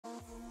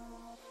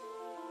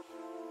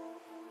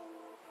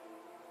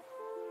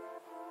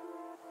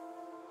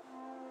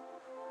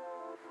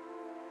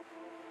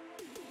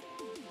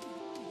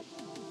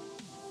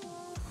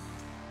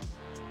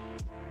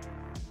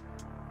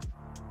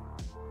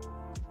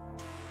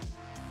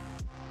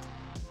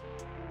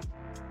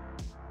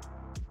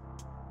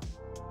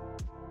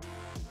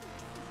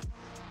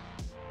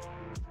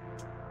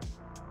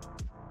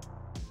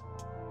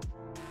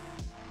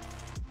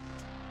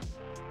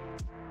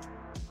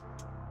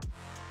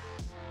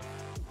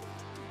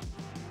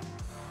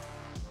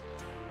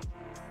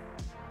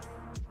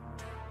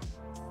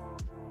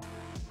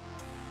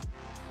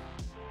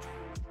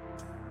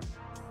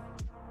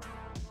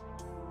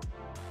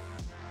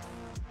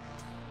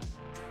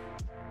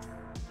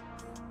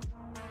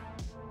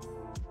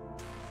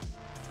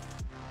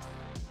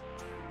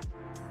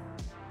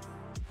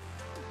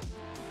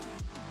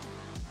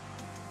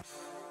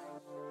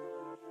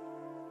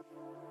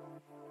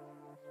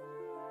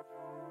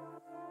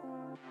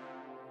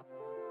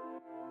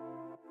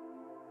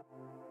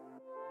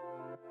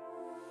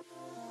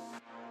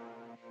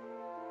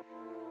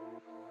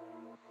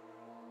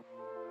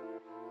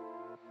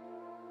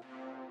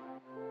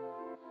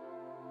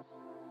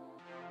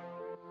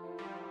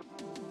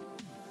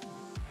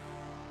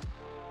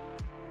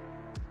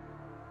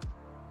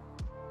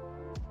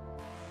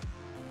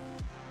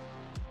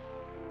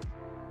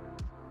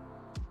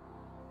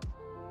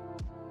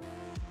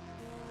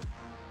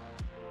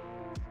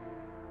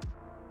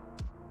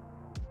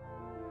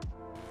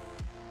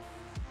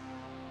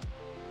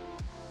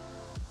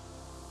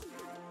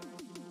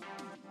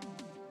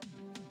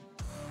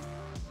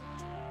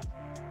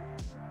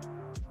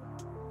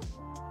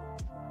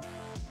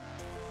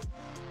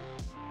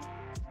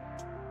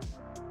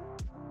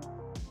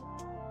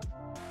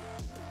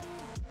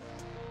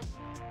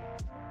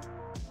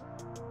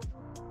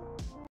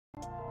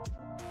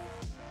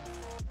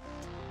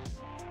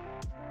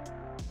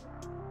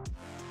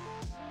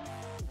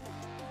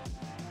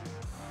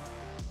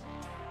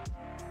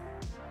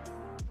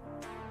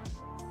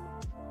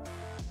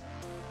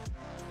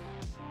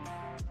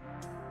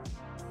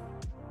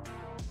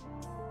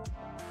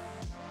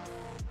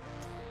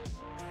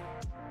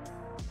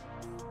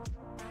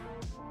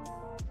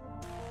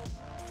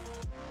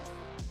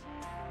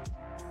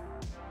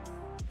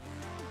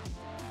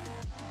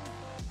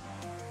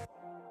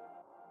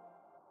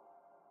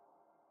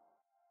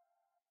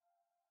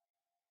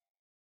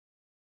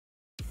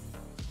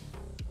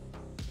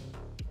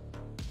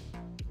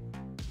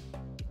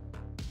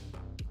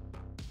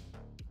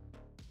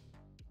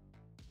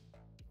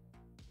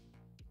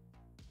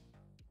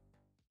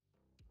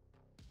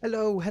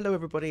Hello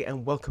everybody,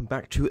 and welcome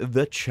back to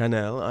the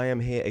channel. I am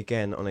here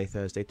again on a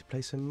Thursday to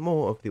play some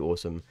more of the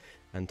awesome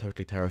and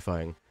totally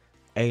terrifying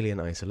Alien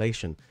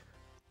Isolation.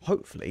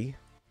 Hopefully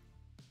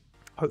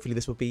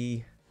this will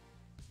be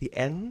the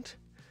end.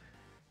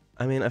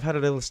 I mean, I've had a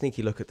little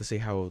sneaky look at to see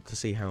how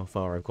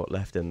far I've got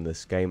left in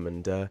this game,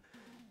 and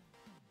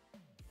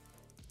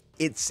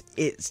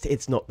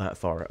it's not that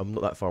far. I'm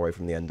not that far away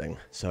from the ending.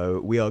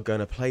 So we are going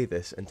to play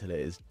this until it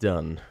is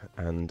done,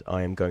 and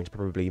I am going to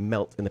probably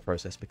melt in the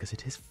process because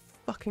it is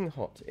fucking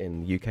hot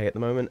in the UK at the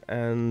moment,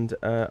 and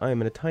I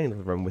am in a tiny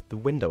little room with the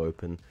window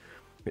open,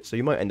 so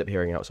you might end up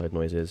hearing outside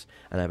noises.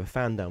 And I have a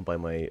fan down by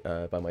my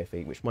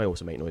feet, which might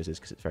also make noises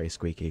because it's very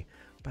squeaky.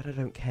 But I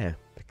don't care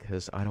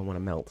because I don't want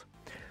to melt.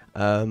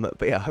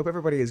 But yeah, I hope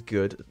everybody is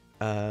good.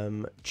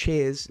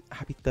 Cheers,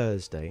 happy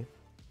Thursday.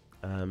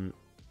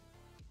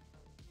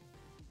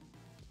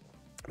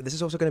 This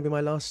is also going to be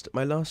my last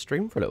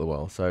stream for a little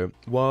while. So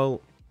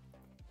while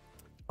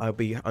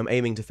I'm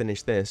aiming to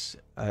finish this,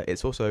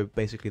 it's also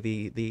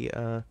basically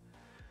I'm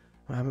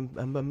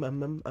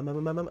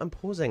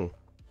pausing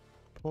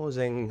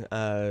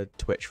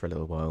Twitch for a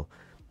little while,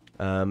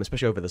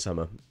 especially over the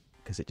summer,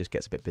 because it just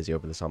gets a bit busy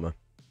over the summer.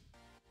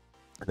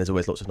 And there's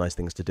always lots of nice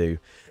things to do,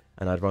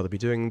 and I'd rather be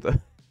doing the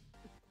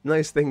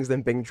nice things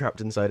than being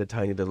trapped inside a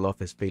tiny little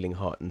office feeling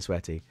hot and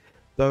sweaty.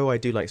 Though I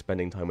do like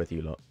spending time with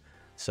you lot,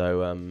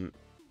 so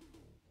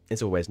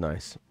it's always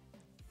nice.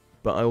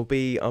 But I'll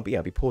be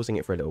pausing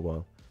it for a little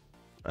while,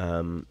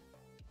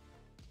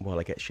 while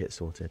I get shit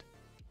sorted.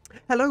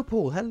 Hello,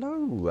 Paul.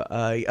 Hello.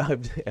 I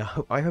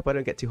hope I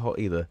don't get too hot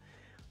either.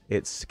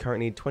 It's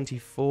currently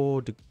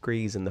 24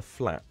 degrees in the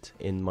flat,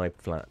 in my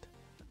flat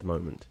at the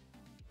moment,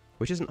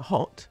 which isn't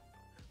hot,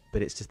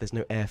 but it's just there's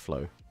no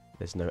airflow.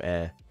 There's no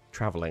air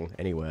traveling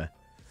anywhere.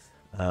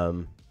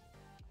 Yeah,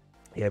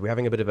 we're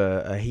having a bit of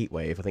a heat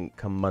wave. I think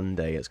come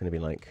Monday it's going to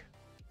be like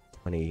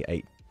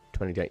 28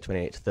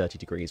 to 30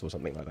 degrees or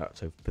something like that.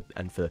 So,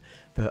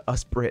 for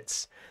us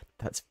Brits,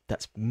 that's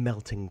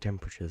melting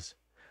temperatures.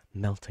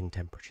 But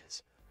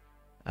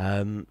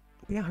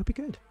yeah, I hope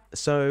you're good.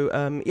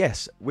 So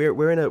yes,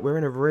 we're in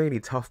a really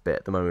tough bit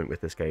at the moment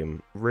with this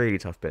game. Really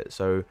tough bit.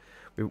 So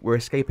we're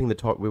escaping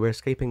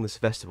this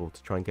festival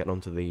to try and get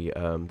onto the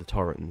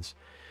Torrens,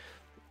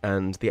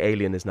 and the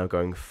alien is now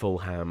going full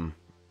ham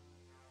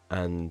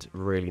and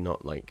really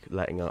not like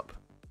letting up.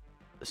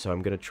 So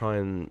I'm going to try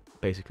and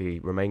basically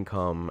remain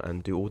calm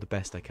and do all the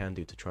best I can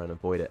do to try and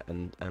avoid it,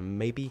 and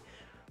maybe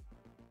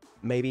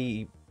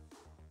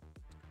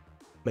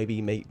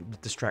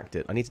distract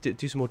it. I need to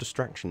do some more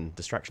distraction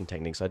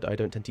techniques. I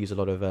don't tend to use a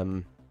lot of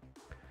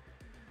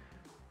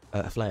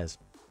flares.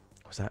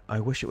 What's that? I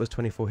wish it was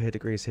 24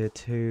 degrees here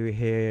too.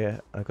 Here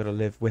I've got to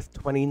live with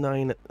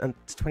 29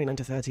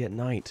 to 30 at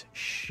night.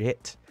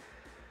 Shit.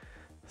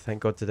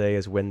 Thank God today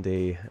is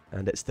windy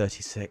and it's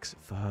 36.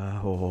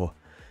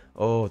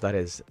 Oh, that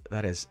is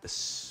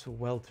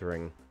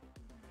sweltering.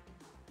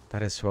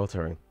 That is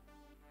sweltering.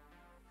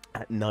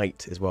 At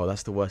night as well.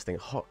 That's the worst thing.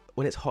 Hot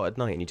when it's hot at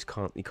night and you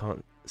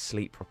can't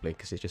sleep properly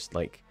because it's just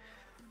like,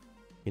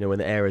 you know, when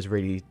the air is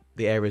really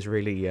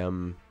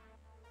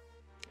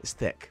it's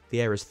thick.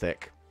 The air is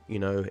thick. You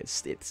know,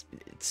 it's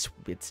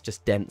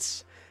just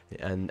dense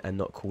and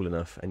not cool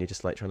enough, and you're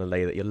just like trying to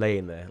you're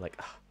laying there like,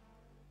 oh,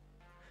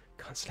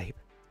 can't sleep.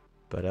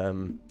 But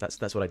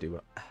that's what I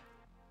do.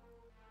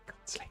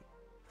 Can't sleep.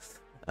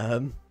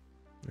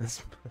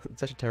 That's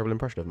such a terrible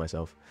impression of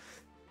myself.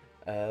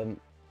 What's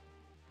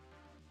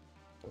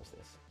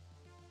this?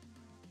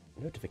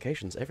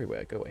 Notifications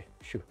everywhere. Go away.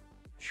 Shoo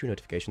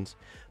notifications.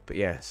 But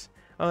yes.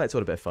 Oh, it's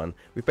all a bit of fun.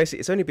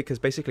 It's only because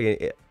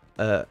basically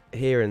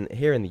here in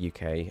the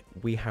UK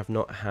we have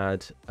not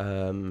had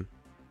a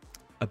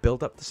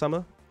build up to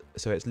summer.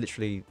 So it's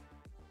literally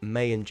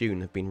May and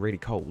June have been really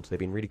cold. They've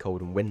been really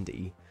cold and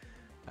windy,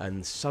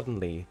 and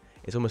suddenly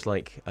it's almost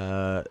like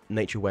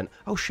nature went,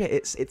 oh shit,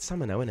 it's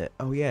summer now, isn't it?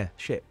 Oh yeah,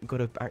 shit, we've got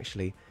to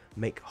actually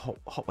make hot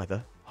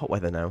weather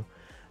now.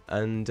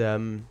 And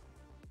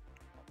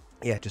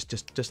yeah,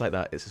 just like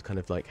that, it's just kind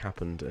of like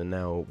happened, and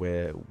now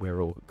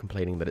we're all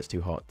complaining that it's too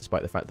hot,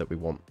 despite the fact that we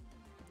want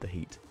the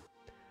heat.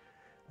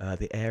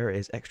 The air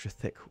is extra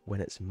thick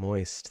when it's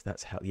moist.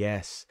 That's how.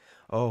 Yes.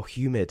 Oh,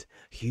 humidity.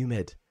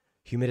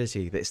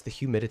 It's the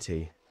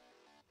humidity.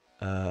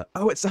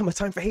 Oh, it's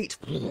summertime for heat.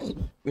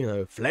 You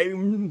know,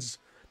 flames.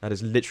 That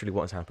is literally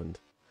what has happened.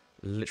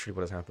 Literally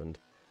what has happened.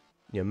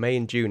 You know, May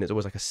and June, it's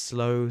always like a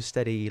slow,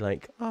 steady,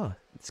 like,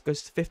 it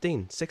goes to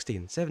 15,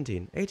 16,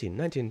 17, 18,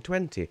 19,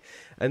 20.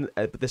 And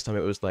but this time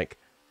it was like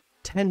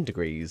 10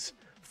 degrees,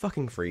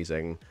 fucking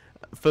freezing,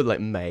 for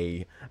like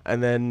May.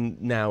 And then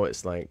now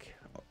it's like,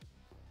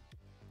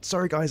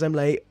 sorry guys, I'm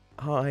late.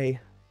 Hi.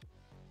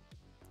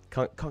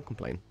 Can't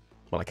complain.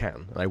 Well, I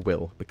can, and I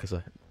will, because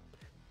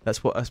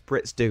that's what us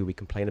Brits do. We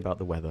complain about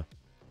the weather,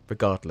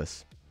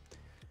 regardless.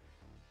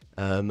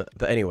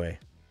 But anyway,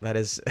 that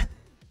is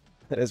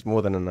that is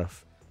more than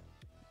enough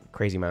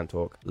crazy man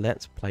talk.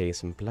 Let's play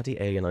some bloody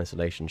Alien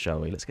Isolation,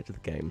 shall we? Let's get to the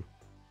game.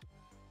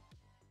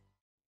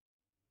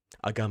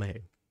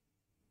 Agame.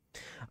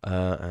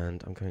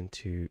 And I'm going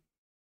to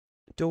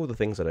do all the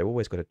things that I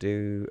always got to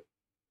do.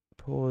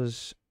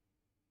 Pause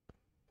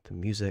the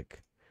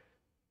music.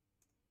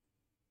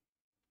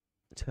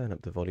 Turn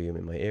up the volume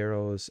in my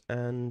ears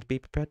and be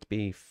prepared to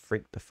be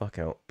freaked the fuck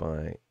out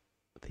by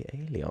the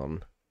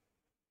alien.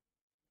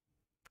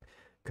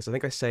 Because I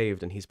think I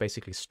saved and he's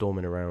basically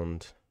storming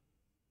around.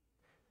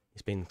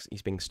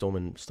 He's being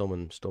storming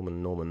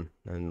Norman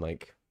and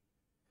like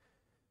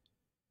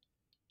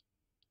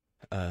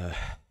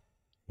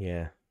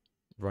yeah,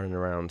 running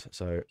around.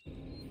 So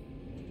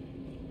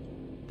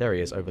there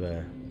he is over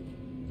there.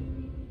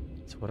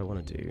 So what I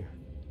want to do,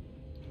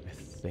 I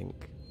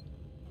think.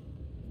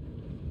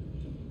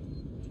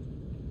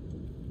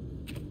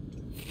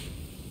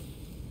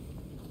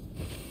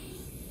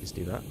 Just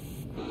do that.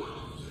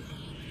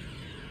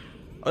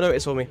 Oh no,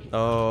 it saw me.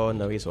 Oh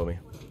no, he saw me.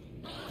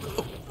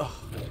 Oh,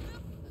 oh.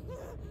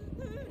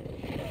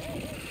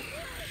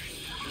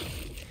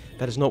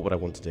 That is not what I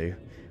want to do,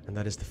 and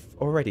that is the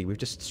already we've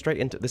just straight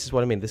into. This is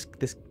what I mean. This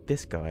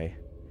guy.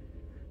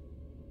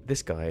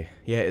 This guy.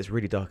 Yeah, it's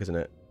really dark, isn't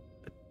it?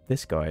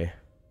 This guy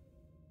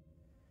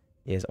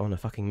is on a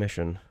fucking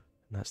mission,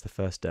 and that's the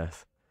first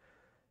death.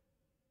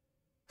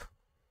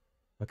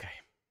 Okay.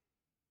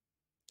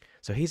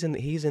 So he's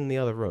in the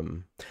other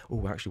room.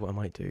 Oh, actually, what I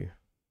might do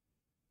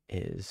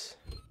is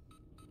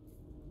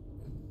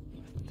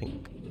I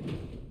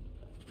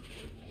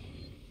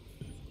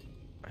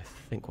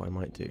think what I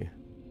might do.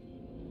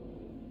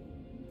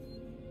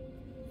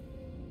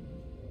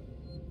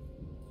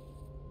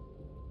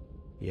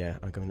 Yeah,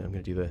 I'm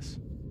gonna do this.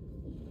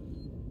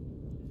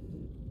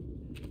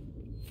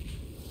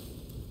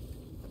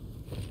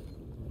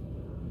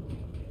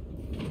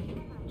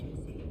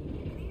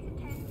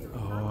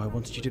 Oh, I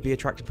wanted you to be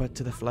attracted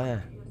to the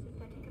flare.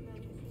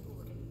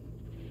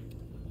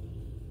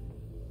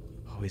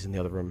 Oh, he's in the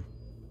other room.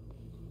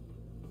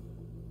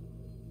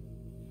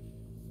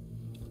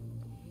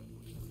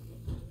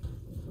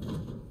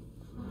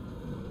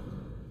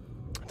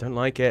 I don't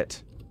like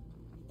it.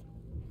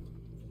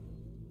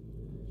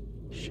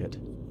 Shit.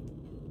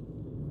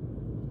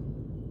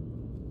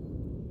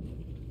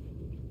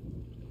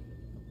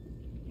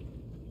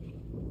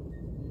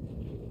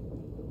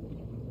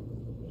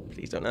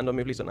 Please don't land on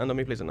me, please don't land on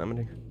me, please don't land on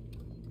me.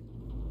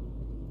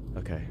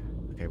 Okay.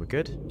 Okay, we're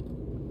good.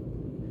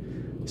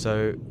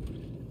 So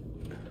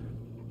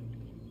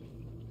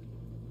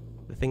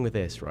the thing with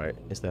this, right,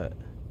 is that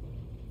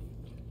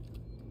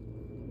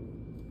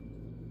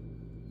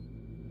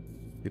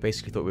we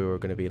basically thought we were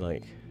gonna be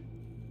like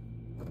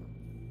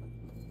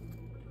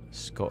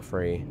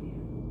scot-free.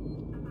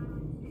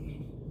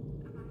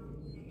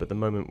 But the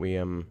moment we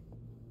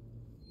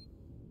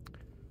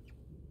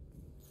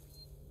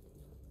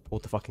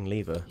pulled the fucking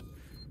lever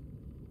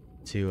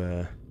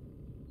to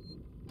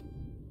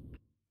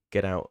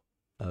get out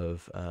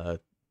of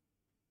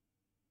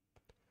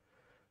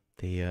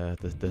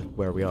the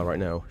where we are right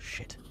now.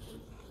 Shit.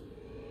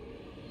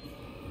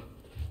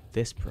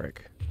 This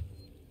prick.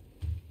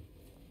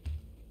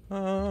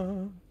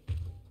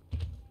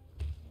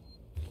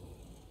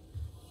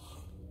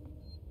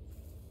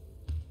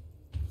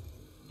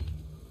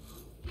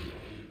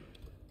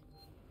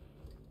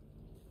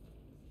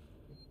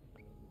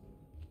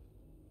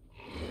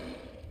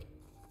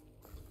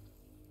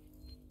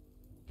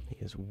 He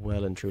is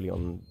well and truly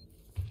on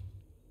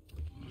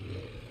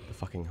the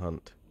fucking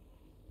hunt.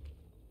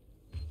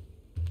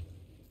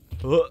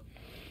 I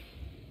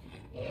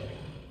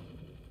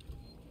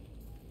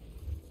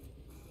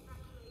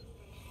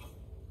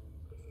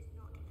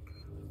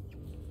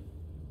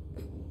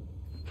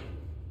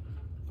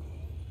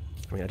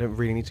mean, I don't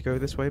really need to go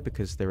this way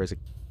because there is a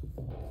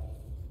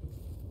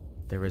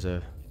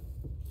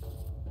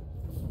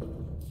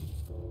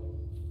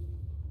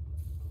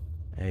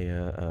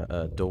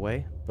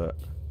doorway, but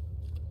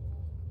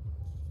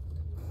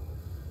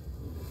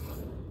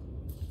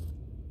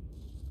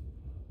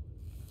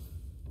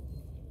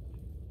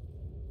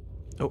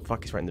oh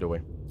fuck, he's right in the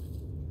doorway.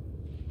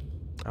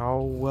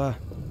 Oh,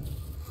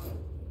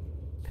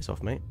 piss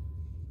off, mate.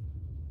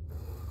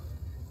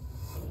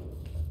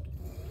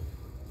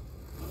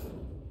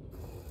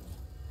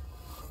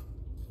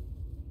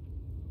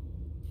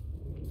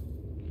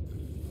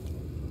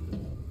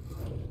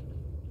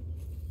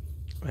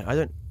 I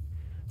don't.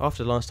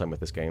 After last time with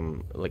this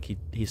game, like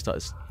he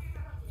started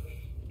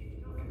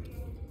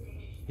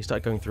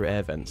going through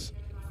air vents,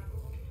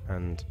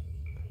 and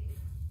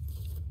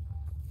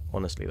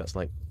honestly, that's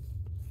like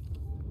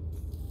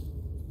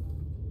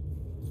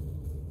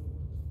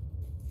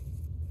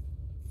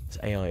this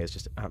AI is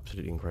just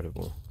absolutely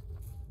incredible.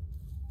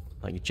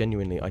 Like I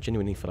genuinely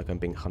feel like I'm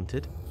being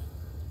hunted,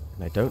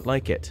 and I don't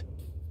like it.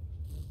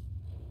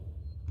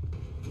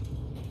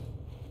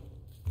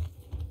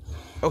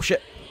 Oh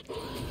shit!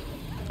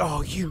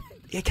 Oh, you!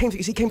 He came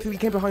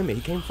behind me.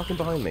 He came fucking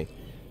behind me.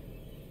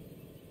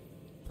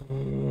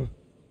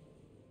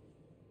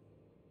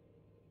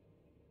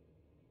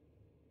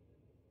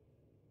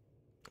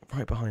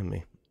 Right behind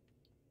me.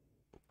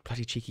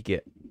 Bloody cheeky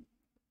git.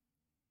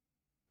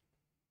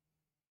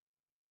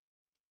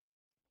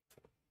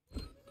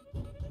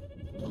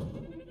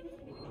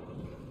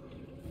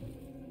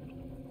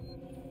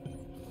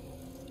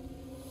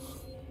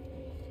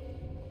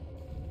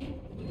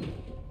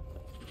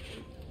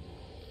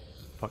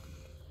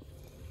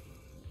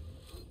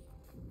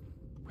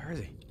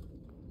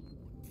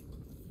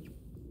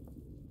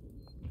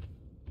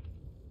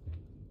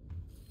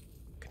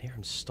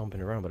 him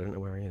stomping around, but I don't know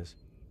where he is.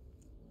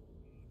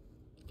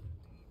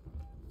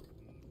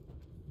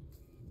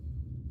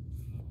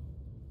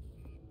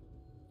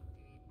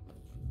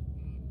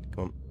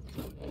 Come on.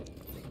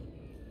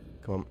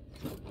 Come on.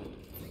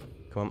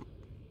 Come on.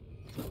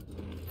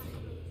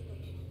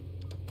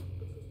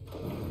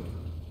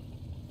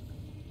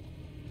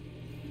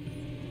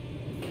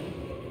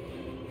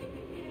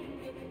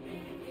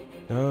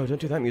 No, don't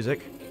do that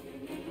music.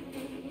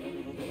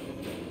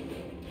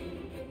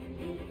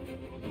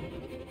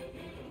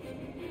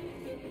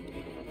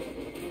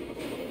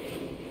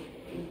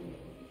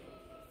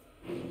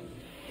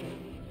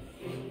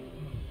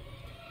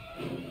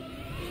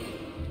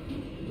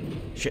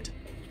 Shit.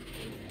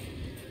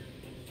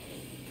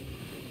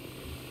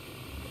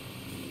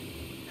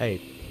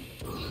 Hey.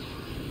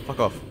 Fuck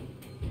off.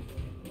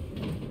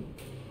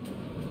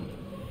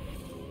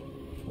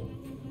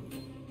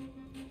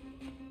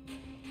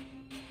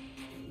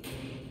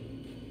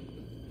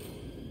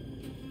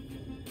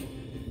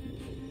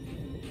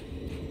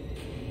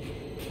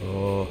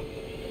 Oh.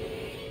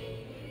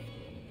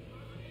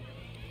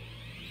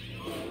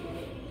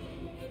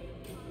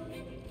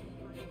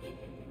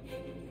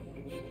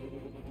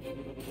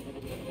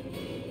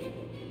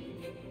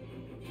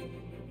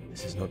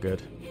 This is not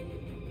good.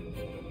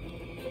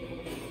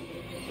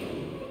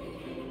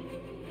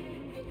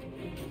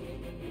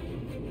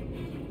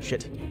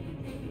 Shit.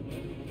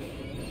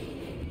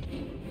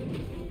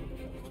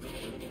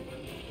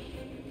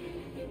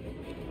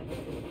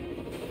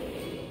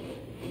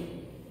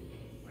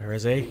 Where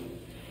is he?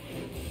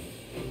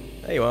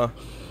 There you are.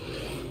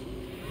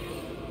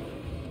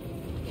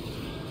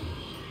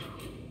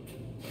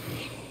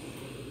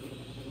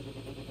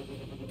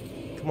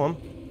 Come on.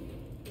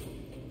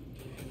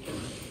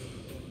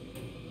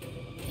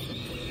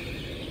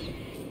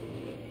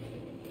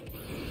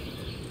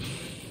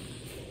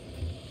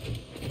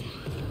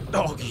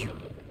 Oh, you.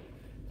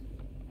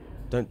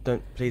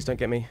 Please don't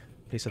get me.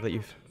 Please say that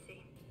you've...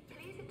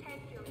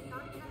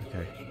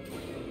 Okay.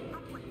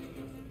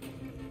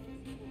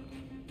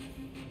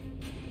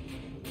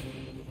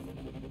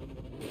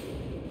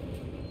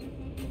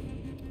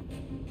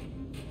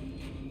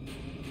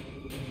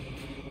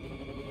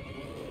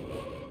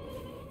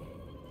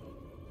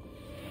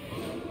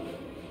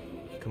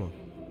 Come on.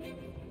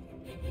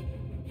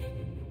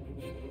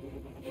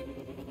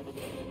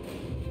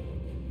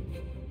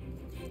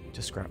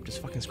 Just scrap.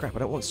 Just fucking scrap. I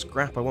don't want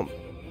scrap. I want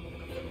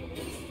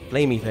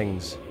flamey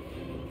things.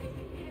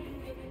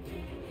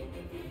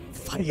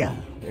 Fire!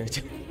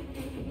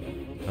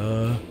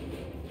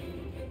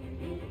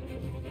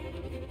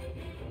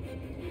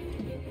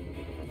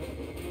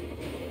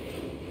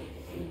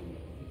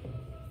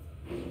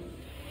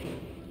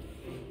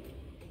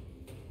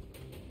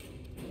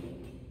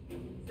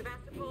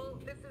 Sebastopol,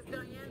 this is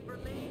Diane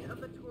Verlaine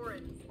of the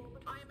Torrens.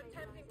 I am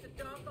attempting to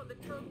dock on the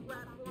turret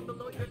platform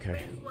below your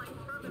spaceflight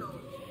terminal.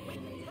 We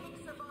can take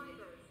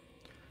survivors.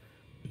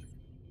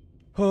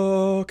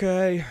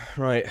 Okay,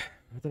 right.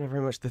 I don't know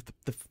very much. The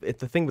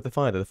thing with the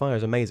fire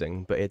is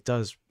amazing, but it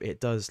does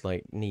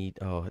like need.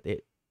 Oh,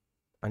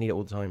 I need it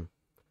all the time.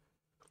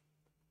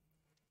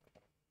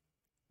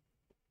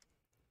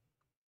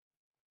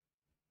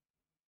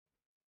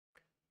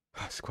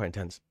 It's quite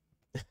intense.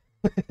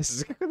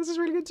 this is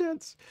really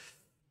intense.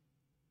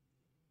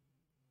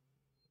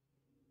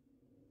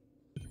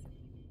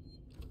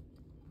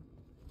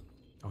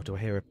 Oh, do I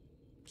hear a...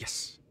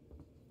 Yes.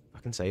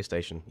 Fucking save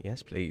station.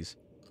 Yes, please.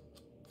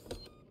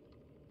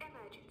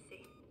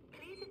 Emergency.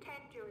 Please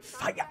attend your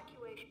Fire!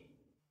 evacuation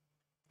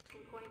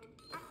point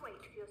and wait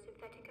for your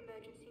synthetic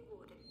emergency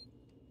warden.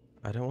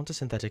 I don't want a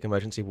synthetic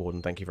emergency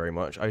warden, thank you very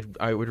much.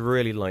 I would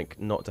really like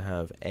not to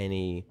have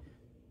any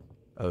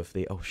of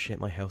the... Oh shit,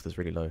 my health is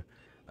really low.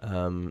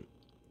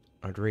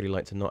 I'd really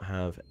like to not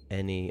have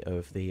any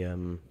of the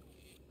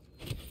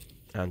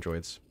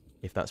androids,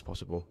 if that's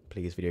possible.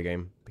 Please, video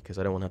game, because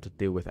I don't want to have to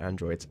deal with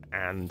androids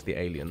and the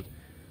alien.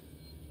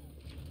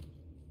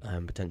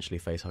 Potentially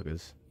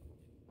facehuggers.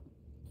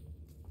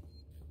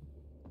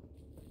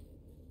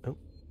 Oh,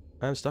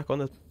 I'm stuck on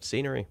the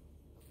scenery.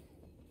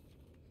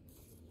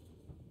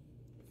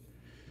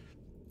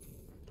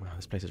 Wow,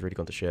 this place has really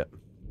gone to shit.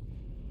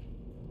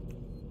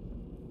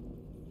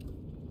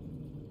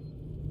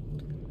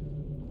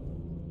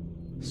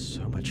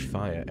 So much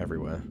fire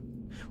everywhere.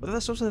 Well,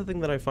 that's also the thing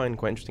that I find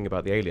quite interesting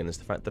about the alien, is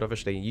the fact that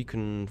obviously you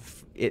can...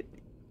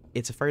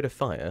 it's afraid of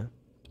fire,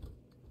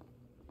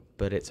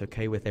 but it's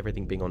okay with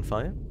everything being on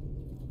fire.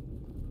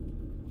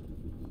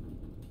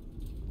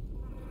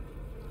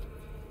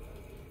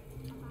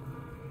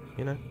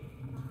 You know?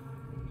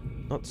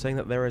 Not saying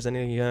that there is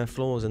any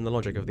flaws in the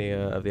logic of the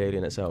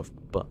alien itself,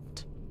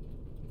 but...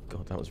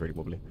 God, that was really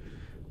wobbly.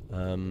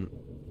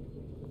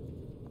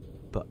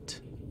 But...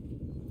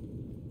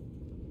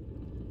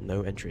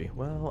 No entry.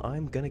 Well,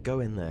 I'm gonna go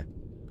in there,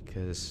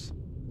 because...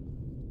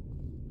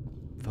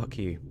 Fuck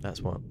you,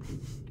 that's what.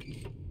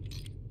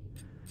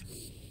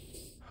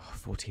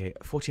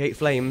 48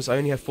 flames. I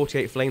only have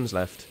 48 flames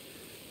left.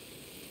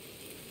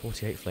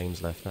 48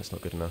 flames left, that's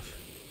not good enough.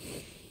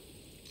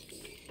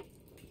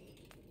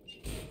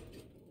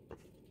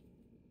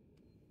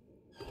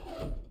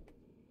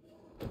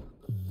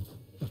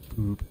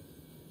 YouTube.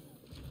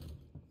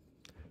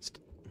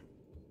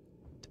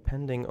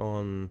 Depending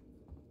on...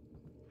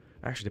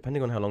 Actually,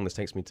 depending on how long this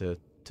takes me to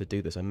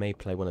do this, I may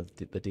play one of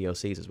the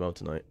DLCs as well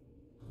tonight.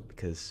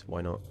 Because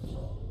why not?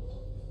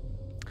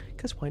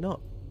 Because why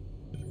not?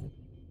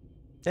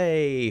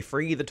 Hey,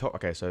 free the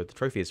Okay, so the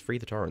trophy is free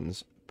the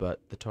Torrens, but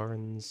the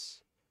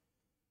Torrens...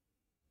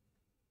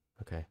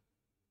 Okay.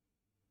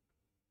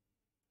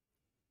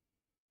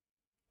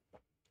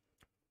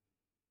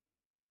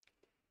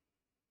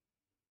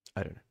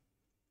 I don't know.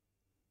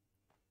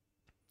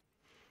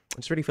 I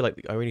just really feel like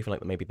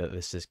that maybe that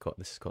this has got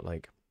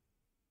like...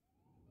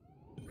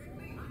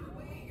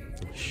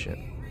 Oh, shit.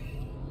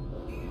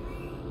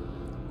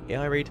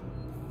 Yeah, I read.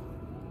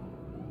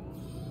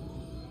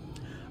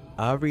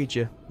 I'll read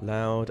you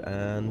loud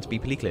and be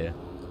pretty clear.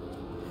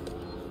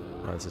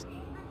 Oh, this is...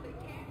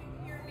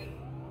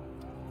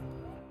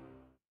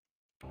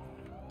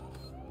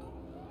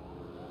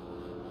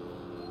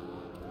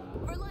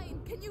 Verlaine,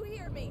 can you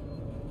hear me?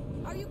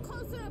 Are you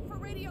close enough for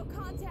radio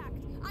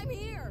contact? I'm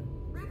here!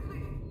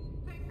 Ripley,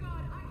 thank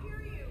God, I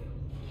hear you.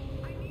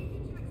 I need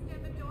you to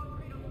extend the dog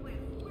cradle cliff,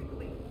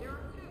 quickly. There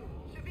are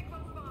two. Should be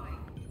close by.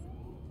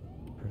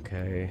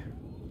 Okay.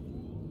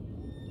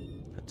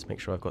 Let's make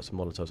sure I've got some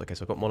Molotovs. Okay,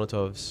 so I've got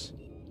Molotovs.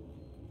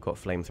 Got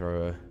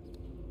flamethrower.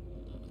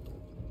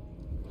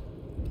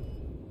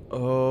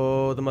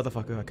 Oh, the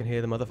motherfucker. I can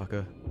hear the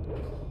motherfucker.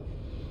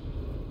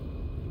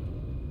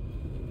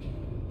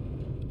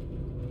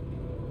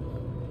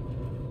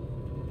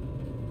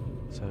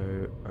 So,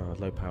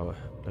 low power.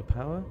 Low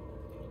power?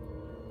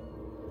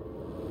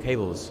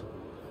 Cables.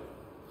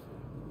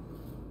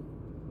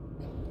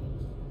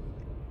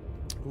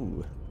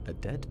 Ooh, a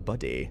dead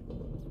body.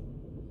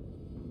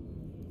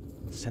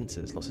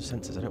 Sensors, lots of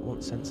sensors. I don't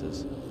want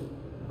sensors.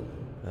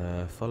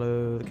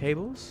 Follow the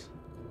cables?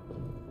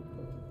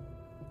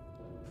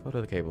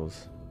 Follow the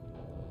cables.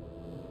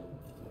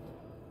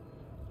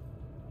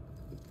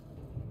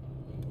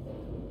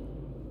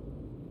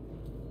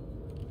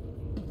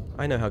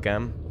 I know how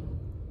GAM.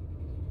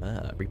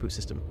 Ah, reboot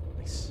system.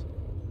 Nice.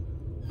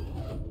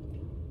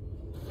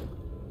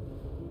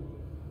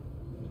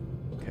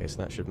 Okay, so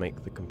that should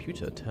make the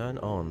computer turn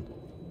on.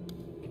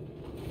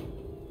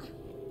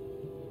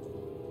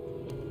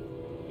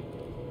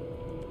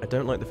 I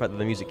don't like the fact that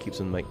the music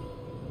keeps on, like,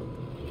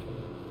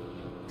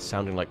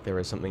 sounding like there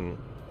is some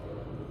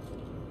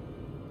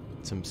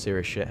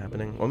serious shit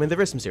happening. Well, I mean, there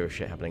is some serious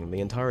shit happening.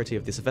 The entirety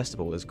of this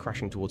festival is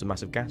crashing towards a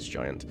massive gas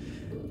giant.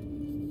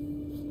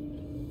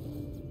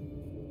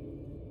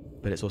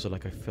 But it's also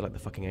like, I feel like the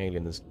fucking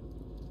alien is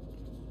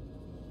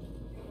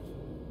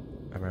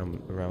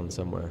around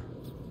somewhere.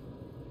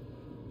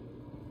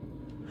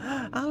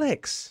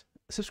 Alex!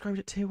 Subscribed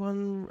at tier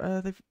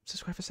 1. They've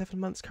subscribed for 7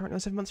 months, currently on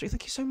 7 months.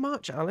 Thank you so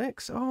much,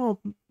 Alex. Oh,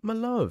 my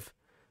love.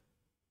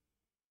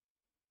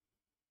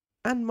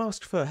 And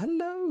Masked Fur.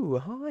 Hello.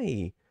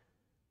 Hi.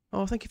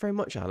 Oh, thank you very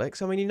much,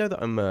 Alex. I mean, you know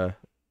that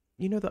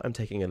I'm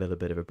taking a little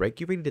bit of a break.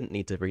 You really didn't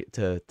need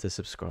to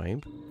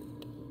subscribe.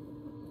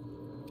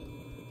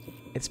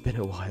 It's been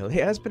a while.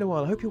 It has been a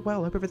while. I hope you're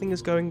well. I hope everything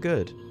is going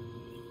good.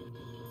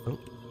 Oh.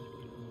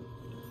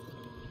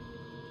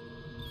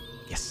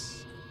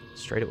 Yes.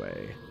 Straight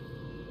away.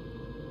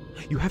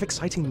 You have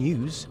exciting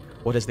news?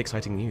 What is the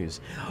exciting news?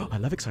 Oh, I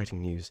love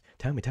exciting news.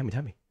 Tell me.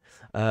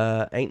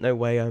 Ain't no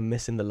way I'm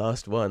missing the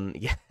last one.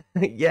 Yeah.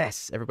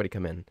 Yes. Everybody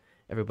come in.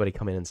 Everybody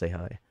come in and say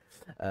hi.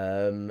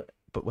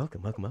 But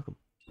welcome.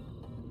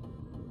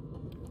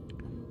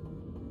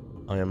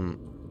 I am...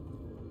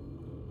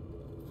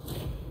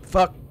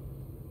 Fuck!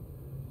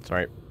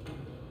 Sorry.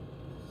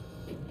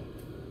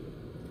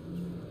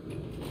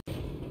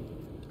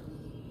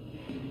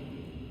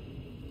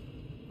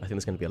 I think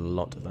there's going to be a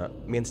lot of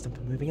that. Me and Stamp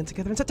are moving in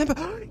together in September.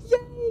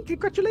 Yay!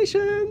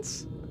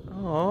 Congratulations!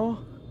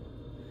 Aww.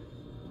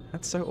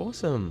 That's so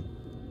awesome.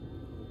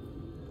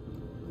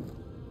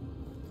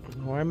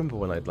 Oh, I remember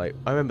when I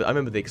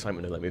remember the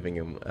excitement of like moving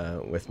in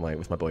with my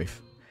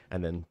boyf,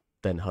 and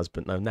then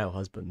husband. No, now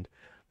husband.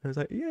 I was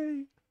like,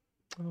 yay!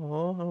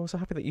 Oh, I'm so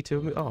happy that you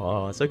two.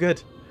 Oh, so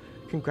good.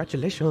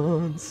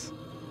 Congratulations.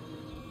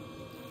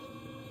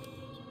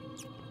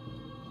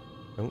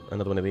 Oh,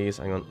 another one of these.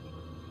 Hang on.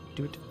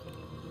 Dude.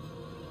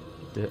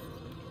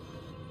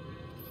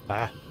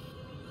 Ah.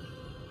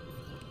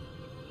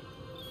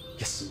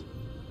 Yes.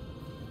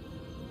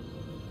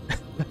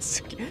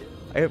 That's.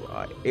 It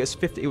was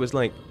 50. It was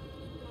like.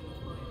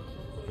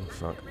 Oh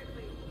fuck.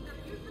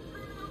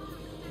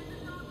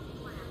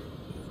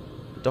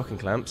 Docking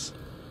clamps.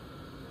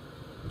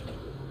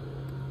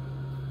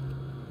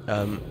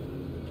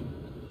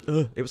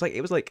 It was like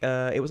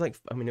I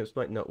mean, it was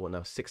like not what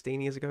now,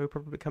 16 years ago,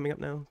 probably coming up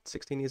now,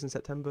 16 years in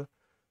September,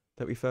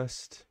 that we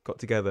first got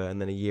together,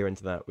 and then a year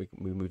into that we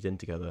moved in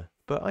together.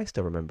 But I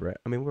still remember it.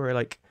 I mean, we were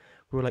like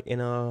in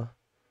our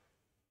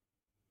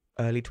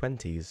early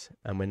 20s,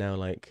 and we're now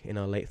like in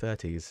our late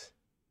 30s.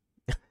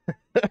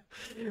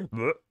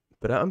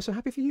 But I'm so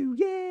happy for you,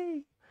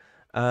 yay!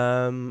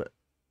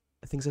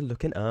 Things are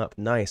looking up.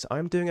 Nice.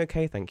 I'm doing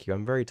okay, thank you.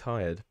 I'm very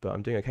tired, but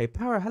I'm doing okay.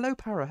 Para, hello,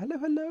 Para. Hello,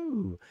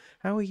 hello.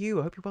 How are you?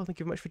 I hope you're well. Thank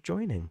you very much for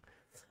joining.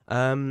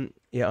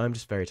 Yeah, I'm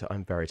just very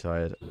I'm very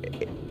tired.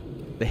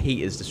 The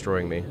heat is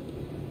destroying me.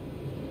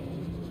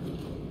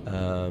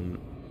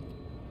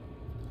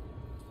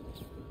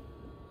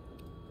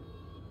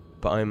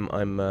 But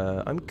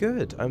I'm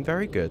good. I'm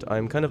very good.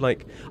 I'm kind of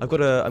like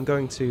I'm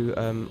going to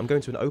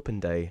an open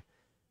day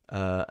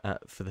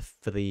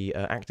for the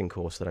acting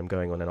course that I'm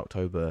going on in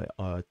October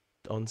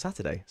on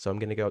Saturday. So I'm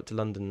going to go up to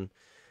London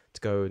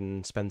to go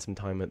and spend some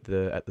time at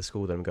the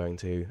school that I'm going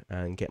to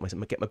and get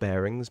my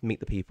bearings, meet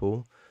the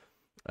people.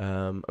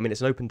 I mean,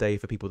 it's an open day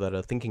for people that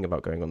are thinking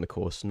about going on the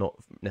course, not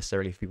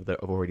necessarily for people that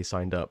have already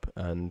signed up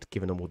and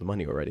given them all the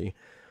money already.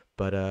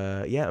 But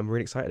yeah, I'm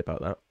really excited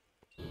about that.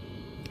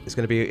 It's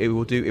going to be it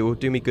will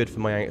do me good for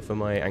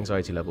my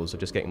anxiety levels of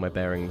just getting my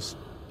bearings.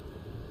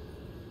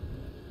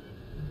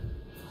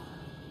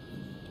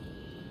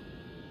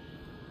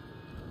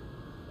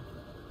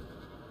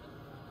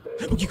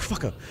 Oh, you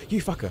fucker!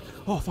 You fucker!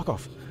 Oh, fuck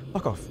off!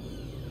 Fuck off!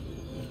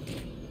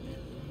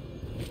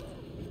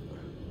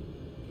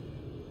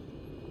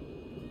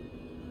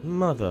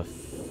 Mother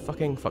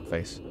fucking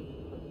fuckface.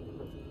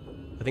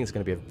 I think it's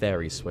going to be a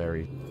very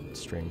sweary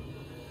stream.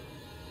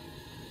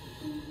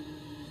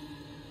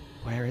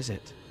 Where is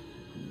it?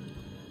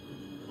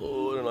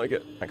 Oh, I don't like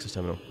it. Access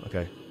terminal.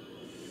 Okay.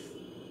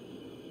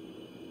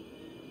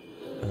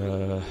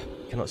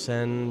 Cannot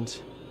send.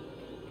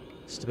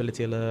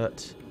 Stability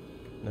alert.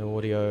 No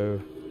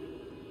audio.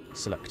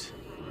 Select.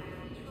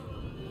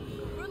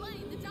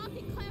 Verlaine, the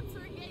docking clamps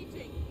are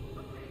engaging.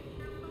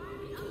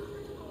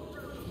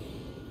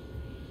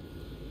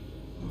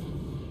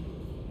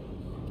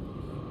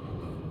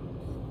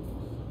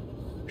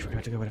 Where do we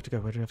have to go? Where do we have to go?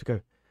 Where do we have to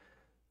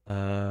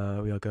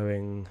go? We are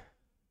going...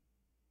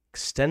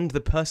 Extend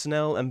the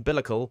personnel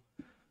umbilical.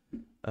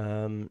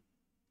 Oh,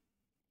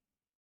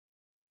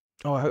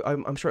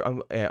 I'm sure.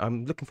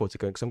 I'm looking forward to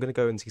going because I'm going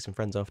to go and see some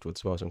friends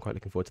afterwards as well. So I'm quite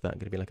looking forward to that. I'm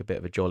going to be like a bit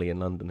of a jolly in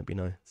London. It'd be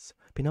nice.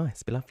 Be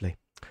nice. Be lovely.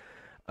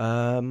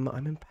 I'm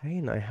in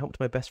pain. I helped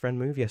my best friend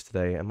move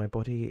yesterday, and my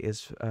body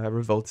is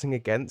revolting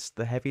against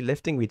the heavy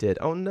lifting we did.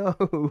 Oh no!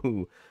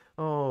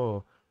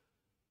 Oh.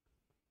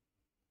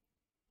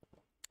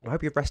 I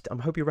hope you're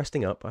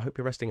resting up. I hope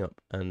you're resting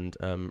up and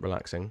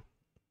relaxing.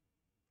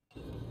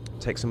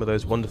 Take some of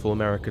those wonderful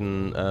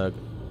American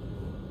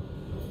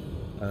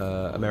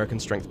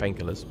strength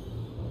painkillers.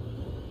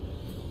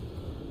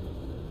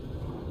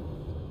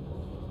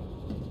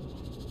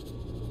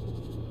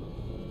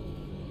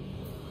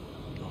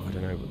 Oh, I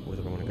don't know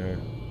whether I want to go.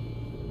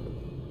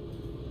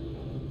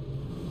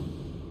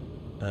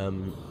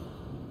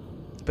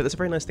 But that's a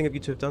very nice thing of you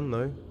to have done,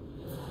 though.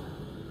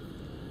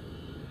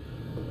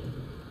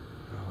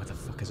 Oh, what the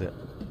fuck is it?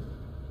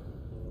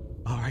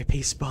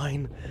 R.I.P.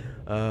 Spine.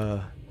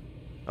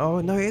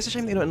 Oh no, it's a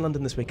shame that you're not in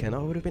London this weekend.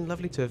 Oh, it would have been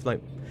lovely to have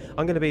like.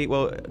 I'm gonna be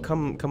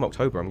come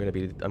October. I'm gonna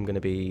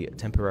be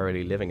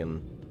temporarily living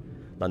in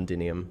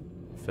Londinium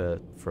for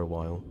a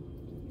while.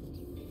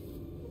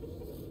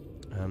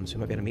 So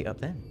we might be able to meet up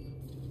then.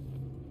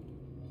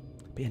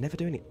 But yeah, never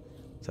do any.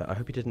 So I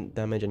hope you didn't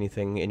damage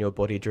anything in your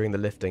body during the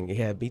lifting.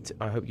 Yeah, me too.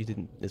 I hope you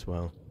didn't as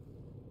well.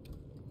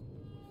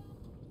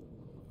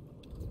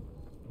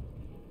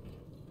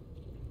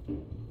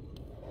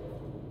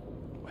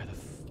 Where the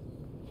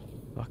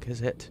fuck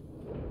is it?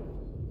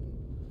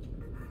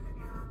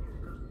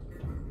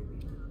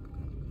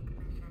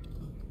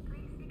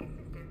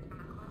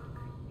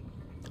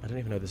 I don't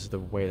even know this is the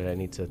way that I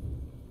need to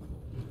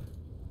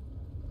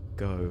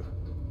go.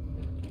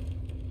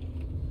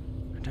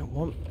 I don't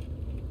want...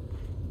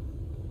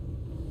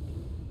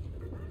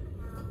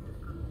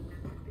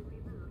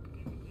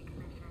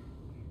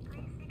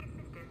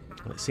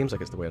 Well, it seems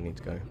like it's the way I need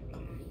to go.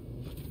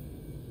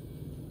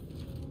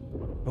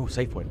 Oh,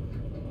 save point.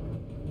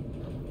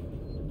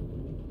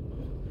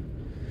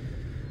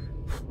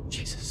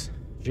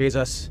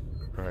 Jesus.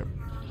 Alright.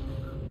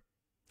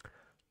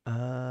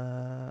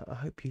 I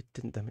hope you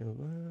didn't damage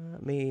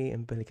me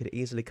and Billy could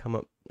easily come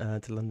up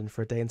to London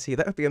for a day and see you.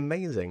 That would be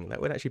amazing.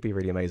 That would actually be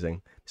really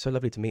amazing. So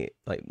lovely to meet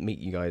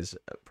you guys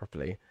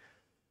properly.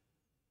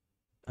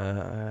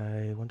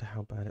 I wonder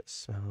how bad it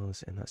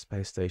smells in that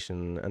space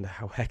station and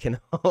how heckin'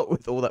 hot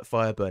with all that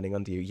fire burning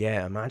under you.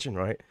 Yeah, imagine,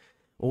 right?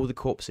 All the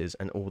corpses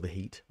and all the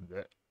heat.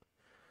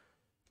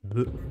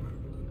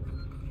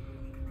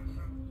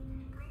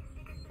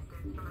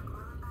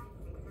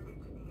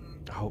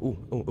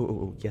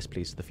 Oh, yes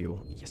please, the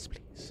fuel. Yes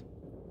please.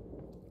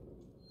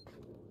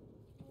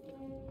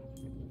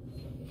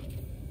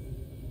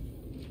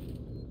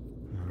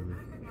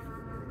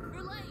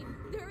 Verlaine,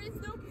 there is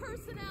no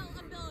personnel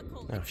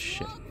umbilical. Oh it's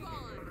shit. all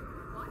gone.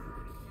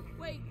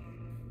 Wait,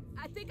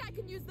 I think I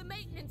can use the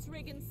maintenance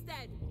rig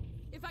instead.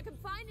 If I can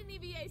find an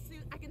EVA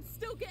suit, I can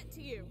still get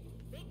to you.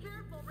 Be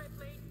careful,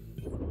 Ripley.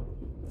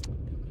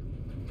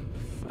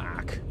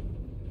 Fuck.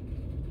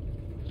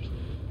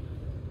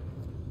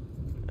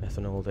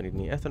 Ethanol, don't need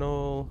any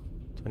ethanol.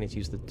 Do I need to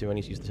use the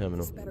terminal?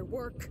 This better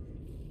work.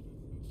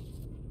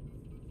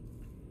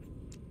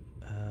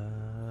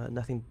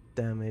 Nothing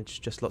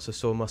damaged, just lots of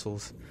sore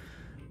muscles.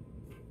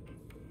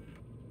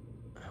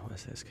 What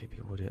is this?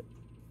 KP audit.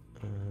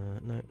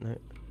 No.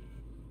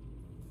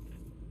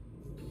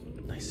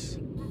 Nice.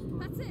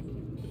 That's it.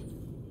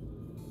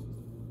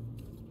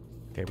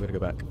 Okay, we're gonna go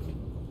back.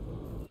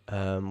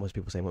 What's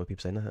people saying? What are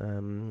people saying?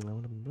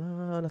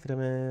 Nothing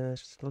damage.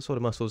 Just lots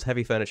of muscles,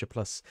 heavy furniture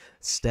plus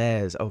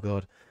stairs. Oh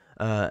god.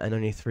 And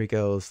only 3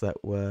 girls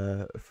that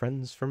were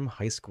friends from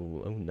high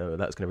school. Oh no,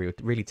 that's going to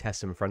really test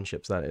some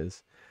friendships, that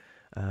is.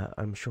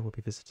 I'm sure we'll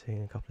be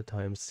visiting a couple of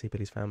times to see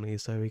Billy's family,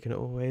 so we can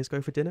always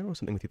go for dinner or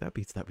something with you. That'd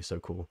be so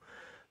cool.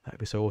 That'd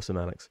be so awesome,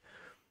 Alex.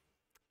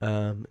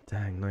 Dang,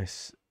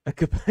 nice. A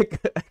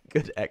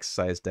good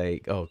exercise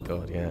day. Oh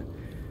god, yeah.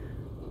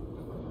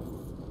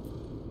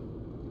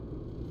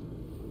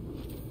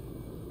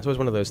 It's always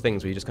one of those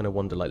things where you just kind of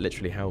wonder, like,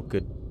 literally how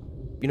good...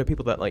 You know,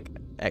 people that, like,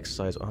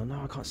 exercise... Oh,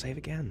 no, I can't save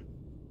again.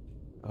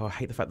 Oh, I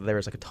hate the fact that there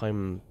is, like, a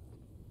time...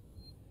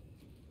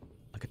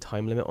 Like, a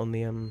time limit on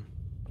the,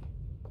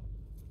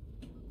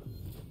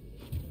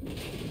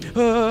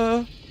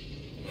 Ah!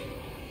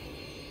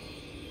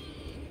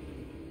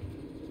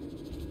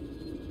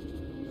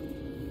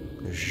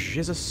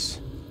 Jesus.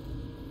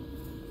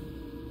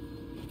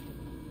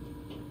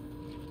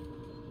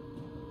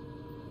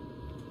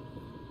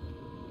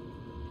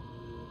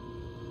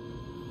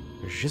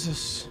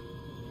 Jesus.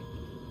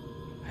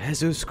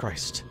 Jesus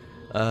Christ.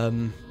 I'll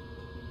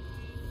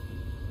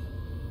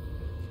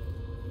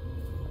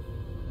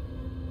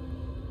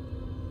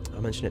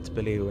mention it to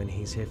Billy when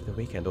he's here for the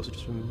weekend. Also,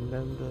 just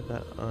remember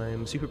that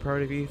I'm super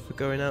proud of you for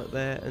going out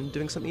there and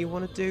doing something you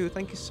want to do.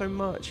 Thank you so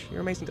much.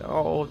 You're amazing.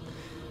 Oh,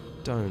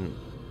 don't.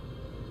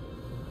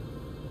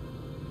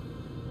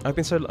 I've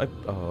been so...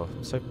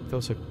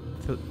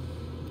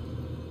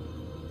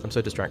 I'm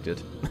so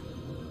distracted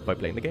by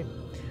playing the game.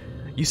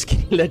 You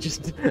skinny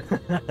legend.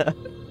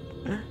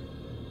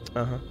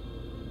 Uh-huh.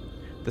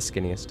 The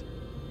skinniest.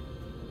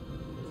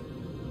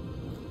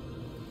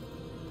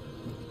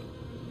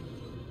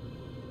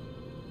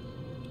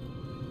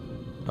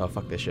 Oh,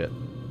 fuck this shit.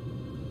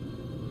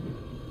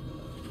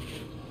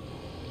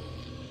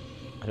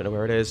 I don't know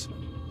where it is.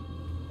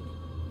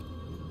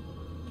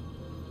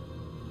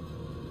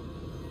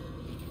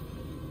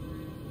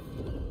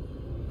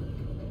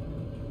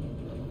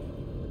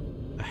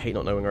 I hate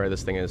not knowing where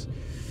this thing is.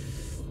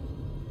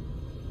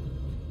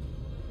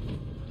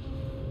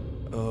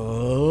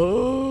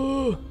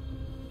 Oh!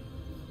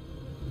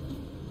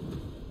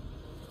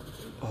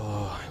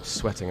 Oh, I'm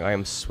sweating. I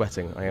am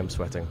sweating. I am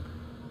sweating.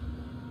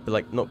 But,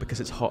 like, not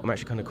because it's hot. I'm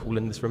actually kind of cool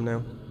in this room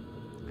now.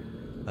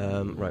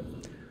 Right.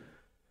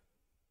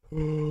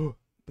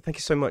 But thank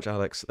you so much,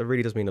 Alex. That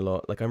really does mean a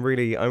lot. Like, I'm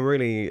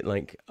really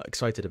like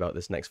excited about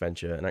this next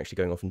venture and actually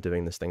going off and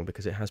doing this thing,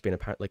 because it has been a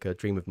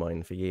dream of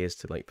mine for years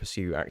to like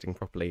pursue acting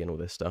properly and all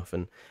this stuff.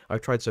 And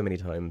I've tried so many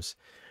times,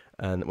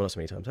 and well, not so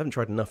many times. I haven't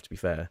tried enough, to be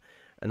fair.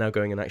 And now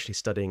going and actually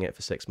studying it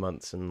for 6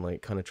 months and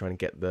like kind of trying to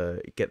get the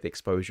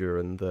exposure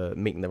and the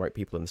meeting the right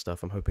people and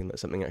stuff. I'm hoping that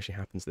something actually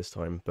happens this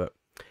time.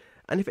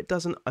 And if it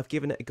doesn't, I've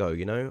given it a go,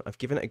 you know? I've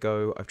given it a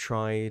go, I've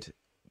tried.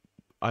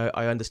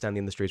 I understand the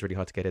industry is really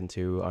hard to get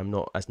into. I'm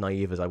not as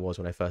naive as I was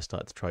when I first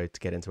started to try to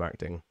get into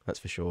acting, that's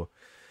for sure.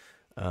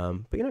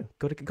 But, you know,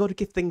 got to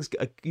give things,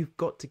 you've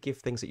got to give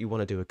things that you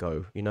want to do a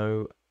go, you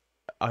know?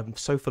 I'm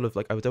so full of,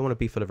 like, I don't want to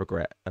be full of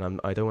regret,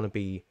 and I don't want to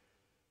be,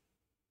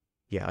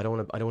 yeah, I don't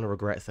want to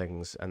regret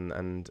things, and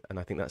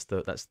I think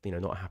that's you know,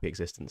 not a happy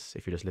existence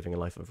if you're just living a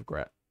life of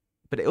regret.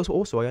 But it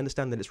also I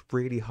understand that it's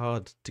really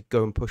hard to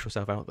go and push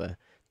yourself out there.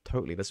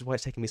 Totally. This is why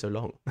it's taking me so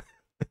long.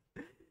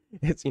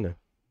 It's, you know,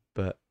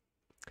 but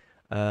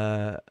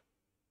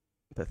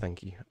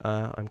thank you.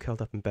 I'm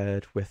curled up in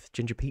bed with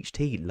ginger peach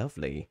tea.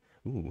 Lovely.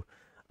 Ooh.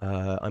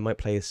 I might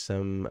play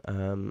some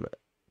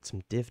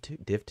Div 2,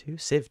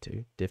 Civ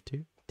 2, Div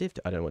 2, Div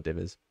 2. I don't know what Div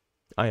is.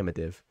 I am a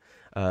Div.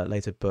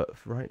 Later, but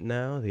right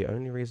now, the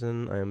only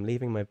reason I am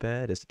leaving my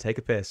bed is to take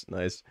a piss.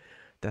 Nice.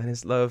 Dan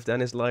is love,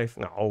 Dan is life.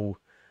 No.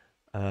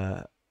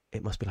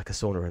 It must be like a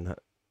sauna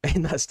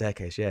in that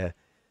staircase, yeah.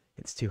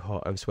 It's too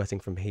hot. I'm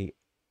sweating from heat.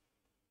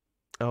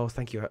 Oh,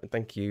 thank you.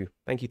 Thank you.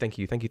 Thank you. Thank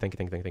you. Thank you. Thank you.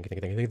 Thank you. Thank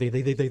you.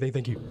 Thank you.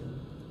 Thank you.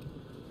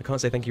 I can't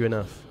say thank you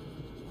enough.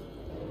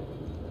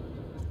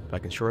 But I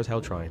can sure as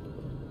hell try.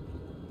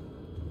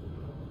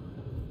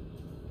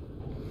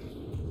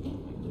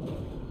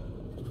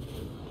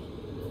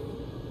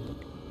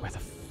 Where the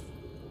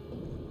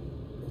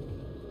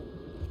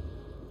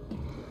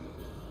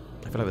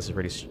I feel like this is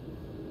really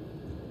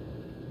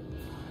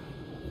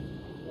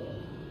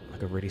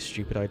a really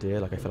stupid idea.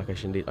 Like, I feel like I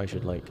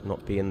should like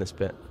not be in this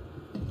bit.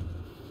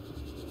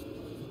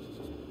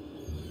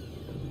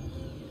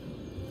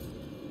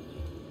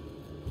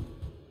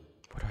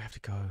 Where do I have to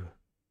go?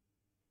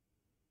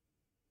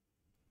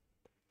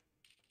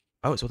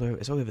 Oh, it's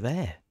all over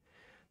there.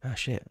 Ah,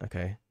 shit.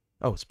 Okay.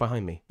 Oh, it's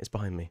behind me. It's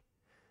behind me.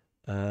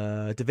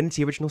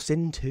 Divinity Original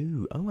Sin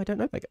 2. Oh, I don't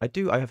know. Like, I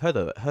have heard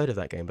of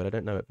that game, but I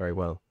don't know it very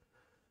well.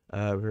 We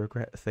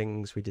regret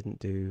things we didn't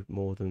do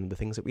more than the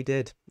things that we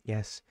did.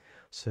 Yes.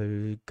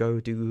 So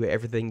go do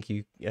everything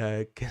you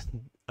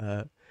can.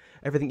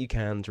 everything you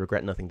can to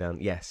regret nothing, Dan.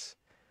 Yes.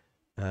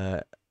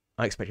 I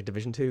expected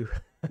Division 2.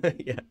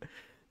 Yeah.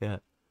 Yeah.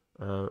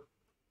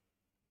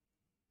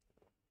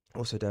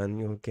 Also, Dan,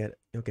 you'll get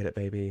it,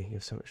 baby. You're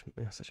such an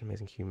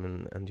amazing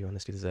human, and you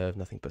honestly deserve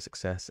nothing but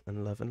success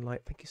and love and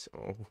light. Thank you so.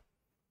 Oh,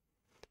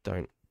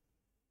 don't,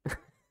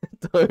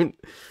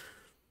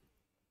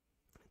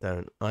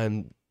 don't.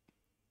 I'm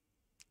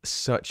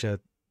such a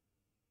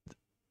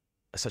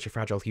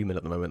fragile human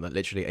at the moment that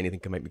literally anything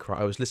can make me cry.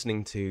 I was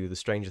listening to the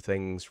Stranger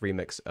Things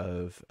remix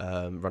of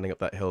 "Running Up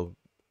That Hill,"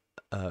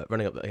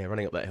 running up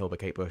that hill by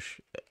Kate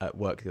Bush at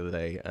work the other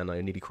day, and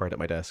I nearly cried at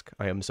my desk.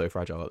 I am so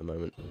fragile at the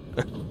moment.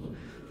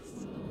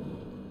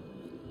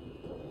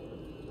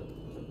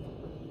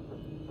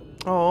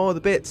 Oh, the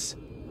bits!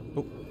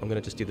 Oh, I'm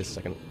gonna just do this a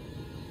second.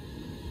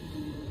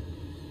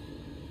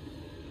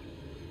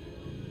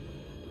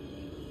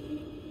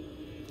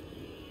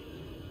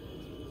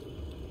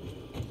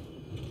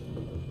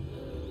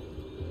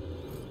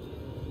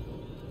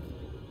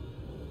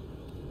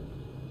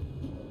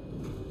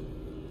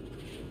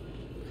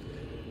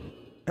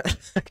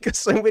 I got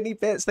so many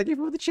bits. Thank you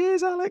for all the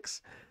cheers,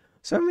 Alex.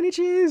 So many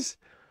cheers.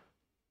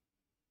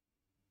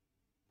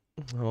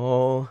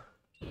 Oh.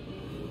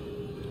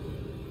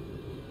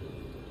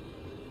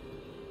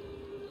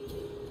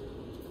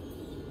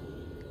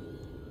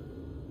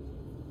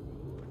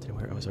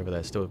 Where I was over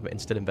there, still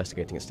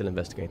investigating. It's still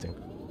investigating.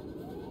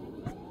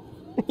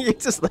 You're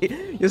just like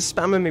you're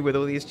spamming me with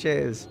all these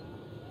cheers.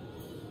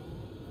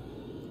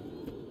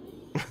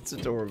 That's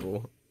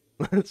adorable.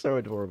 That's so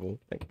adorable.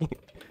 Thank you.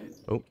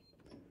 Oh,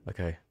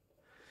 okay.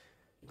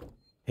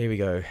 Here we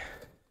go.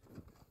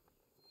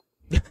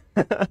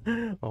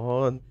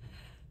 Oh,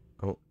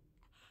 oh,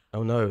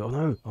 oh no! Oh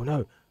no! Oh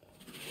no!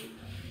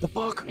 The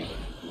fuck!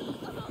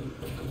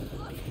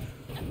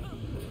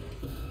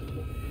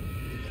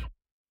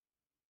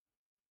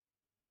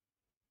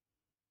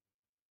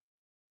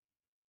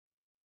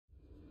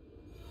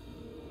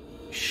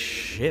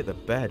 Shit, the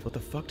bed. What the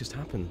fuck just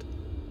happened?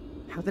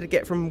 How did it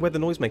get from where the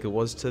noisemaker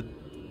was to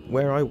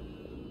where I...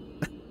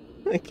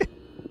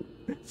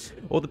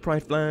 all the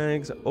pride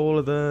flags, all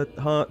of the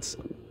hearts,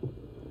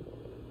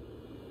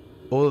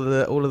 all of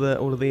the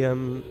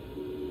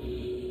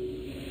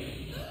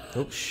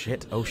oh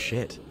shit, oh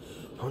shit.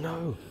 Oh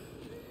no.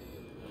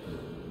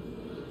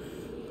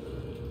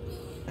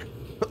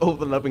 All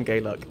the love and gay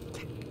luck.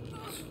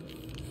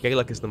 Gay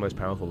luck is the most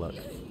powerful luck.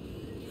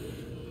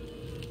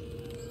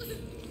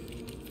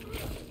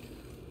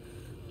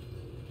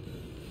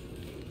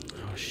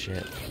 Oh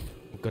shit.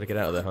 I've got to get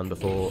out of there, hun,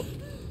 before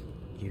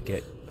you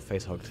get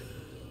face hugged.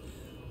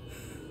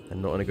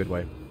 And not in a good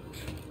way.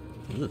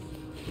 Ugh.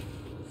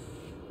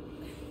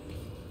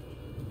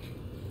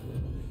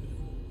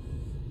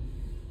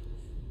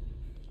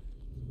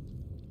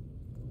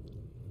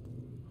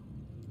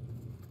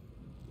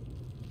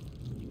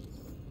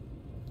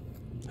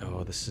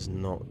 Oh, this is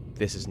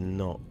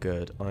not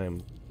good. I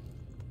am...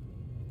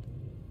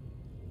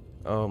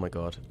 Oh my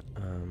god.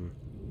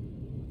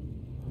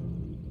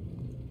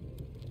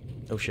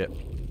 Oh shit.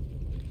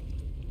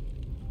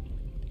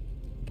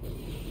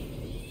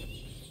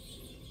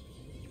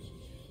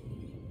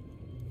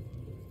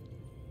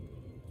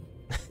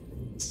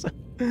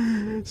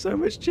 So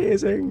much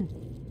cheersing.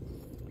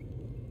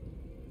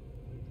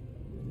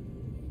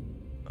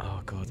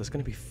 Oh god, there's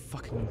gonna be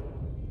fucking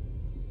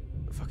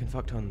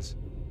fuck tons.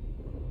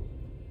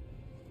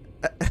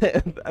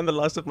 And the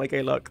last of my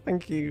gay luck.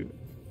 Thank you.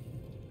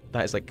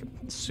 That is like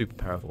super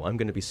powerful. I'm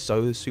gonna be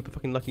so super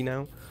fucking lucky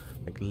now.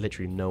 Like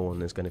literally no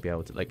one is gonna be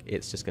able to, like,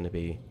 it's just gonna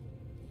be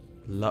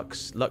Luck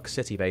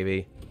City,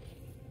 baby.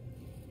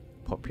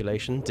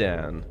 Population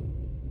down.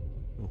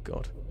 Oh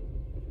god.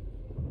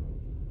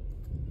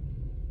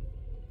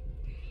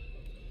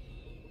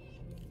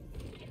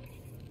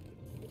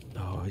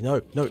 Oh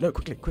no,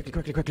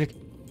 quickly.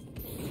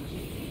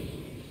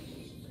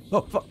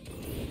 Oh fuck.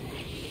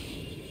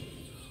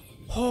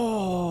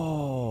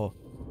 Oh,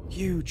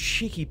 you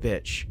cheeky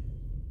bitch.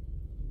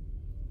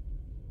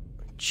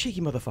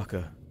 Cheeky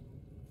motherfucker.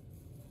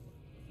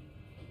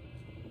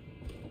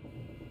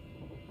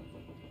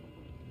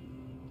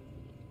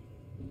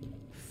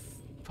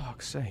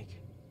 Fuck's sake.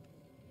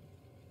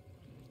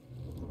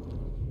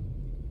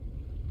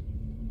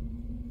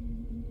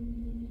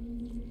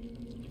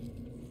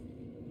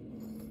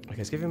 Okay,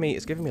 it's giving me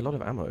a lot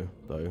of ammo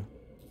though.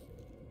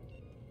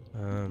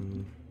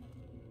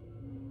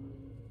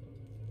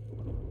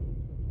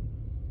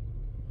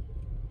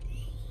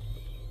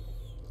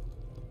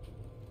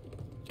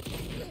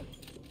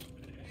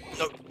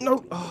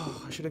 No!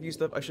 Oh, I should have used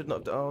the... I should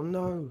not... Oh,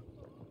 no!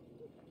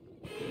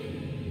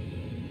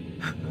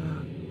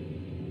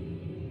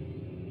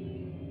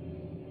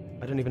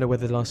 I don't even know where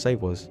the last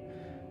save was.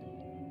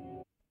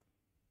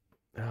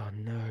 Oh,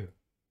 no.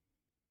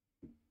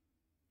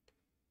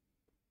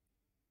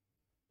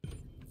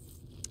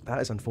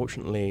 That is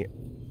unfortunately...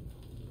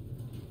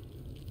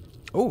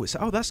 Oh,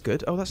 oh, that's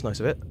good. Oh, that's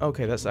nice of it.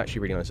 Okay, that's actually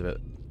really nice of it.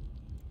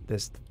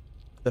 There's...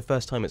 The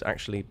first time it's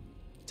actually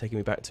taking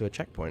me back to a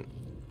checkpoint.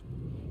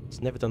 It's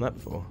never done that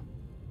before.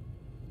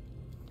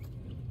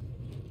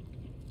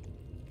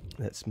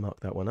 Let's mark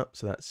that one up.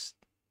 So that's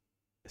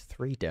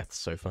 3 deaths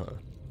so far.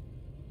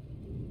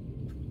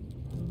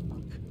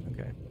 Fuck.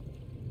 Okay.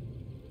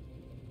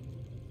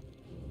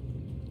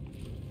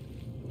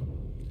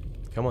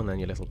 Come on then,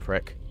 you little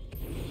prick.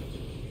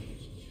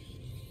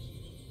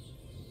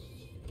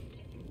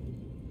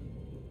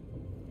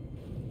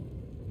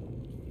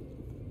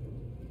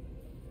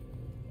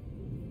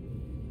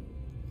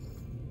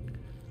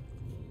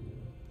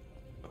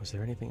 Oh, is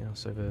there anything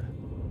else over...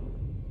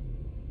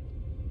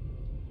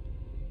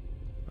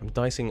 I'm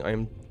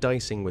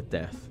dicing with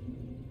death.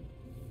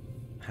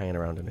 Hanging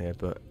around in here,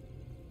 but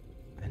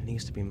there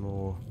needs to be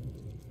more...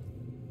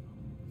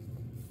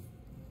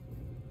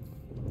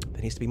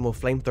 There needs to be more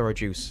flamethrower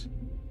juice.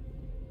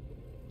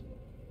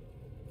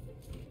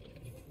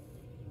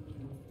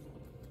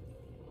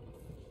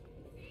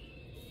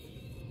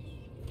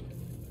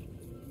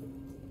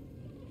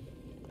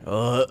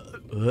 Oh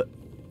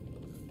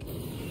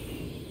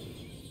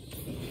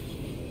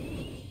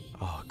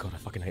god, I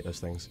fucking hate those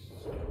things.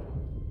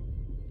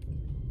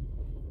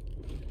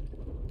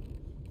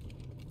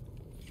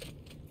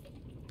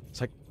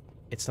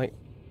 It's like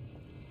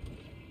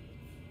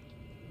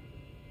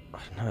I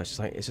don't know. It's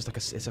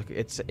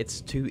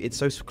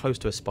so close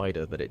to a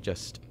spider that it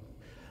just.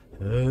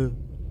 And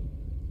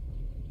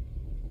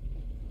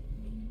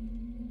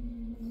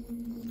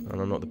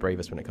I'm not the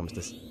bravest when it comes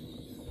to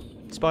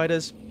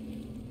spiders.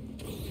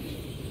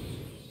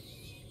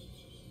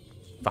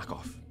 Fuck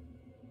off.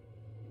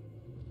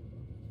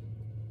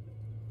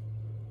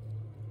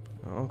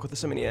 Oh god, there's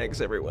so many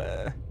eggs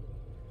everywhere.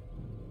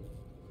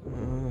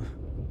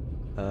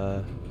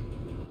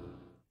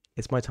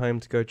 It's my time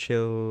to go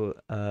chill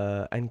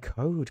and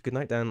code. Good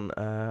night, Dan.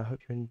 Hope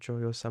you enjoy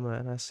your summer,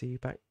 and I'll see you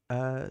back.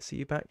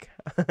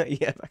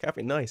 Yeah, back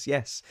happy. Nice.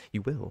 Yes,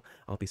 you will.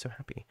 I'll be so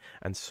happy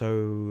and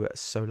so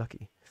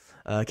lucky.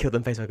 Kill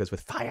them facehuggers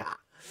with fire.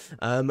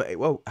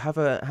 Well, have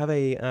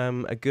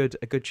a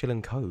good chill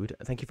and code.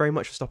 Thank you very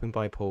much for stopping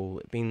by,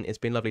 Paul. It's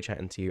been lovely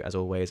chatting to you as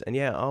always. And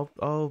yeah,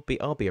 I'll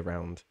be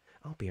around.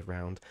 I'll be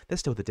around. There's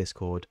still the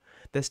Discord.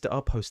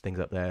 I'll post things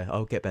up there.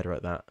 I'll get better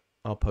at that.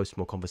 I'll post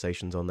more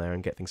conversations on there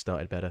and get things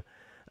started better.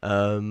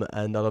 And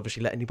I'll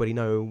obviously let anybody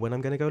know when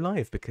I'm going to go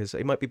live, because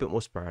it might be a bit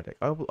more sporadic.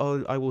 I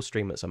will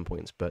stream at some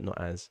points, but not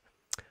as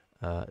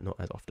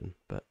often.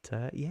 But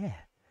yeah,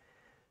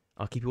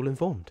 I'll keep you all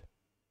informed.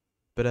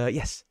 But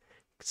yes,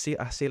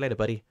 I'll see you later,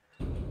 buddy.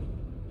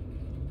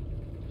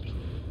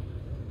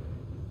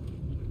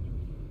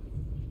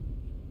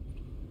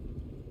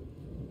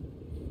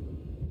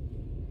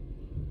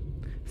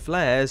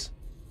 Flares?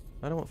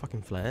 I don't want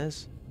fucking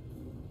flares.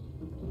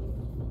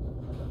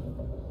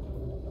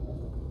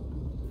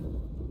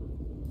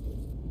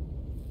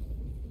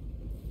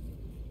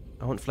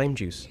 I want flame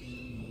juice.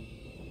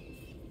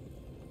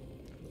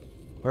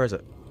 Where is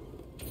it?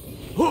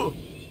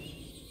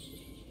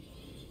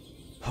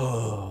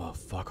 Oh,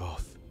 fuck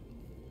off.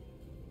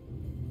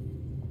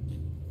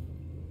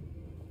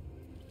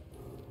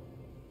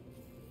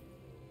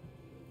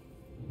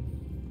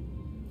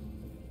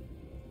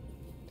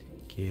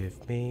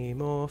 Give me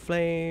more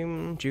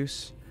flame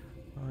juice.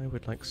 I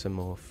would like some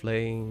more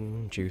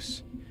flame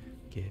juice.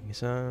 Give me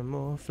some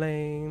more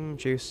flame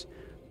juice.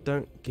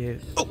 Don't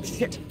give... Oh,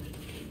 shit!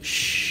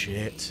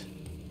 Shit.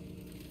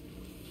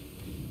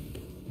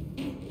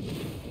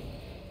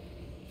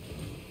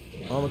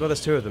 Oh my god,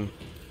 there's 2 of them.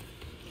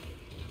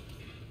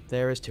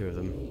 There is 2 of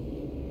them.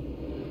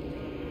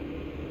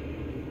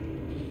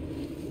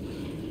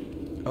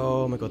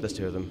 Oh my god, there's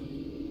 2 of them.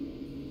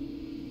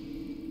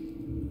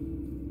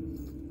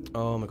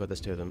 Oh my god, there's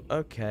 2 of them.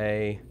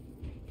 Okay.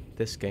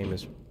 This game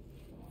is...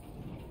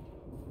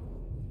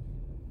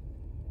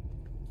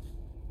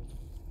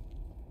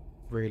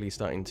 really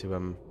starting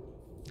to,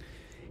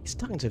 It's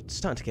starting to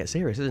get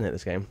serious, isn't it,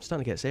 this game? It's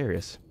starting to get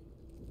serious.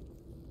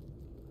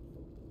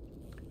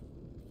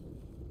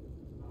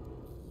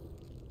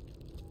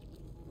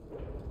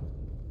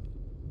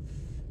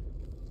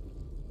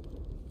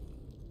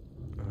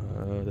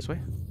 This way?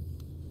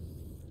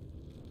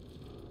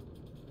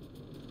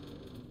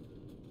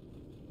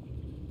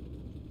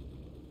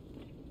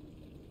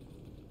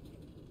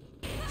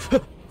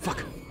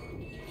 Fuck!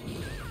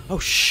 Oh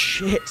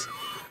shit!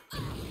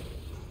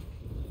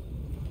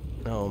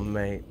 Oh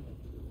mate.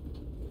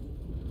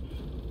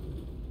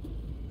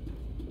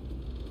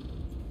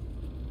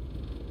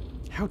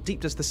 How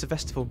deep does the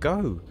Sevestival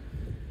go?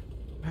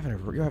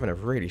 You're having a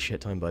really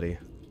shit time, buddy.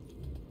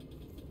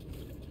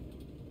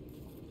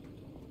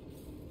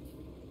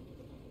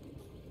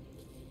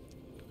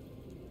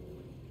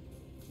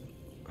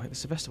 Like, the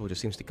Sevestival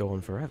just seems to go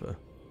on forever.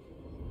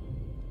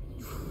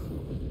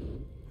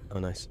 Oh,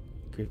 nice.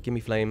 Give me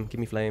flame. Give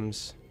me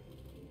flames.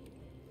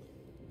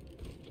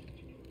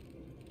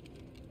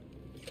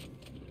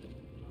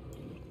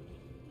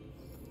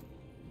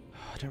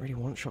 I don't really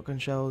want shotgun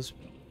shells.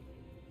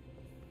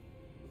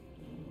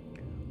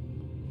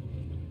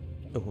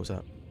 Oh, what was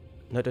that?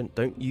 No,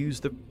 don't use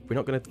the... We're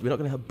not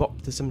gonna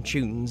bop to some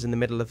tunes in the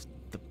middle of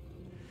the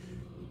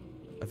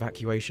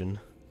evacuation.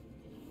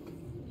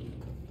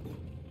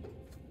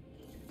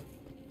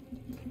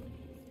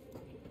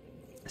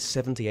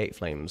 78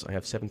 flames. I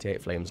have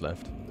 78 flames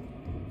left.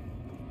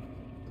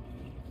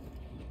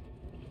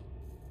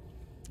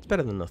 It's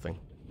better than nothing.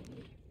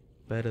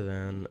 Better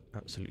than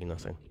absolutely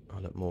nothing. Oh,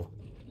 look, more.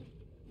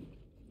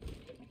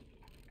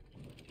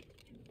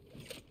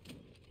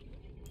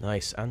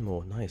 Nice, and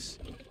more. Nice.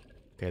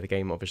 Okay, the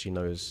game obviously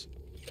knows...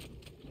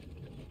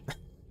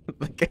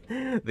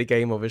 the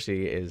game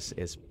obviously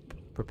is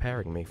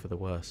preparing me for the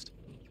worst.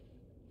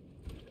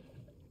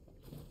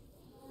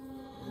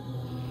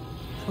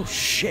 Oh,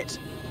 shit!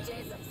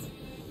 Jesus.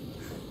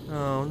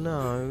 Oh,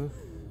 no.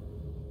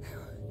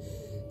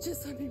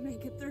 Just let me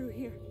make it through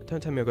here.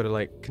 Don't tell me I've got to,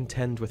 like,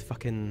 contend with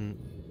fucking...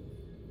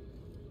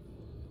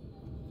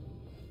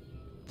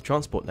 the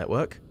transport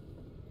network.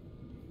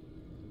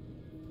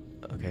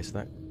 Okay, so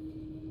that...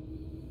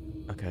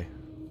 okay.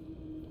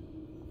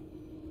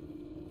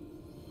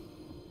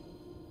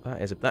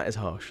 That is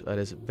harsh. That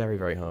is very,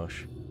 very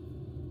harsh.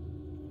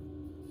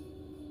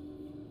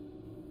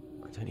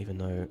 I don't even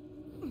know...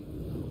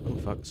 oh,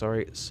 fuck.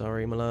 Sorry.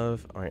 Sorry, my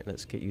love. Alright,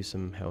 let's get you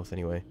some health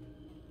anyway.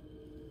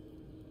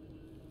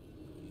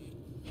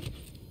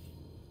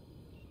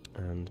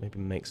 And maybe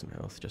make some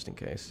health, just in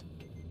case.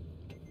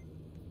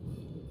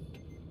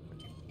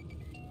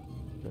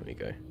 There we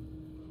go.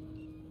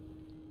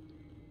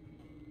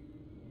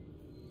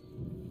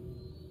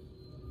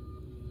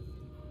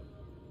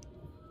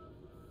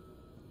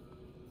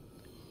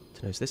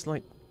 So is this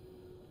like...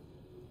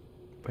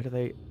 where do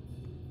they...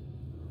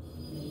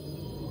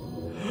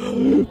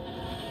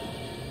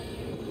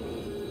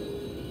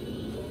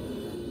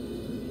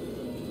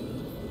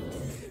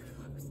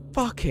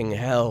 fucking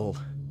hell!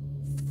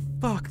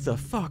 Fuck the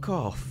fuck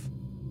off!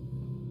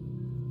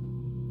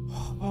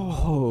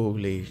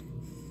 Holy...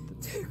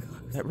 Too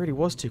close. that really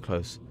was too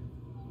close.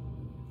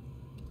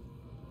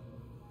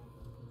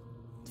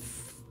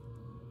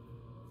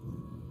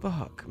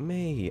 Fuck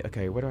me.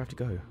 Okay, where do I have to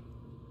go?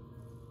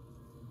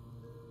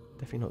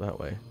 Definitely not that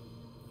way.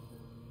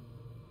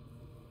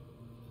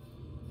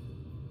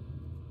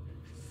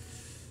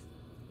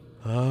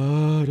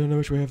 I don't know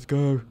which way I have to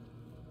go.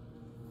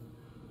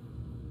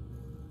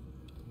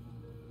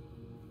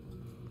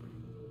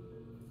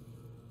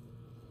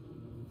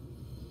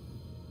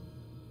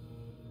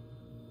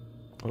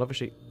 Well,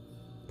 obviously,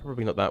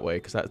 probably not that way,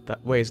 because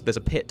that way is, there's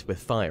a pit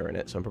with fire in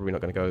it, so I'm probably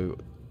not going to go...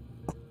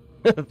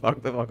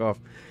 fuck the fuck off.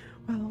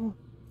 Well...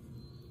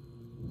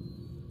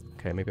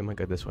 okay, maybe I might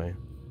go this way.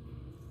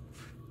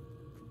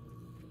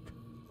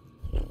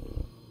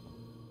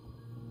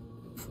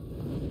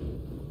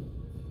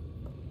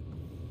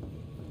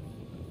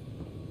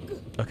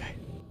 Okay.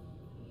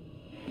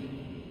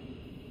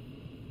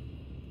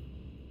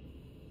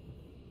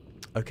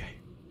 Okay.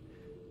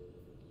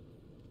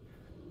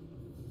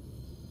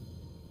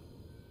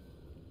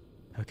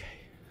 Okay.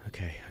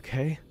 Okay.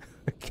 Okay.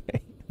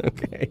 Okay.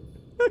 Okay.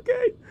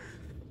 Okay.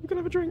 I'm gonna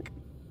have a drink.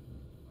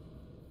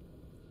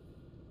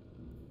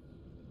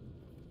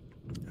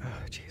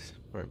 Oh, jeez.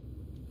 Right.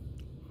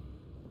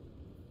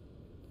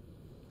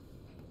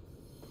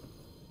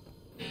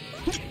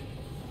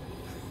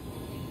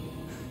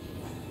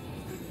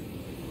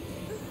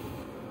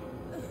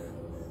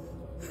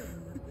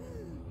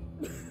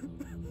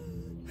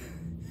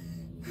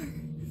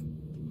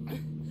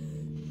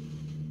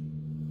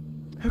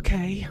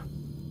 Okay.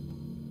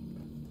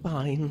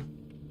 Fine.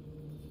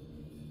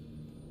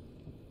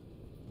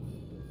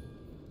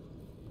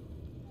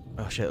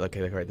 Oh shit,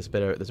 okay, right, there's a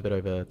bit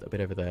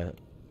over there.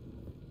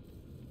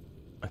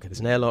 Okay, there's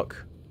an airlock.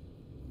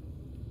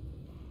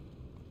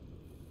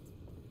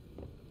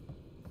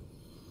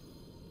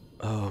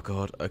 Oh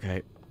god,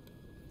 okay.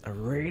 I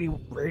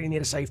really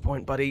need a save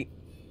point, buddy.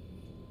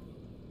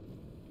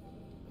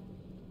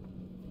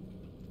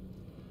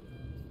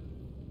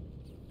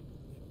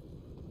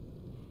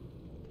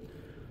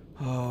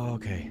 Oh,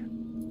 okay.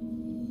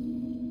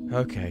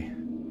 Okay.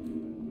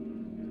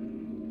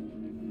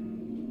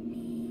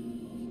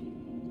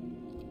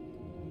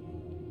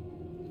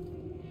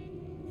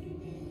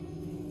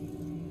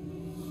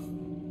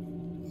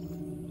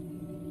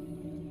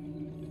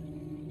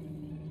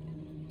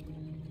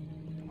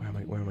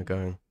 Where am I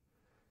going?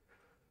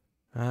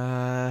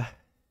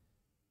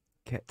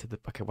 Get to the...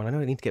 okay, well I know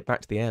I need to get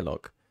back to the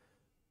airlock.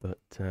 But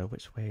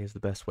which way is the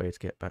best way to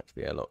get back to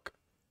the airlock?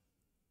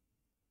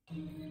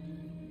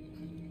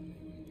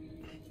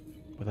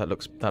 Well, that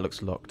looks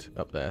locked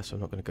up there, so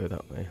I'm not going to go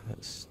that way.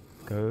 Let's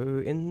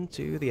go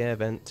into the air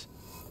vent.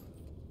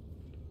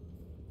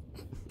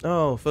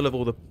 Oh, full of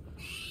all the...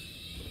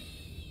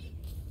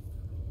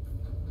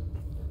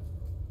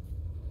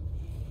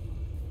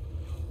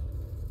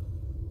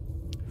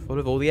 full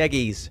of all the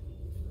eggies.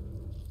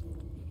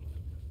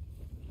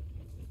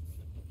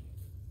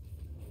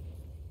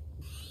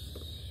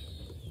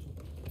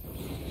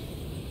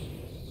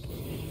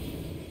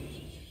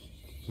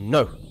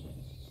 No.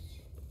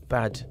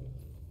 Bad.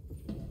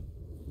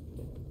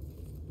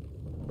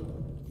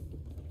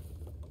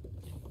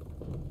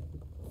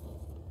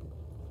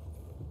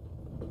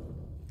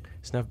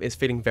 So now it's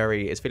feeling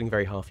very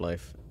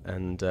Half-Life,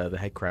 and the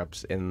head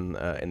crabs in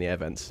the air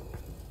vents.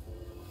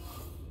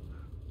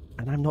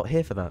 And I'm not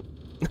here for that.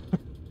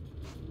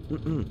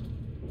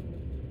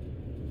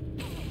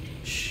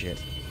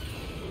 Shit.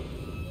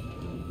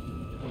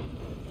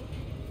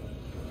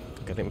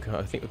 Okay,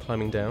 I think we're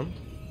climbing down.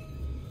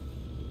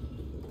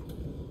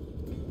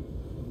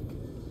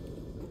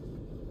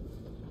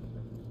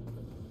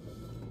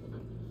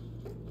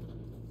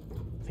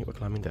 I think we're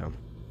climbing down.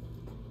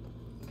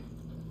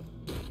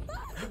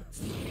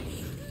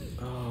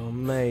 Oh,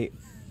 mate.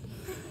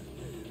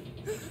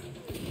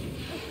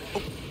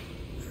 Oh.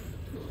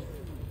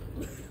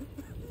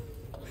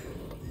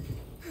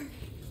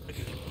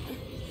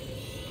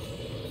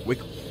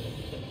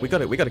 We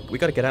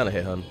gotta get out of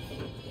here, hon.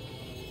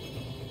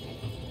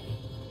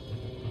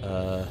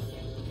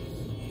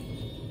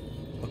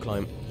 I'll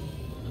climb.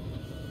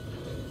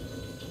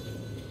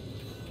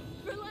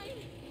 Verlaine!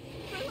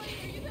 Verlaine,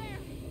 are you there?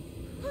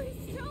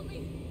 Please tell me!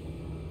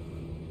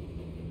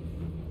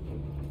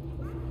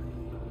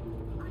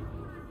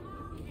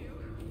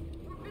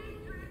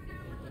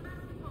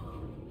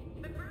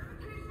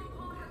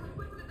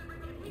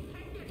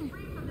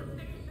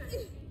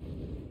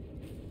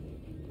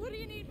 What do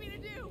you need me to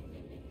do?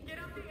 Get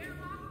out the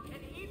airlock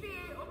and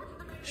EVA over to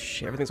the main.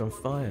 Shit, everything's on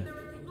fire. There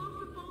are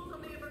explosive bolts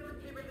on the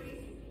emergency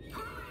release.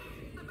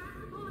 Hurry!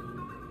 Sebastopol is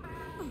going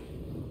fast.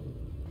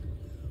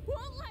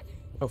 Won't let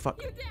Oh,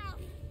 fuck. you down!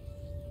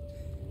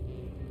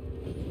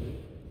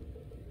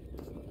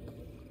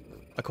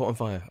 I caught on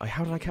fire.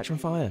 How did I catch on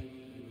fire?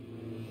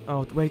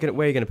 Oh, where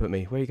are you gonna put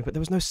me? Where are you gonna put? There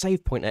was no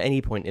save point at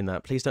any point in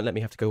that. Please don't let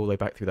me have to go all the way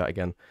back through that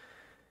again.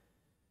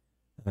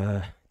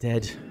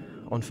 Dead,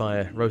 on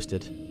fire,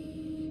 roasted.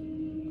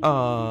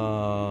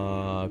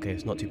 Ah, okay,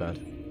 it's not too bad.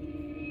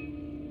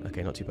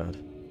 Okay, not too bad.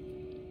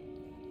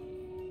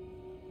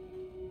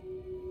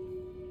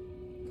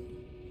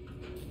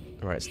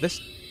 Alright, so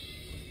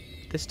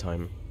this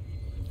time.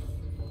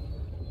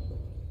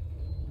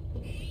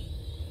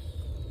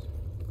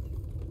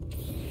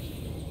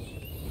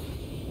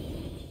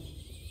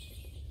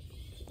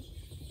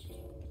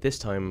 This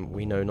time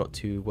we know not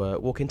to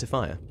walk into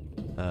fire.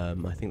 I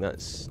think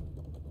that's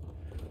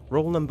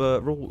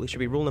it should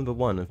be rule number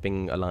 1 of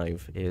being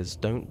alive is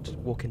don't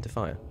walk into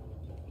fire.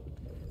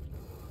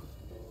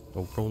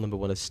 Or rule number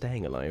 1 is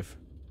staying alive.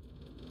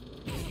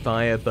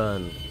 Fire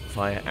burn.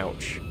 Fire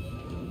ouch.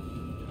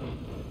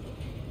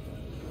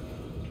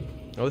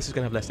 Oh, this is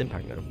gonna have less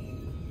impact now.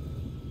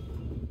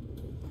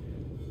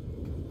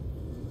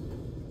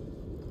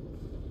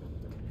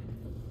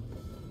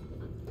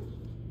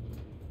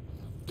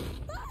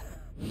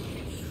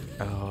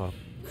 Oh,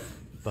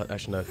 but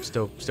actually no,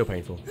 still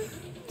painful.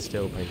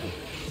 Still painful.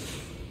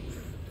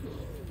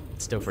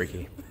 Still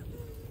freaky.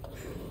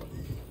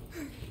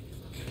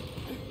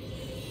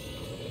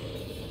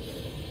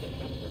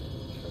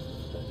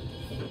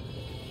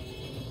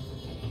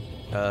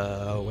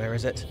 Where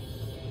is it?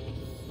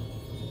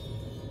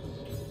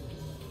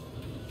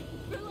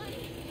 Verlaine!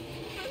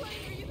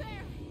 Verlaine, are you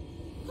there?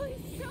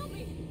 Please tell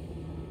me!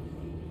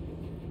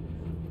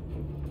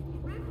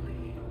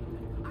 Ripley,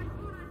 I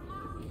thought I'd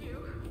lost you.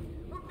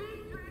 We're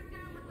being dragged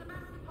down to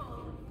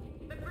Sebastopol.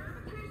 The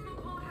gravitational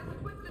pull has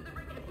twisted the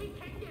ring and we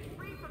can't get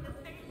free from the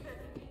station.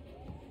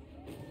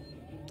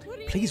 What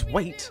do you Please need me to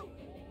wait. do?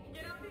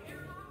 Get out the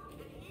airlock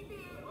and EVA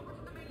over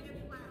to the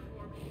maintenance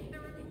platform.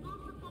 There are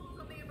explosive bolts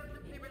on the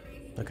emergency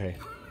release. Okay.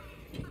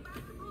 Hurry!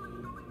 Sebastopol is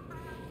going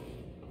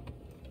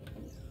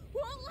fast.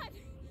 Won't let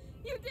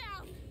you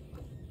down!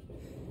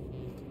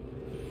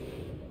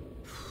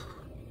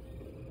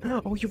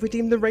 Oh, you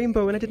redeemed the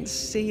rainbow and I didn't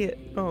see it.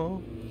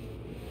 Oh.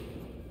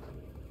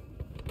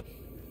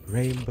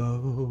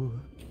 Rainbow.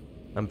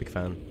 I'm a big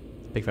fan.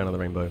 Big fan of the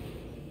rainbow.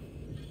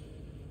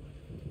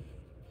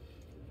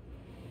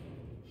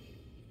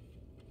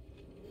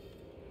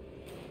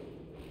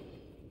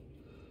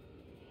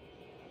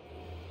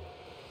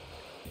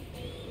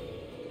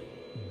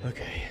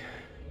 Okay.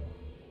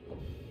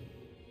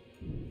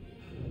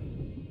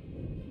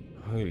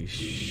 Holy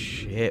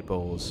shit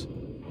balls.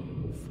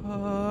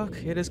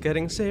 Fuck, it is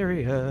getting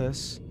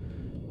serious.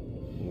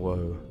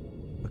 Whoa.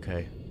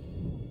 Okay.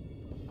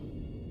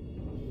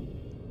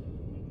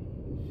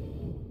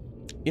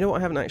 You know what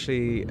I haven't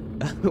actually...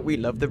 We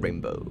love the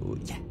rainbow.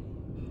 Yeah.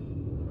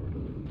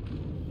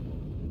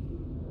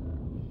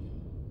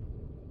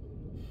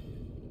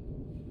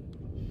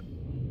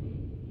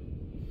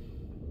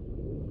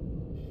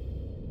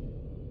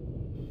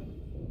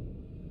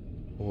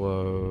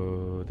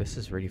 Whoa, this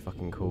is really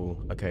fucking cool.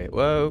 Okay,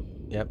 whoa,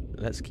 yep,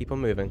 let's keep on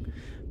moving.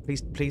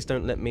 Please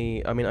don't let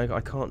me... I mean,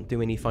 I can't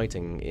do any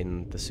fighting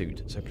in the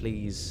suit, so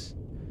please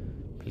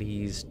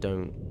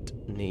don't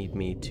need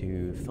me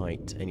to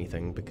fight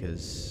anything,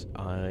 because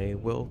I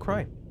will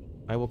cry.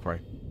 I will cry.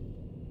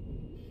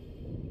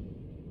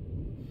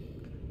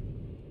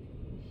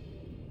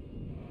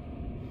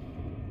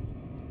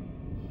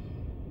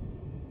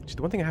 Just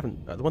the one thing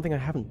I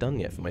haven't done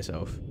yet for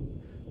myself,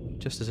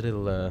 just as a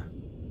little,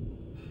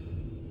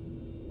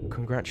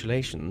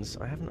 congratulations,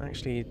 I haven't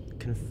actually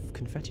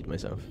confettied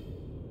myself.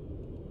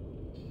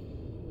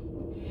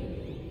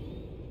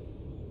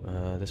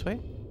 This way?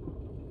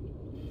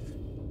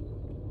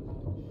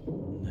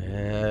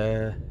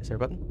 there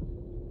a button?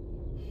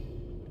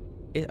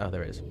 Oh,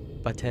 there is.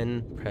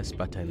 Button. Press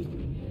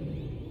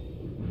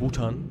button.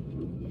 Button.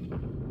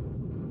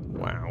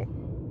 Wow.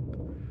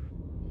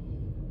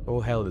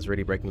 All hell is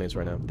really breaking loose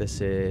right now. This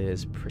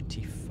is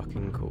pretty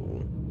fucking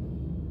cool.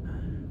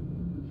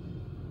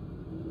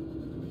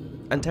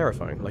 And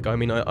terrifying. Like, I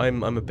mean,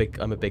 I'm a big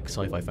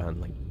sci-fi fan.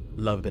 Like,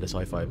 love a bit of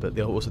sci-fi, but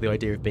also the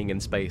idea of being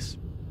in space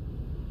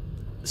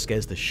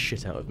scares the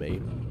shit out of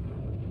me.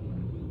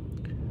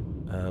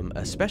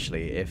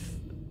 Especially if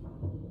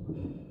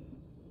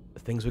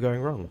things were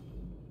going wrong.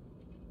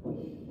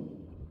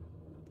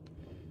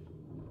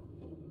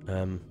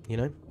 You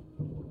know?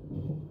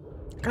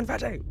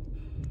 Confetti!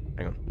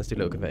 Hang on, let's do a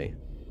little confetti.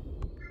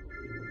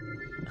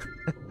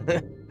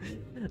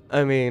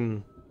 I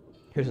mean,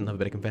 who doesn't have a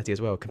bit of confetti as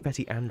well?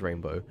 Confetti and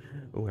rainbow.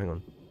 Oh, hang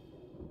on.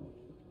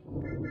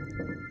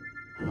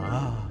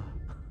 Ah.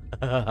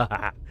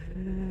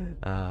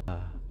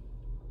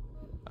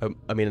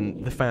 I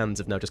mean, the fans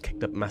have now just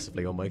kicked up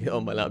massively on my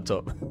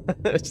laptop.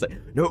 It's like,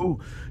 no,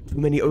 too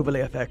many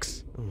overlay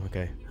effects. Oh,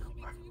 okay.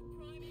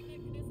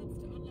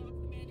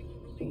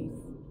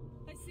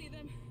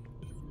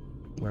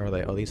 Where are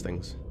they? Oh, these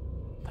things.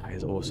 That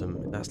is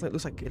awesome. That's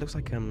like it looks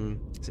like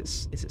is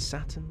it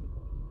Saturn?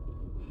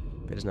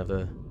 But it doesn't have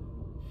the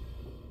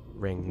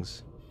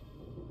rings.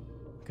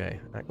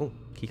 Okay. Oh,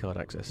 keycard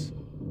access.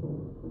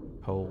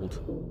 Hold.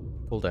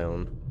 Pull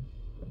down.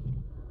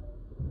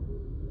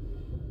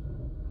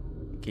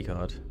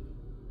 Keycard.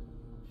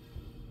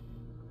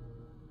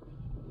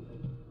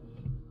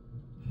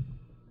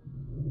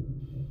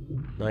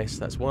 Nice,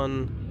 that's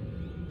one.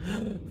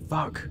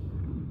 Fuck!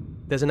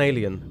 There's an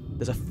alien.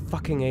 There's a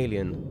fucking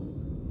alien.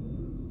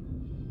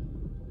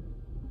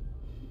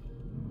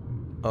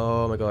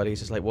 Oh my god, he's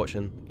just like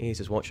watching. He's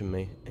just watching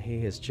me.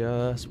 He is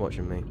just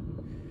watching me.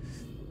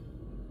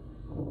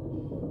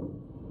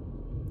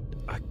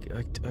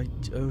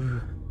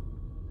 Oh.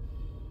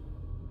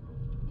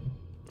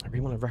 I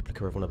really want a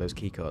replica of one of those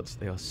keycards.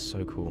 They are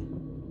so cool.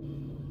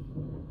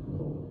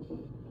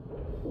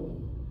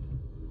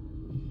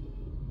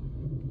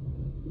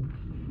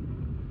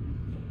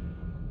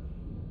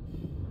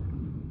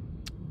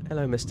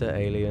 Hello, Mr.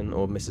 Alien,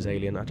 or Mrs.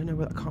 Alien. I don't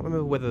know, I can't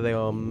remember whether they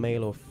are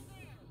male or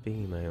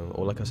female.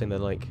 Or like I was saying, they're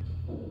like...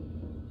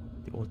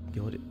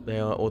 They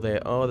are, or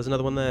they're... Oh, there's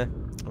another one there.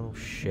 Oh,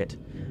 shit.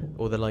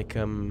 Or they're like,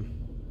 Oh,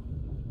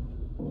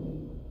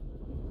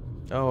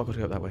 I've got to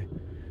go that way.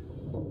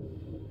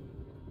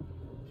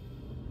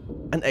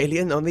 An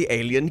alien on the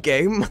Alien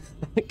game?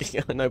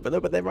 No,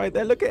 but they're right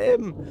there. Look at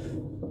him.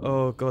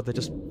 Oh god,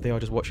 they are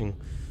just watching.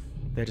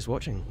 They're just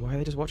watching. Why are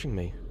they just watching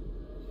me?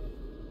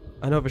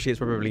 I know obviously it's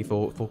probably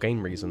for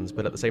game reasons,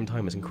 but at the same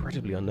time it's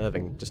incredibly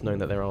unnerving just knowing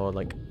that there are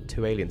like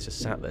two aliens just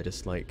sat there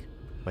just like,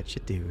 what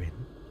you doing?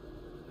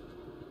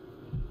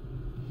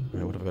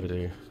 Right, what have I got to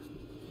do?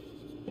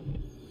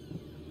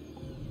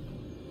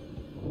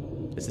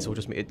 Is this all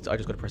just me? I just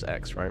got to press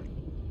X, right?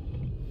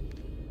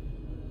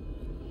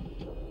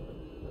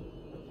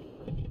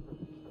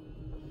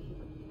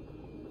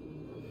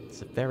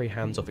 It's a very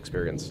hands-off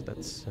experience.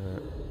 That's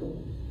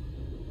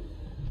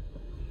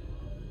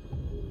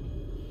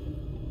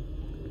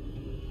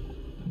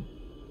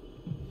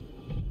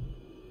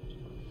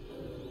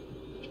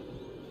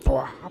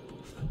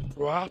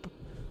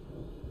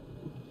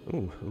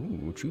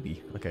Ooh,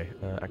 Chubby. Okay,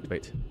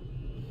 activate.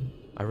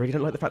 I really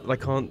don't like the fact that I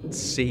can't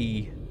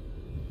see.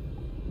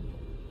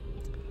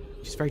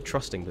 She's very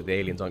trusting that the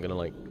aliens aren't gonna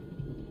like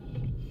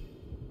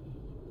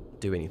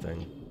do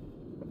anything.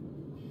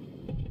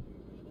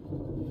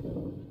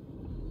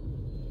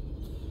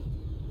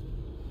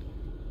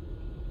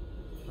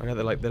 I know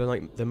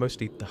they're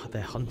mostly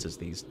they're hunters,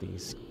 these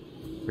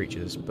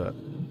creatures, but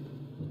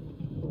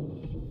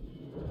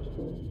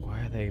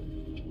why are they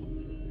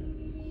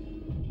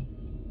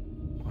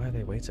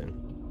waiting?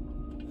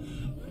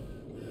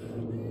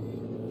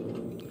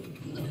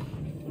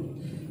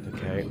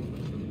 Okay.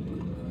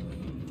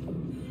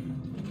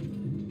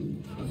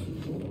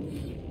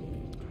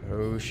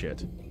 Oh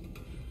shit.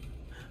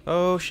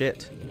 Oh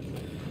shit.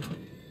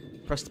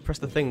 Press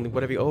the thing,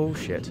 whatever you... Oh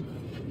shit.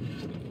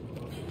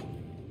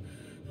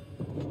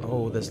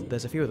 Oh,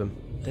 there's a few of them.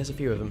 There's a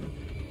few of them.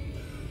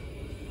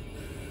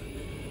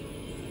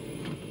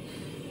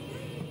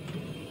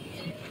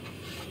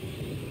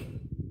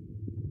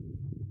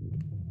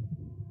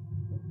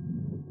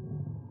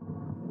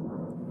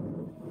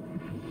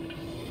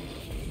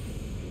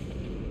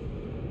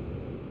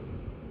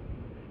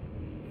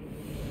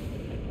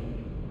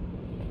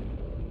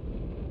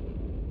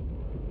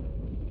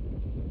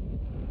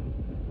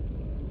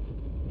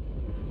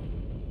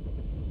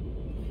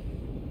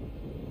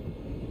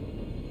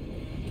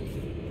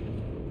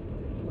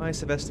 Hi,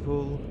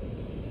 Sevastopol.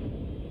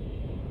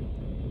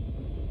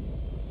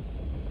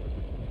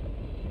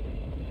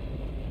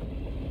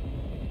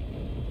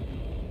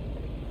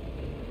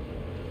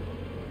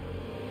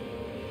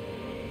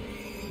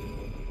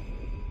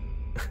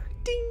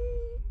 Ding!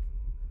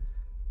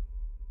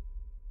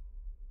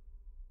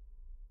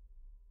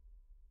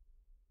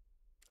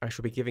 I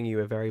shall be giving you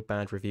a very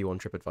bad review on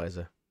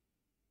TripAdvisor.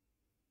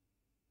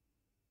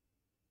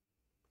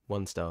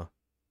 1 star.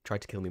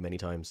 Tried to kill me many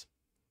times.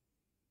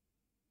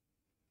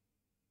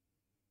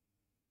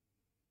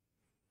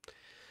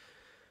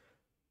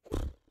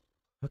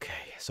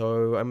 Okay,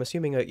 so I'm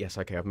assuming yes,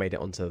 okay, I've made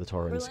it onto the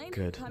torrents. Verlaine,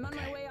 Good. I'm on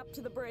Okay. my way up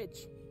to the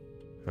bridge.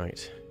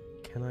 Right.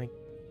 Can I?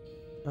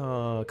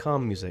 Oh,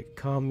 calm music.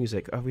 Calm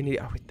music. Oh, we need.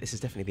 Oh, this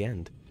is definitely the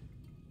end.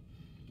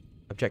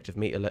 Objective: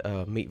 meet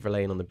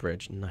Verlaine on the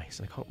bridge.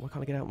 Nice. Why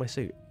can't I get out of my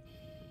suit?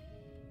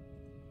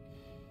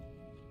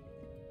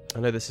 I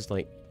know this is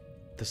like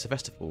the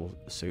Sevastopol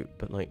suit,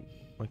 but like,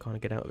 why can't I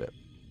get out of it?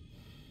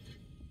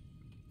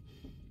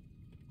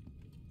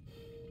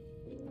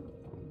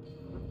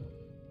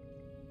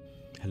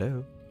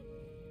 Hello.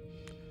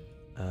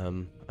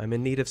 I'm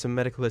in need of some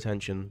medical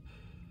attention.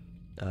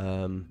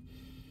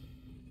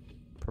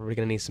 Probably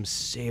gonna need some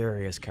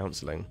serious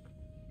counselling.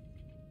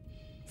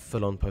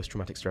 Full-on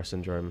post-traumatic stress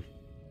syndrome.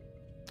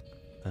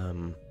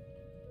 So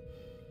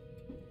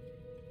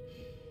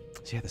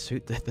yeah,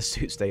 the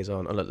suit stays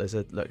on. Oh look, there's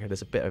a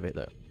bit of it.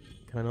 Look,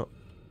 can I not?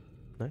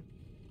 No.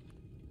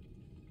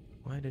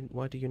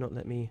 Why do you not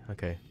let me?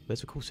 Okay,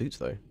 those are cool suits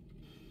though.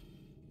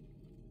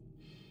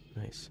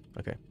 Nice.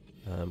 Okay,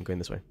 going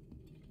this way.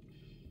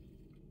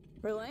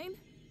 Verlaine?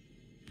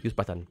 Use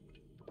button.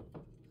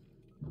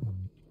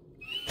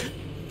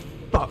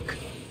 Fuck!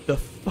 The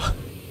fuck!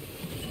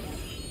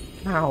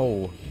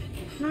 Ow!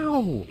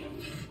 Ow!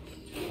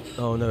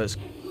 Oh no, it's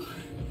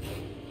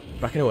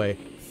backing away.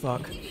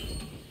 Fuck.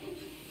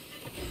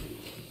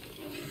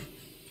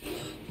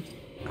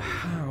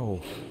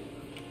 How?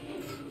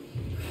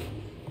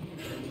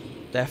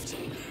 Left.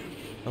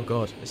 Oh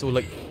god, it's all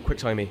like quick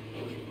timey.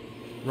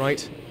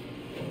 Right.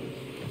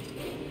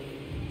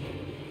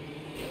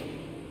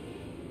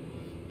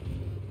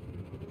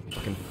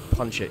 Fucking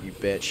punch it, you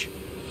bitch.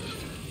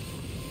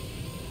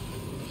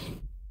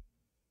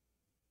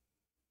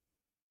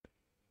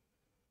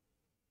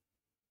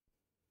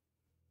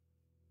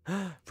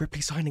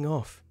 Ripley signing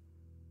off.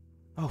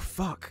 Oh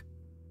fuck.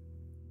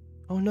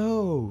 Oh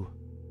no.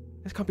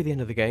 This can't be the end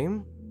of the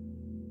game.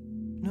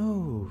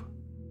 No.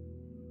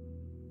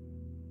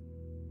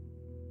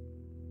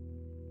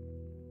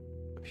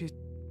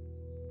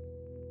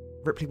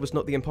 Ripley was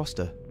not the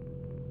imposter.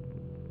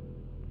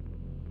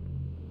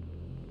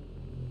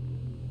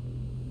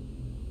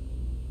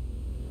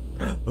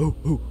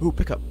 Oh,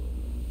 pick up.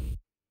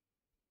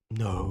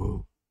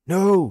 No.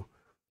 No!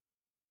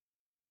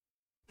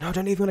 No,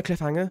 don't leave me on a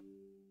cliffhanger.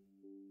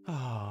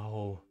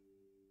 Oh.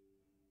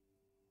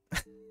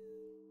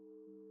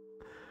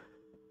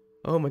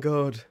 Oh my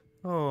god.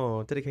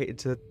 Oh, dedicated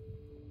to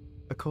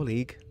a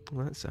colleague.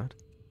 Well, that's sad.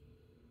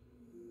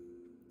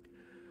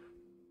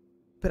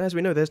 But as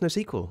we know, there's no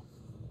sequel.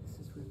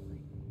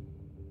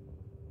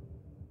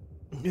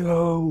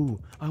 No!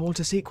 I want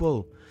a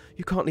sequel.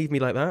 You can't leave me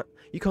like that.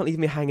 You can't leave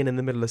me hanging in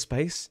the middle of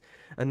space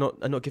and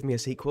not give me a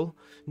sequel.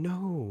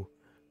 No.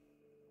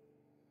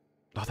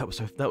 Oh, that was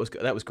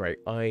good. That was great.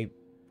 I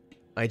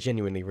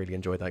genuinely really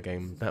enjoyed that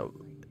game. That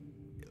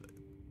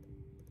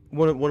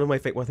one of my I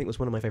think it was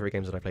one of my favorite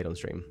games that I played on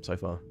stream so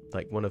far.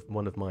 Like one of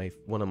my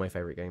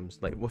favorite games.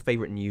 Like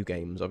favorite new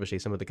games. Obviously,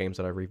 some of the games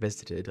that I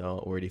revisited are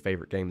already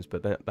favorite games,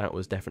 but that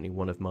was definitely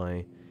one of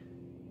my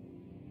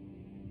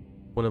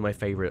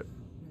favorite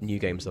new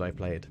games that I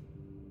played.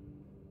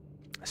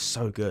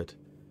 So good.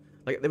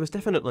 Like there was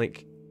definite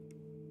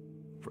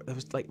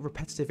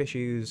repetitive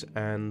issues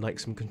and like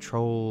some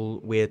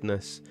control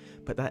weirdness,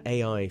 but that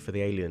AI for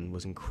the alien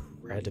was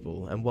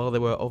incredible. And while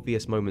there were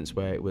obvious moments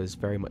where it was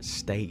very much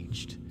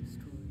staged,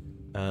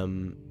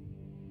 to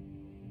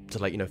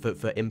like, you know,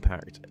 for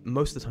impact,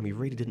 most of the time you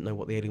really didn't know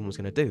what the alien was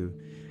going to do,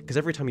 because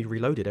every time you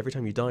reloaded, every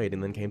time you died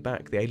and then came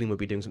back, the alien would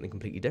be doing something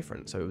completely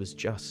different. So it's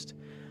just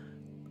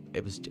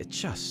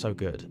so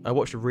good. I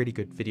watched a really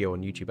good video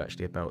on YouTube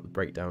actually about the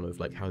breakdown of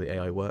like how the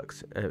AI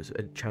works, and it was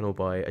a channel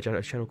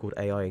called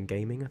AI in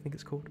Gaming, I think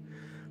it's called.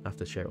 I have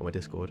to share it on my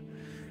Discord.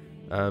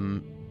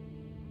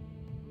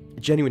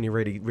 Genuinely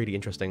really, really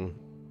interesting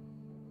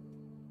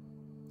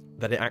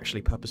that it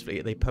actually purposefully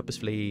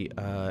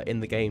in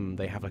the game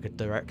they have like a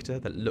director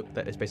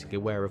that is basically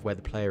aware of where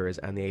the player is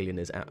and the alien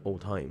is at all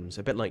times.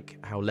 A bit like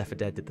how Left 4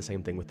 Dead did the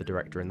same thing with the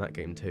director in that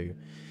game too,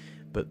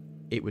 but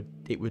it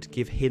would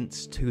give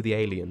hints to the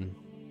alien,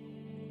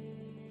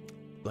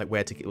 like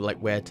where you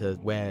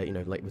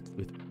know, like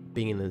with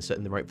being in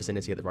the right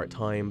vicinity at the right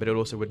time, but it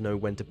also would know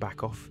when to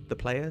back off the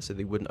player so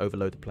they wouldn't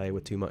overload the player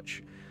with too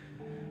much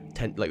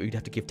like you'd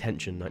have to give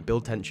tension, like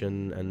build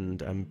tension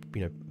and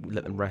you know,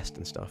 let them rest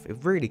and stuff. It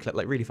was really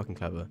really fucking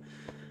clever.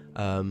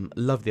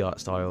 Love the art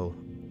style,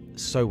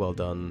 so well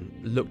done,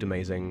 looked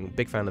amazing.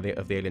 Big fan of the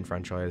Alien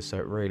franchise, so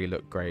it really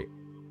looked great.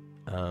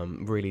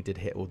 Really did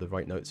hit all the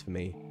right notes for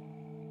me.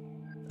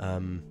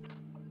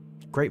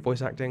 Great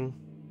voice acting.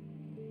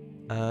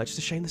 Just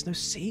a shame there's no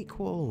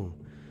sequel.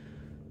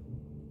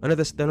 I know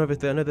there's the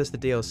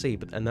DLC,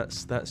 but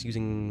that's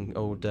using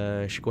old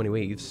Sigourney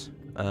Weaves,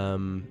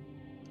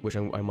 which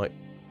I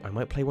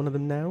might play one of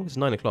them now. It's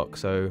 9 o'clock,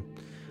 so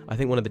I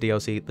think one of the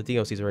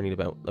DLCs are only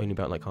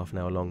about like half an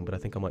hour long. But I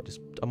think I might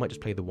just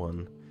play the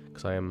one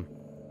because I am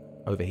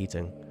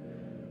overheating.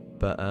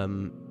 But no,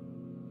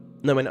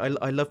 I mean,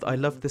 I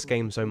loved this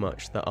game so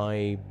much that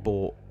I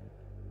bought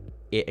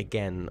it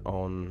again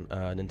on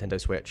Nintendo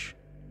Switch,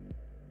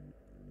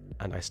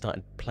 and I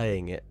started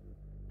playing it.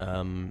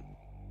 I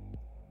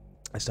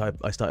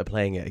started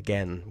playing it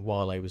again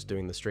while I was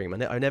doing the stream,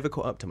 and I never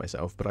caught up to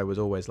myself, but I was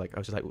always like, I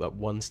was just like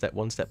one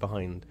step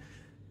behind.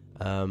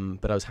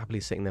 But I was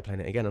happily sitting there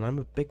playing it again, and I'm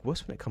a big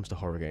wuss when it comes to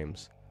horror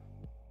games.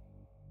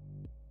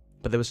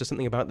 But there was just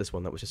something about this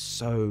one that was just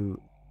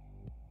so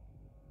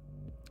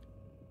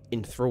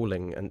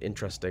enthralling and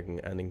interesting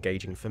and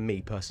engaging for me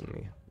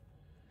personally.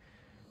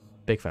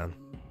 Big fan.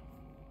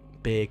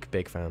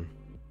 Big fan.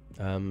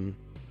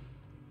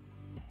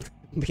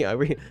 Yeah, I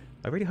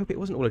really hope it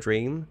wasn't all a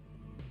dream.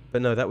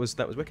 But no, that was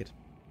wicked.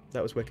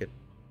 That was wicked.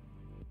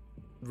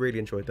 Really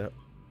enjoyed that.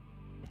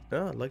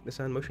 Ah, I like the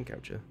sound motion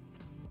capture.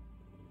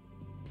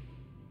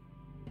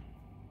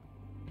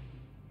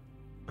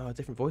 Oh, a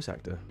different voice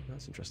actor.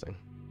 That's interesting.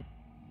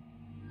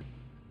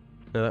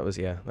 No, that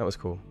was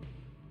cool.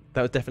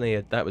 That was definitely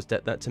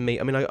that to me.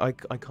 I mean, I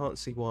can't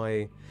see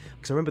why,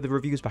 because I remember the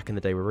reviews back in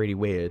the day were really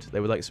weird.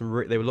 There were like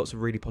there were lots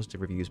of really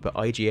positive reviews, but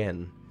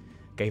IGN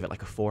gave it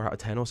like a 4 out of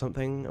 10 or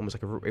something, and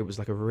it was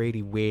like a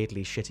really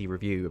weirdly shitty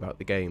review about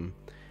the game.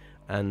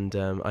 And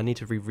I need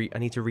to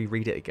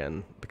reread it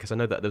again, because I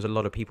know that there's a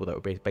lot of people that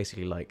were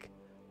basically like,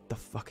 "The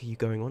fuck are you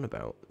going on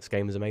about? This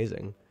game is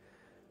amazing."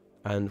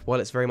 And while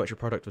it's very much a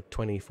product of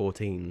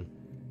 2014,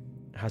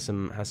 has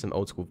some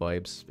old school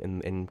vibes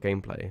in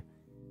gameplay.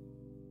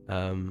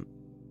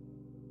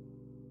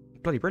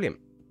 Bloody brilliant.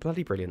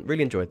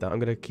 Really enjoyed that. I'm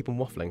gonna keep on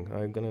waffling.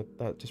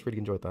 Just really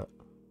enjoyed that.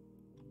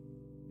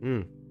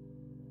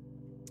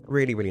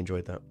 Really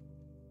enjoyed that.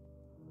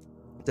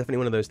 Definitely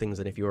one of those things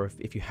that if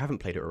you haven't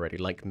played it already,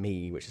 like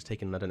me, which has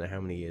taken I don't know how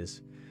many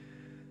years,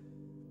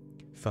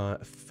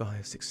 5,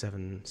 6,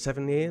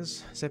 7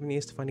 years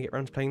to finally get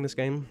around to playing this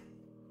game.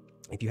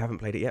 If you haven't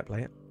played it yet,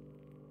 play it.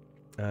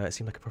 It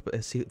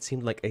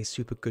seemed like a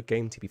super good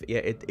game to be. Yeah,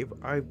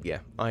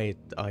 I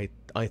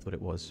thought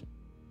it was.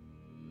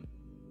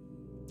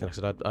 Like I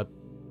said,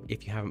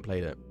 if you haven't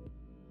played it,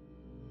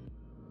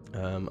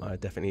 I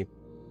definitely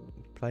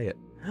play it.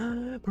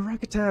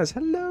 Marakataz,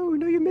 hello!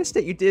 No, you missed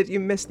it. You did. You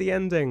missed the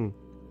ending.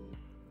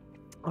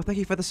 Oh, thank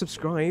you for the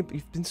subscribe.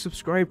 You've been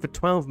subscribed for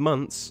 12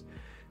 months.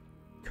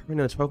 Currently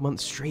on a 12-month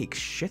streak.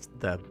 Shit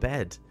the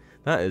bed.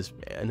 That is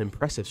an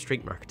impressive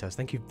streak, Marakataz.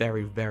 Thank you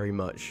very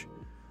much.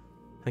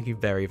 Thank you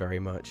very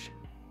much.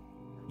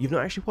 You've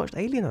not actually watched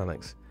Alien,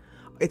 Alex?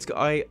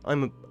 I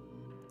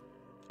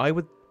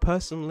would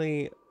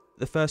personally,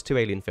 the first 2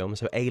 Alien films,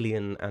 so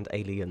Alien and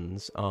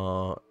Aliens,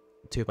 are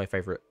 2 of my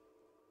favorite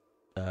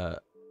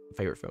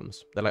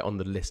films. They're like on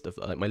the list of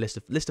my list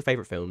of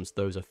favorite films.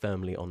 Those are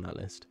firmly on that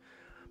list.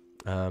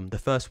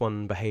 The first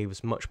one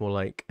behaves much more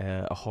like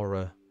a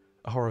horror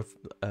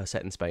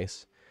set in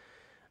space.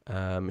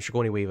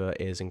 Sigourney Weaver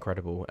is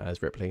incredible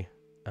as Ripley,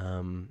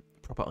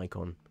 proper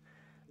icon.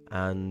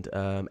 And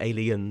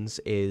Aliens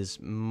is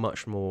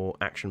much more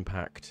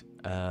action-packed,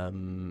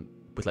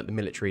 with like the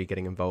military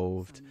getting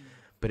involved,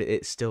 but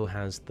it still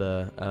has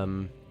the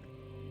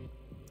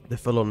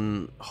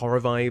full-on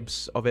horror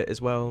vibes of it as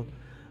well.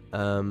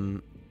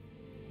 But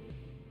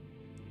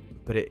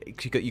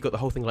you got the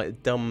whole thing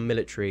like dumb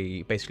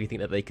military basically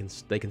think that they can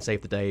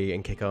save the day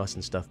and kick ass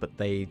and stuff, but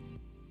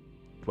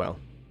well,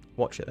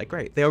 watch it. They're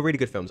great. They are really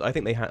good films. I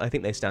think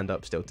they stand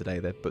up still today.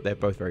 They're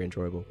both very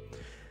enjoyable.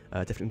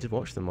 Definitely need to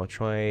watch them. I'll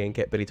try and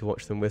get Billy to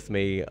watch them with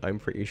me. I'm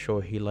pretty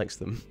sure he likes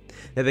them.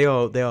 Yeah, they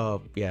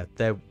are. Yeah,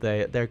 they're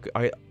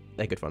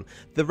good fun.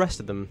 The rest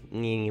of them,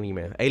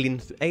 Alien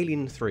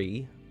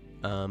 3,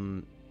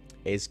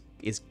 is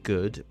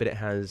good, but it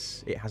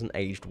hasn't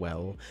aged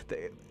well.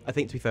 I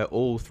think, to be fair,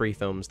 all 3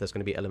 films, there's going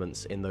to be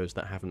elements in those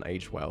that haven't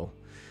aged well.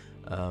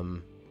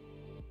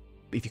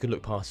 If you can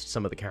look past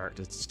some of the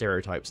characters,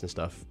 stereotypes and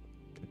stuff,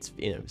 it's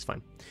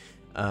fine.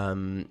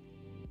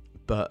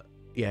 But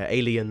yeah,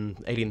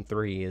 Alien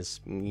 3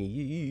 is,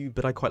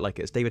 but I quite like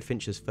it. It's David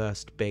Fincher's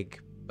first big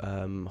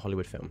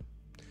Hollywood film,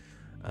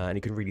 and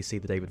you can really see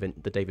the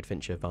David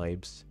Fincher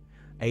vibes.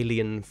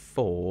 Alien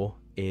 4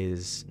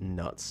 is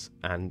nuts,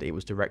 and it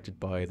was directed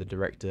by the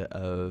director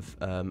of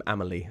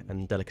Amelie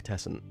and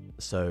Delicatessen,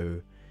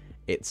 so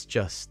it's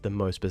just the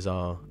most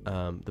bizarre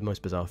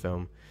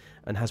film,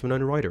 and has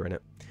Winona Ryder in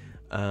it.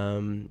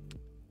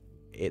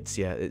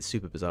 It's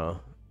super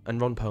bizarre, and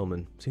Ron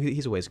Perlman, so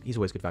he's always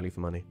good value for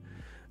money.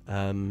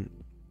 And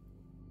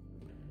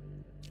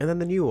then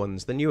the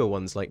newer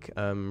ones like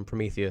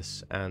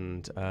Prometheus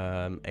and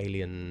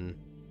Alien.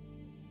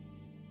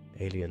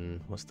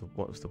 What's the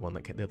one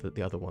that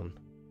the other one?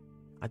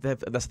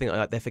 That's the thing.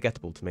 They're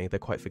forgettable to me. They're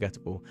quite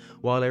forgettable.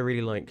 While I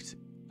really liked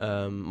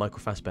Michael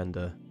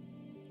Fassbender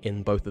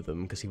in both of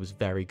them, because he's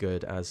very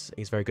good as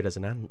a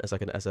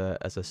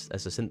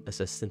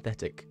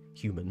synthetic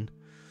human.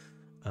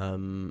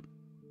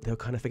 They were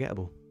kind of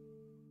forgettable.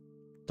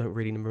 Don't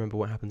really remember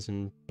what happens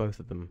in both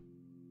of them.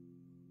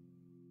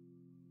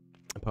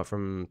 Apart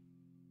from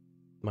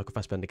Michael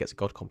Fassbender gets a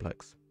god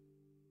complex.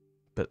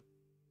 But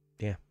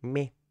yeah,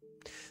 meh.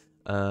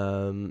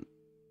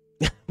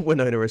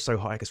 Winona is so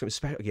hot. I can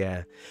swim.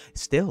 Yeah,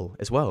 still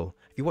as well.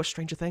 If you watch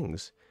Stranger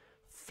Things,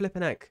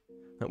 flippin' heck,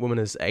 that woman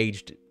has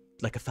aged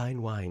like a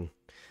fine wine,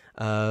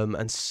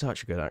 and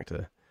such a good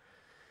actor.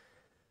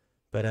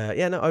 But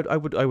yeah, no, I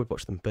would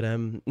watch them. But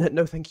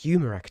no, thank you,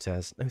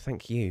 Maractaz. No,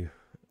 thank you.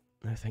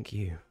 No, thank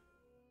you.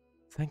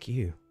 Thank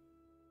you.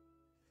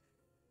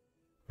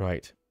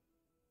 Right.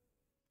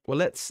 Well,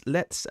 let's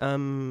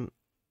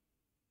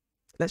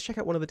check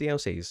out one of the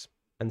DLCs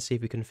and see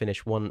if we can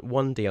finish one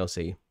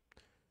DLC.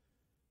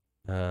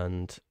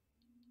 And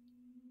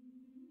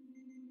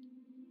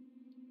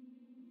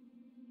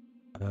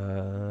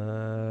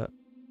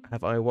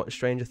have I watched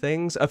Stranger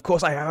Things? Of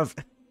course I have.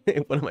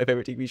 One of my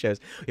favorite TV shows.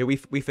 Yeah,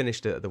 we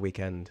finished it at the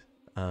weekend.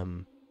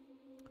 I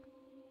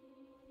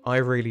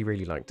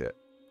really liked it,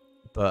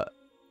 but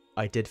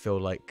I did feel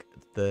like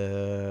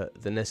the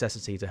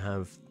necessity to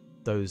have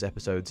those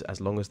episodes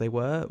as long as they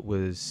were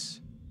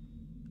was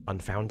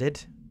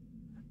unfounded,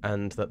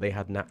 and that they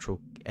had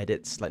natural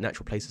edits, like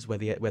natural places where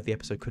the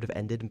episode could have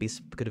ended and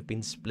could have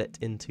been split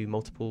into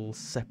multiple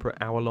separate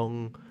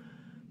hour-long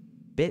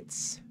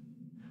bits.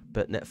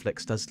 But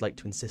Netflix does like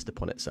to insist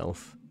upon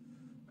itself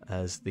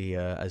as the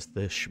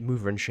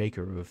mover and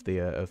shaker of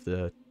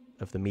the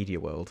media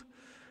world.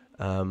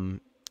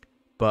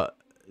 But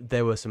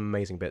there were some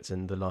amazing bits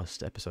in the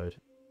last episode.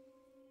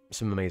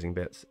 Some amazing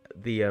bits.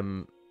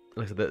 Like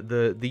I said,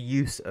 the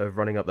use of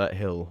running up that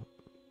hill.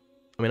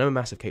 I mean, I'm a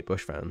massive Kate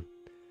Bush fan.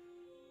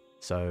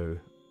 So,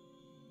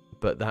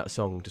 but that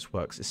song just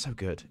works. It's so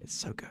good. It's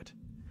so good.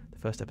 The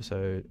first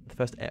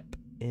ep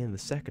in the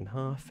second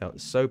half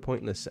felt so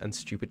pointless and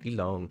stupidly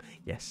long.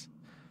 Yes.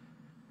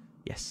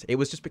 Yes, it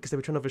was just because they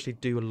were trying to obviously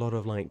do a lot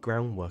of like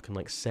groundwork and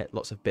like set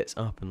lots of bits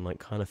up and like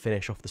kind of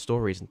finish off the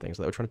stories and things.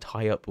 Like, they were trying to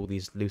tie up all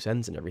these loose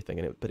ends and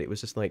everything. But it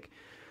was just like,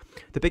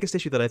 the biggest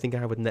issue that I think I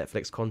have with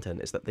Netflix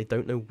content is that they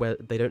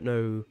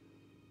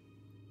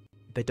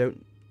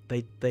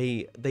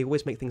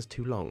always make things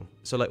too long.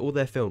 So like all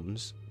their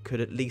films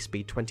could at least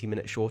be 20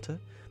 minutes shorter.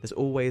 There's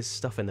always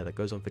stuff in there that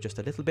goes on for just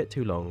a little bit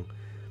too long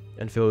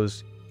and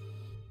feels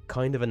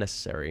kind of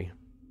unnecessary.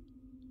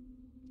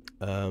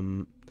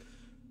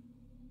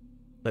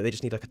 Like, they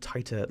just need like a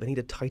tighter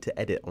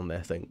edit on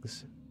their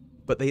things.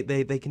 But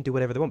they can do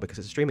whatever they want because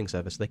it's a streaming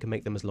service. So they can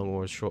make them as long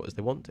or as short as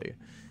they want to.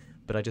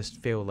 But I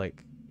just feel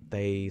like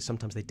they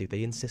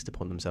insist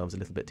upon themselves a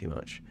little bit too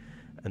much.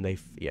 And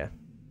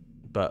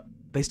but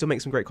they still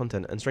make some great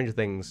content. And Stranger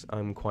Things,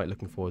 I'm quite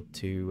looking forward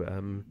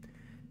to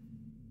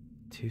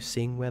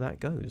seeing where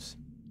that goes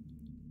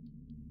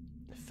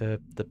for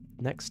the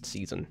next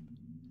season,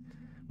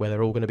 where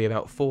they're all going to be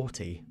about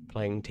 40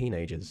 playing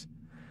teenagers.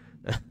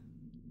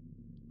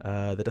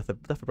 The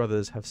Duffer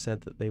Brothers have said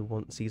that they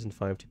want season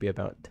 5 to be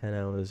about 10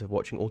 hours of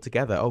watching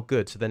altogether. Oh,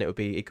 good. So then it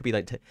could be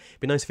like it'd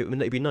be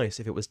nice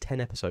if it was 10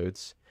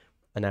 episodes,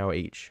 an hour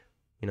each.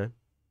 You know,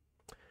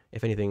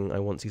 if anything, I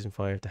want season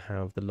 5 to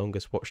have the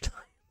longest watch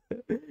time.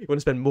 You want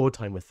to spend more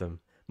time with them,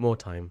 more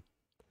time.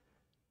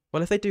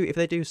 Well, if they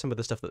do some of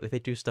the stuff if they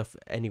do stuff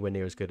anywhere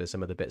near as good as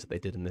some of the bits that they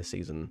did in this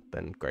season,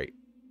 then great.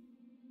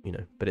 You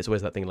know, but it's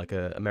always that thing, like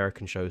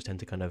American shows tend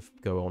to kind of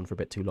go on for a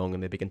bit too long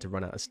and they begin to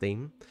run out of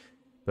steam.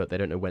 But they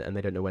don't know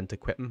when to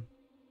quit them.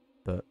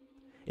 But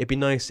it'd be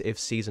nice if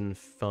season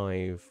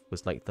 5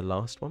 was like the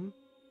last one.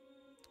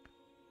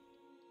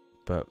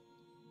 But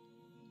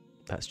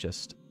that's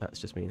just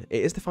me.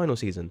 It is the final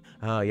season.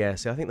 Yeah.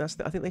 So I think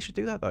they should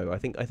do that though. I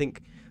think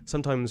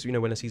sometimes, you know,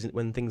 when a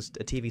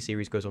TV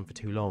series goes on for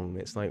too long,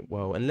 it's like,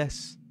 well,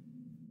 unless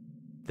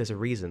there's a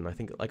reason. I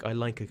think like I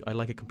like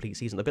a complete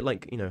season. A bit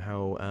like, you know,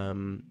 how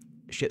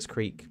Schitt's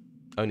Creek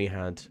only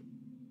had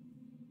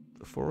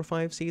 4 or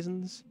 5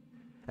 seasons.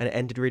 And it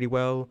ended really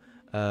well.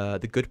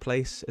 The Good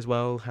Place as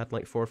well had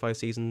like 4 or 5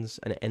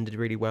 seasons, and it ended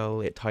really well.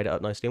 It tied it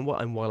up nicely. And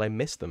while I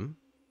miss them,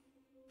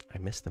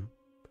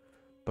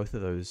 both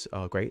of those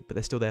are great, but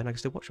they're still there, and I can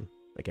still watch them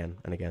again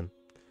and again.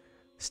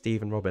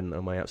 Steve and Robin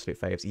are my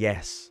absolute faves.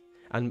 Yes,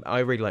 and I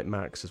really like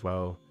Max as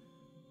well.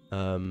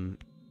 I'm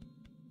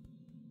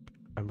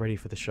ready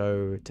for the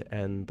show to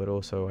end, but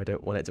also I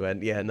don't want it to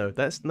end. Yeah, no, I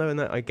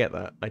get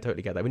that. I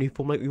totally get that. When you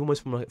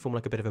almost form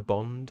like a bit of a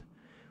bond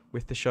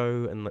with the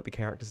show and like the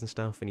characters and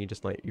stuff, and you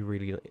just like you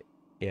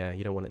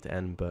don't want it to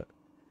end, but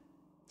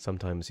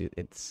sometimes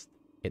it's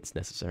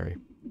necessary.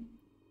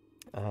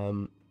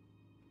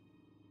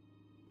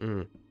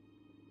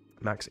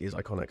 Max is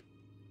iconic.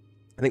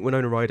 I think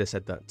Winona Ryder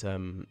said that.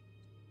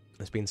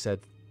 It's been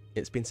said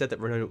that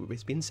Winona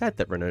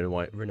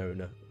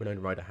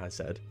Ryder has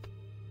said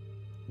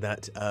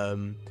that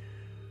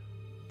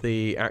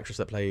the actress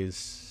that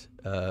plays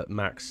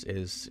Max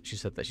she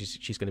said that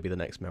she's going to be the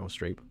next Meryl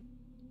Streep.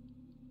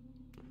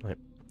 Like,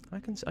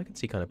 I can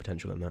see kind of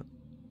potential in that.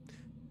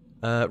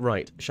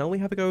 Right, shall we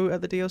have a go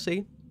at the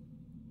DLC?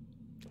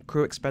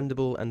 Crew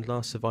Expendable and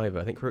Last Survivor.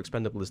 I think Crew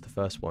Expendable is the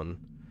first one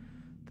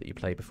that you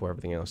play before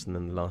everything else, and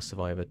then The Last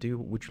Survivor.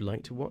 Would you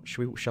like to watch?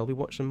 Shall we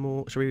watch some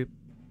more? Shall we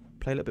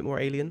play a little bit more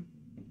Alien?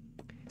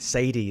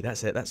 Sadie,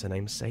 that's it. That's her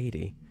name,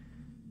 Sadie.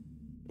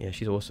 Yeah,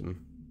 she's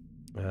awesome.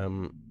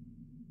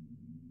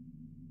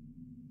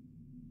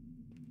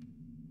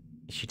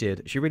 She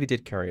did. She really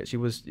did carry it. She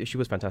was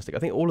fantastic. I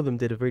think all of them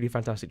did a really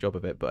fantastic job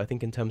of it. But I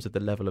think in terms of the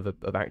level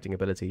of acting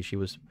ability, she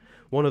was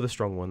one of the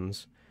strong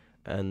ones,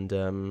 and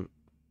kind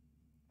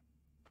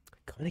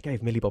of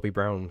gave Millie Bobby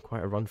Brown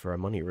quite a run for her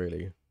money,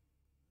 really.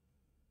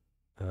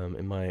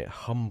 In my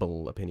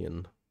humble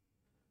opinion.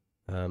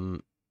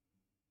 How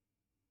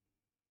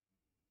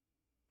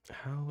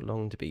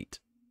long to beat?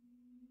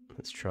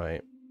 Let's try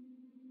it.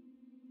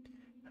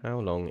 How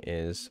long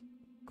is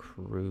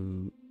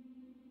Crew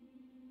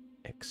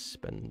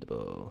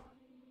Expendable?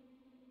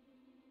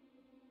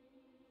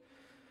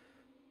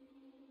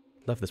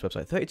 Love this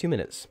website. 32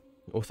 minutes.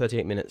 Or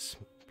 38 minutes.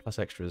 Plus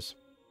extras.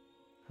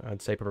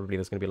 I'd say probably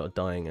there's going to be a lot of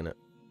dying in it.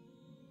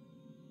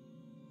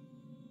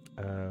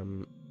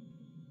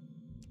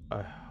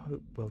 I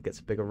hope Will gets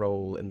a bigger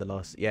role in the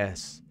last...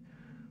 Yes.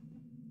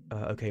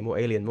 Okay, more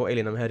Alien. More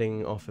Alien. I'm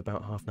heading off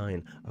about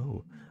 9:30.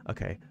 Oh,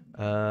 okay.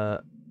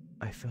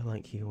 I feel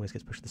like he always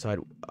gets pushed to the side.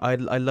 I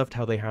loved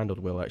how they handled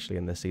Will actually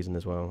in this season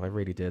as well. I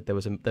really did. There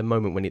was the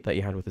moment when that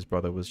he had with his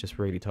brother was just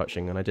really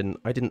touching, and I didn't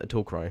at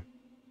all cry.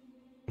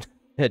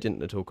 I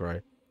didn't at all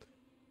cry.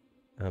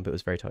 But it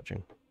was very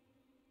touching.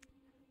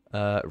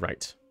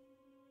 Right.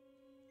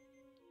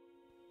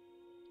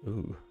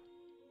 Ooh.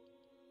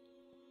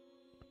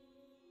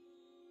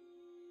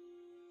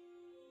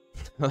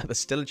 There's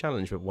still a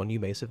challenge, but one you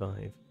may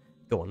survive.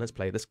 Go on, let's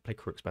play. Let's play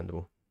Crew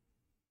Expendable.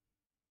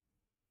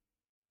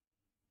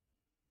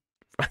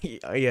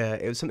 Yeah,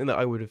 it was something that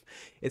I would have.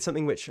 It's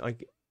something which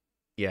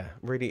yeah,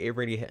 really, it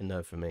really hit a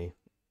nerve for me.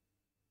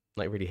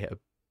 Like, really hit a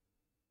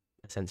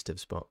sensitive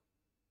spot.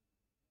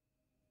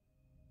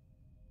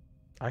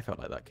 I felt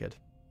like that kid.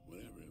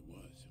 Whatever it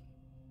was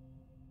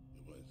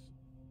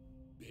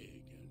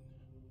big and...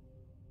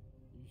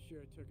 You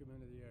sure took him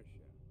into the air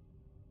shaft?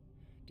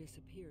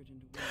 Disappeared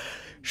into...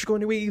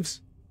 Shigoni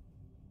Weaves!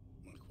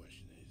 My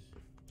question is...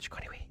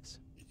 Shigoni Weaves.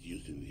 It's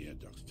using the air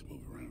ducts to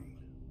move around.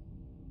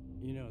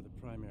 You know, the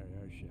primary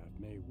air shaft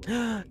may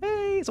well...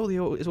 Hey, it's all the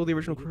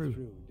original crew.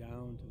 Through,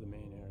 down to the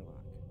main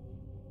airlock.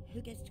 Who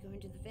gets to go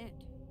into the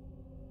vent?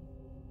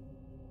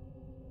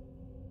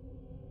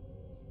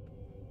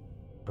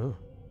 Oh.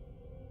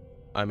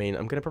 I mean,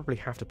 I'm gonna probably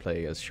have to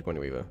play as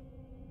Shigoni Weaver.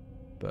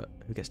 But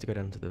who gets to go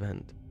down to the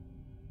vent?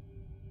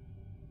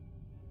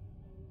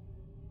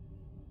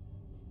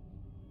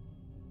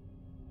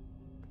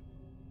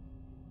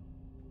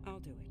 I'll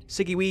do it.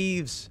 Siggy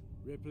Weaves!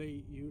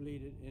 Ripley, you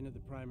lead it into the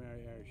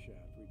primary air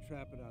shaft. We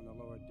trap it on the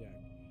lower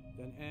deck.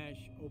 Then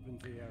Ash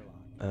opens the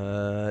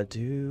airlock.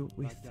 Do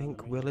we Lock down think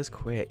the main Will is hatch.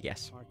 quit?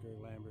 Yes. Parker,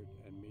 Lambert,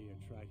 and me are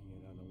tracking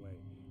it on the way.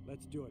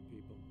 Let's do it,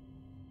 people.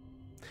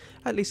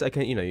 At least I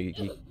can, you know,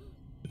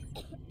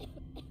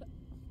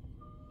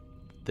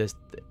 there's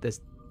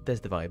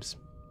the vibes.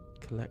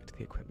 Collect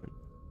the equipment.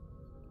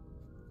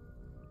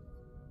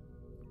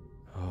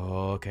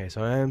 Oh, okay,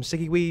 so I am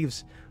Siggy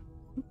Weaves.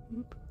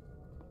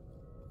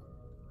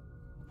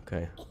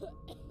 Okay.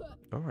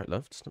 Alright,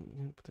 love. Just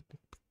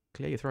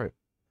clear your throat.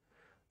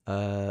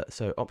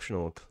 So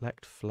optional,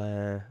 collect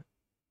flare.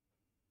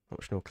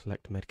 Optional,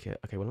 collect medkit.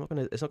 Okay, well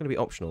it's not gonna be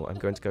optional. I'm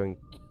going to go and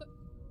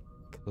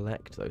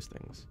collect those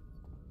things.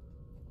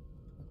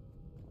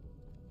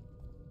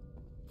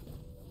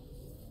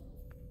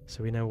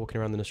 So we're now walking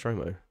around the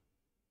Nostromo.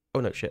 Oh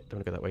no, shit, don't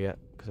want to go that way yet,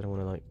 because I don't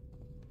want to like...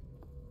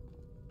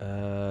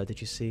 did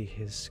you see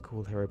his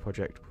school hero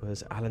project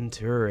was Alan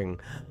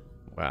Turing?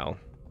 Wow.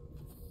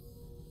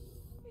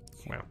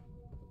 Wow.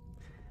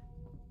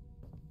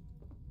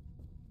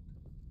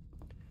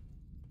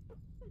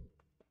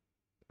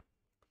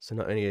 So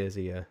not only is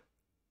he a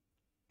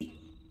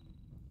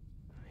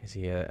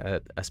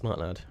smart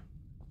lad.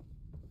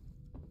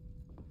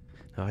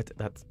 Oh,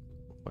 that's...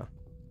 well.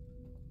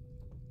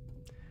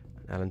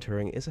 Alan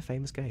Turing is a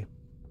famous guy.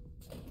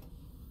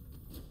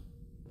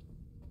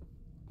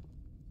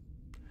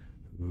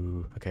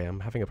 Ooh, okay, I'm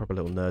having a proper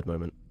little nerd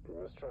moment.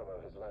 Nostromo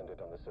has landed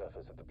on the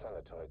surface of the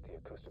planetoid the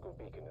acoustical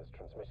beacon is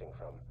transmitting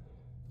from.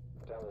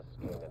 Dallas,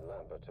 King, and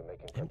Lambert are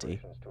making Empty.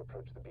 preparations to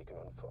approach the beacon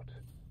on foot.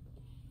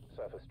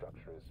 Surface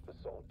structure is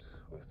basalt,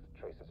 with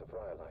traces of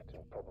rhyolite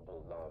and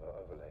probable lava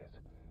overlays.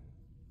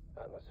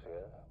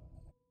 Atmosphere.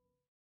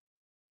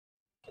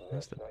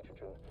 Inert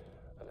nitrogen,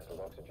 a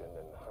little oxygen,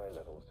 and high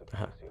levels of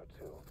CO2.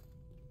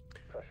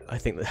 Pressure I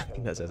think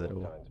that says it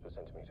all. times per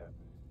centimeter.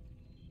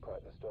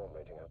 Quite the storm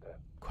raging out there.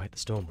 Quite the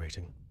storm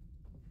rating.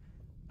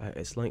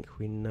 It's like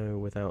we know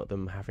without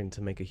them having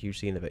to make a huge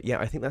scene of it. Yeah,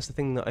 I think that's the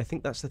thing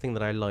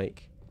that I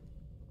like,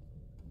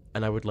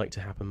 and I would like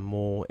to happen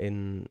more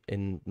in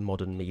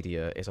modern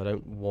media. Is I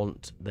don't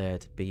want there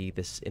to be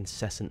this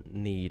incessant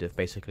need of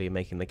basically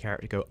making the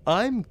character go,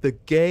 "I'm the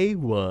gay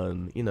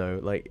one," you know,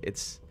 like I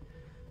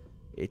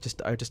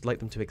just like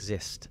them to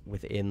exist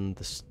within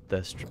the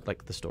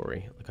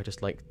story. Like I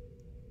just like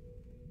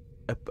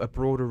a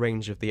broader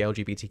range of the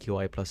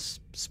LGBTQI plus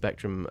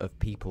spectrum of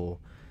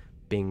people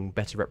being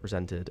better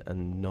represented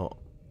and not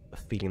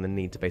feeling the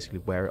need to basically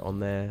wear it on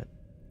their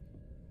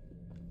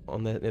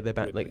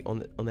back, like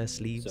on their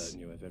sleeves. Certain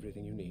you have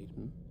everything you need.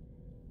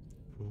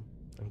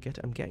 I'm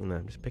getting there.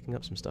 I'm just picking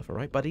up some stuff. All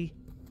right, buddy.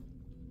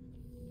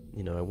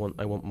 You know, I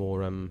want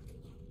more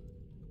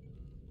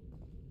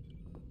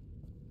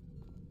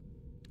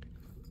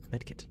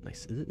medkit.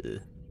 Nice.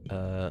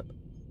 Ugh.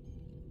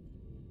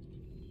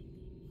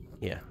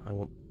 Yeah, I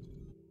want.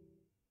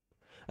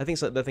 I think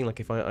it's like the thing. Like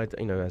if I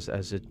you know, as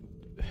a,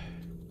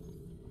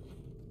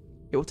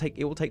 it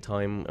will take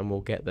time, and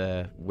we'll get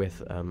there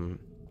with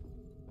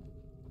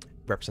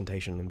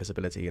representation and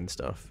visibility and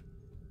stuff.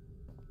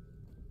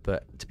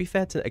 But to be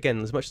fair to,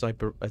 again, as much as I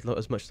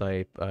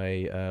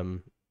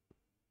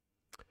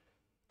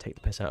take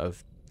the piss out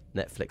of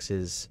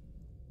Netflix's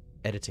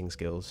editing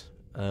skills,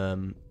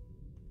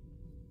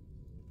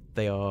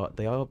 they are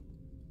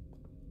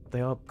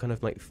kind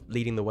of like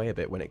leading the way a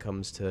bit when it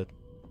comes to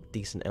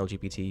decent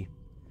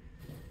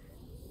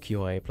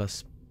LGBTQIA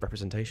plus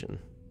representation.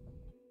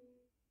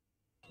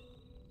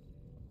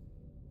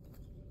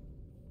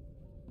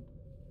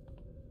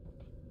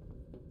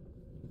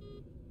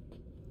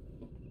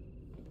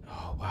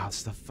 Oh wow,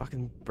 it's the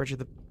fucking bridge of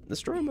the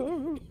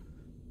Nostromo.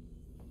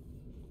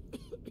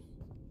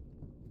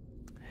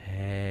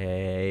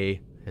 Hey,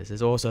 this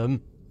is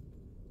awesome.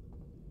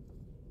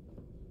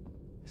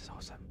 This is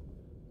awesome.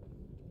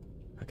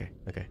 Okay,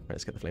 right,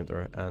 let's get the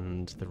flamethrower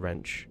and the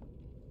wrench.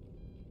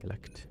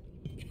 Collect.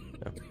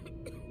 Oh.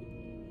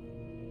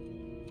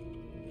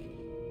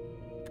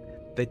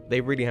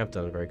 They really have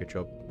done a very good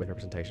job with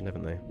representation,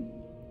 haven't they?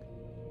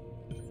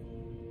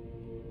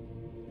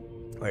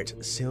 Right,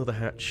 seal the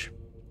hatch.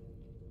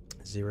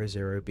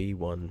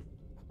 00B1.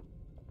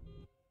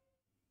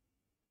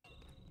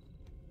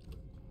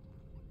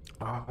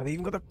 Oh, they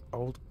even got the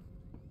old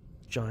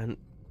giant.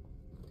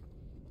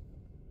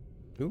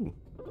 Ooh.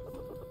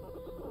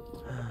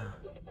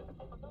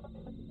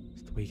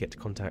 It's the way you get to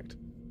contact.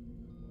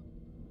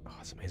 Oh,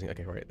 it's amazing.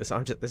 Okay, right. This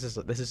is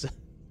so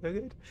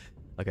good.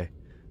 Okay.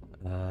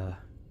 Right,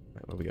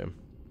 where are we going?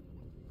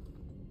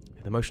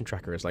 The motion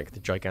tracker is like the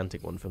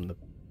gigantic one from the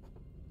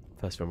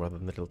first one, rather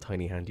than the little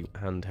tiny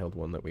handheld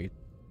one that we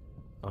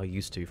are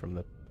used to from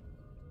the.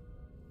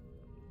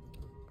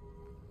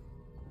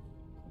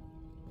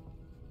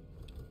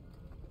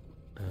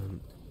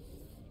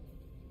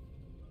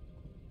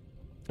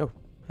 Oh,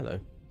 hello.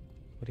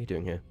 What are you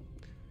doing here?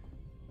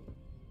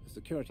 The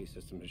security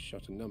system has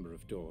shut a number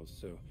of doors,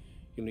 so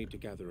you'll need to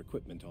gather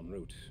equipment en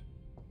route.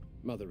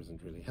 Mother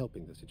isn't really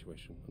helping the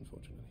situation,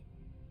 unfortunately.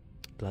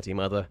 Bloody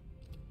Mother.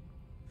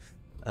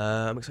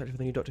 I'm excited for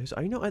the new Doctor Who.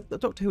 You know,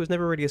 Doctor Who was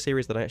never really a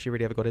series that I actually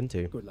really ever got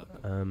into. Good luck.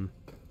 I'm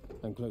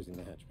closing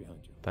the hatch behind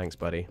you. Thanks,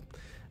 buddy.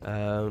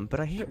 But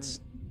I hear it's...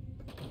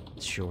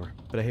 Sure.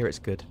 But I hear it's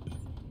good.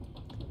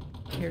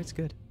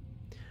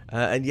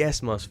 And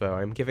yes, Mosfo,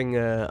 I'm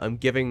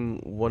giving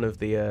one of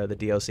the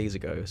DLCs a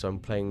go. So I'm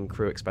playing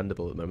Crew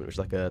Expendable at the moment, which is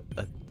like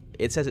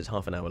it says it's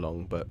half an hour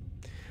long, but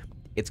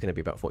it's going to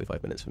be about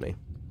 45 minutes for me.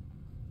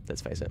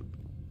 Let's face it.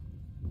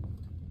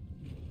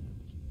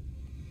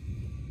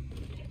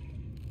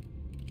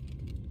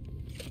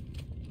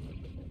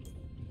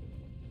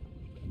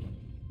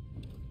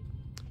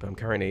 But I'm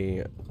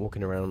currently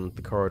walking around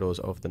the corridors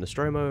of the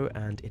Nostromo,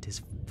 and it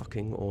is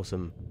fucking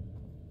awesome.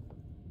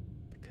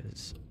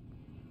 Because,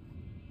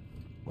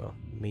 well,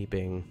 me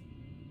being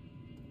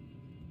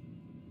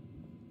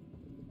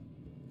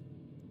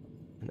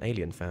an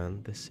Alien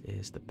fan, this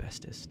is the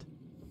bestest.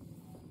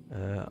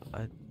 Oh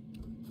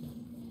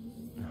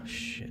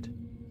shit.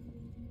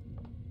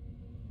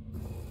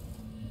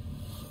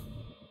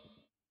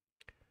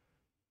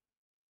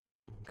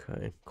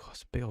 Okay,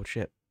 gosh, big old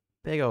ship.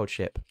 Big old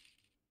ship.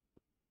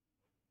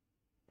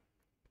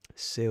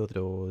 Seal the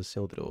doors,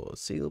 seal the doors,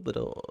 seal the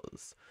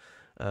doors.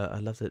 I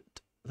loved it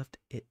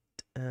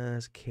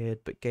as a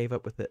kid, but gave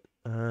up with it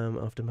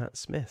after Matt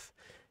Smith.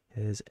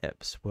 His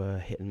eps were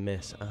hit and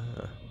miss.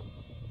 Ah.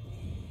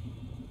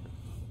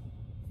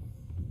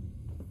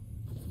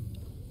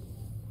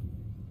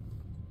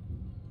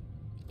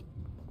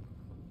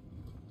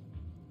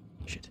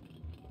 Shit.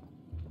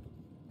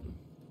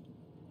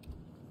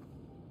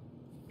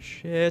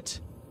 Shit.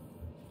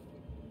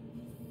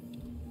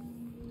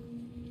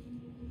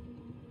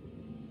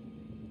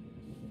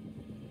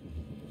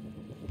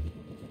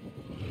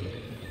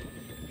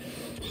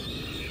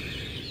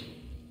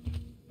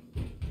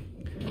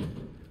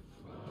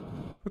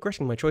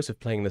 Regretting my choice of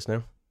playing this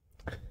now.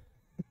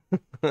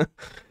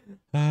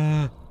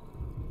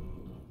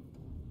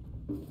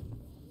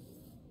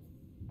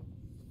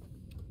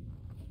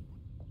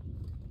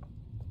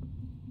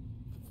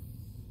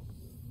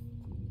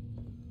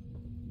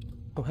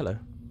 Oh, hello.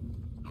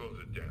 Close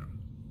it down.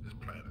 This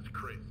plan is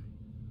crazy.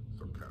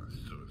 Some kind of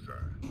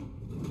suicide.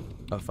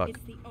 Oh, fuck.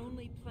 It's the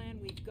only plan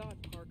we've got,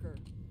 Parker.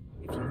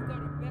 If you've got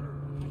a better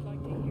one, I'd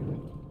like to hear it.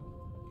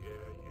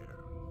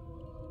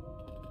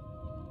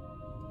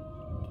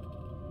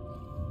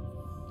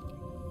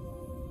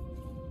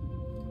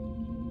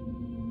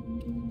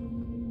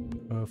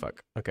 Oh,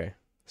 fuck. Okay.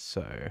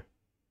 So...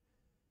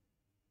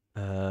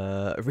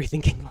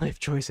 rethinking life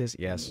choices.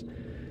 Yes.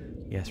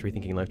 Yes,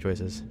 rethinking life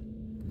choices.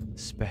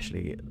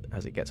 Especially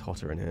as it gets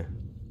hotter in here.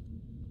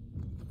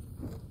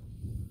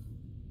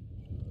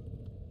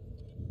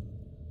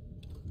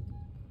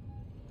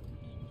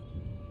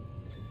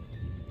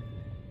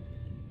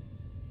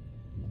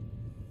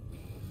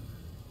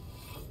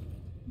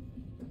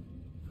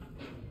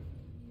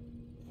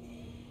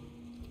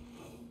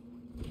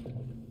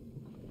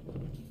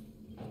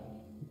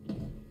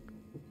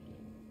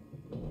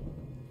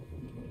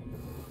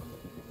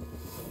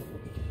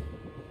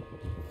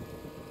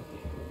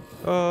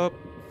 Up.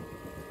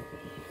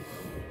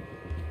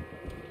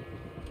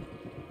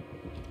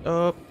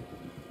 Up.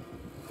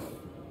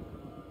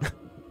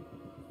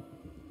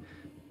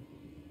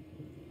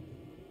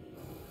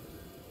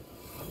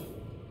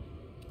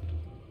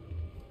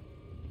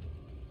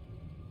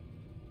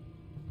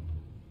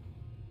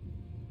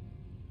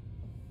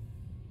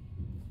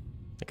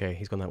 Okay,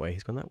 he's gone that way.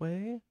 He's gone that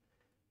way.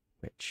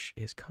 Which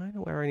is kind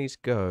of where I need to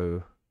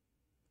go.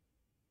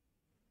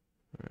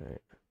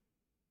 Right.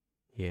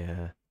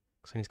 Yeah.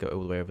 Because I need to go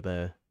all the way over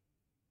there.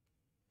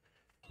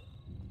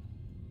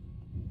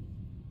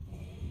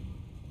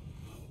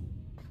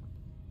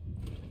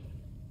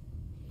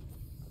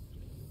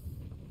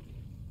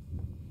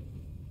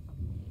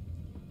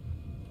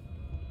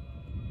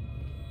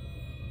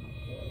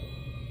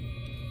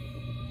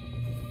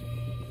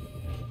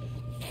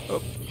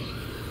 Oh.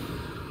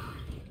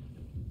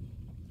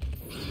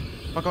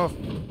 Fuck off.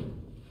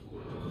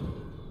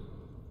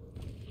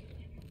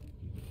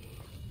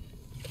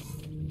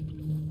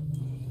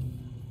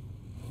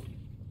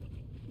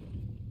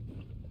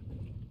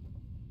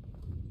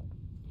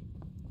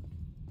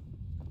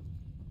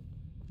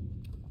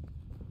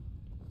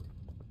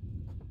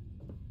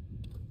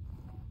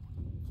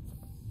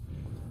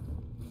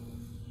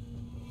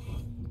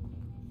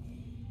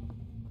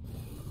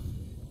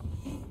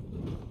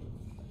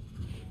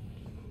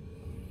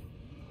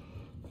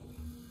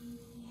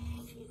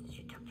 Jesus,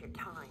 you took your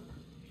time.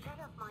 Shut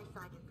off my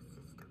side of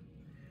the system.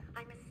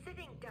 I'm a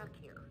sitting duck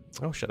here.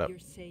 Oh, shut up. You're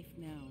safe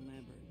now,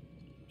 Lambert.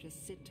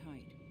 Just sit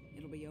tight.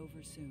 It'll be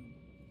over soon.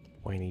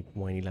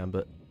 Whiny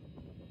Lambert.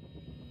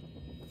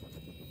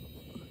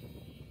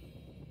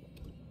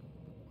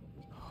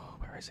 Oh,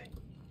 where is he?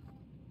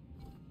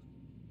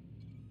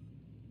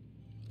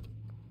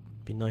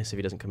 Be nice if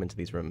he doesn't come into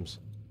these rooms.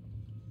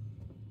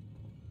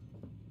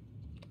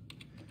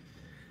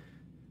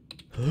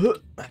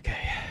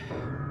 Okay.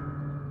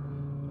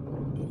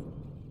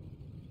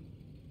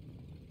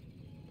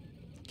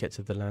 Get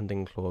to the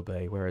landing claw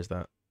bay. Where is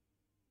that?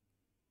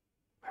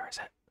 Where is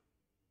it?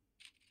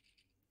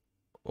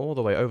 All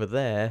the way over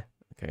there.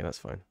 Okay, that's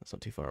fine. That's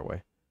not too far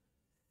away.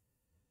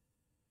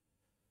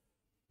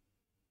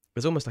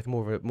 There's almost like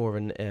more of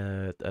an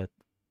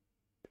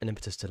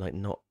impetus to like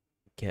not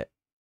get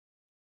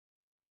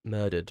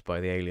murdered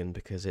by the alien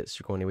because it's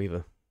Sigourney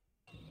Weaver.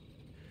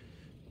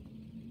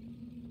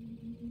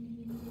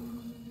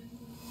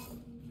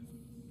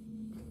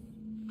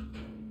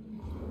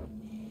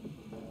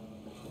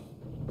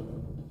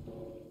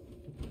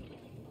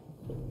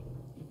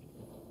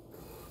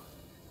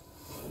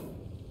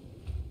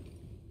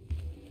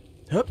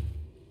 Hup.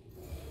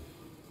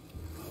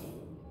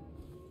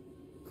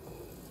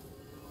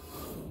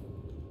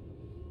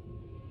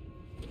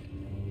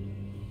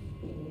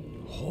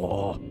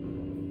 Oh.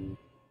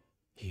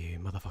 You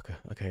motherfucker.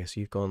 Okay, so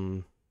you've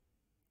gone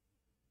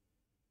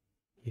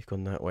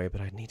that way,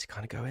 but I need to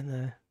kind of go in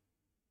there.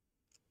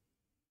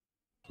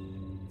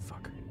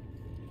 Fuck.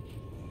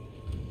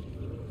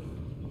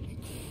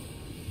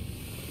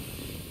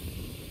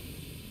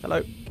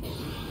 Hello.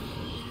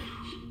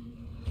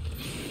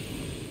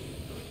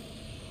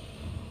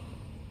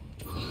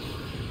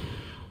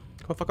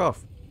 Come on, fuck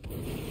off.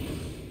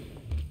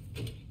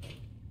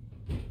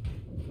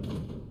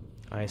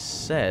 I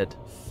said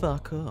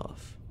fuck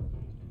off.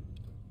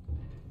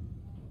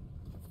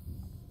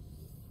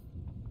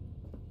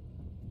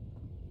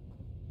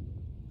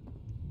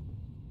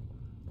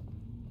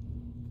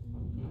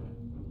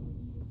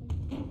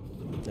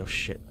 Oh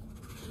shit.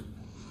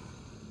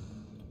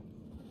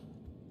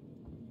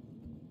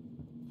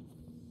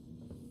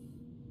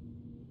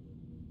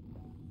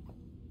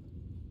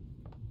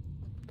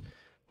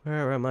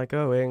 Where am I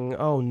going?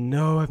 Oh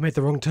no, I've made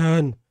the wrong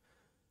turn.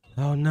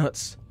 Oh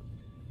nuts.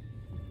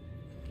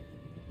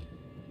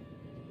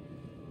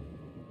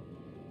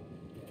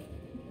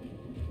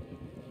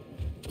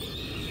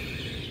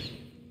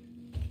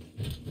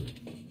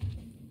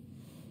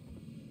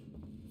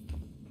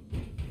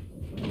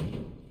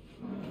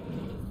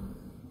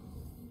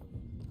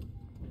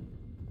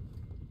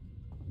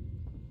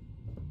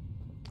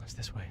 What's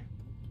this way?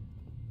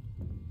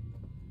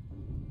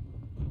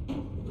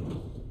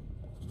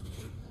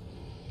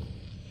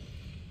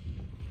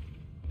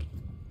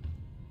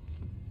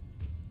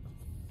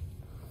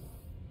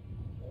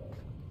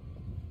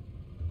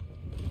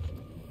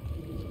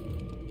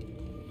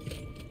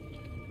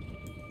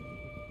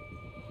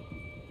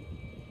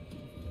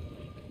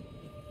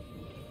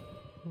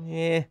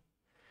 Yeah.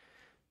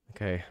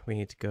 Okay, we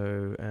need to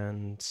go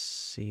and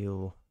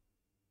seal.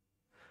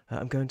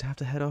 I'm going to have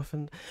to head off,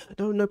 and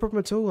no problem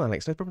at all,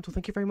 Alex. No problem at all.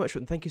 Thank you very much.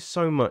 Thank you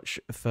so much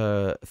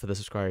for the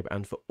subscribe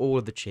and for all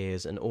of the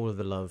cheers and all of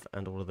the love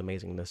and all of the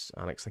amazingness,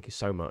 Alex. Thank you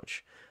so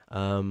much.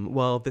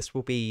 Well, this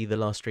will be the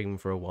last stream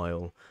for a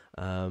while.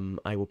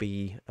 I will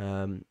be.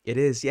 It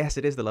is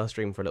the last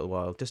stream for a little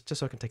while. Just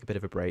so I can take a bit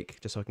of a break,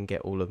 just so I can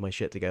get all of my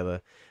shit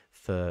together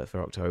for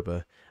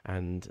October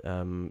and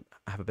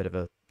have a bit of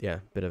a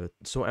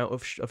sort out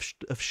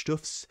of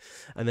stuffs,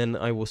 and then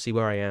I will see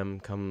where I am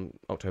come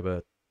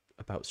October.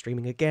 about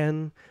streaming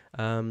again.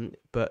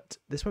 But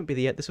this won't be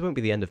the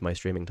end of my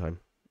streaming time.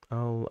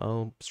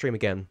 I'll stream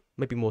again,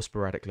 maybe more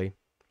sporadically,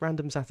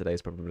 random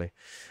Saturdays probably.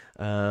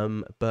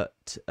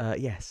 But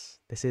yes,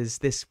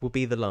 this will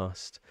be the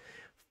last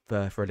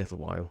for a little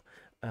while.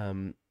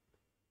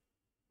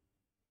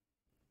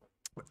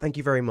 Thank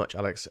you very much,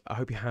 Alex. I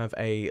hope you have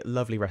a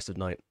lovely rest of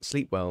night.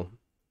 Sleep well.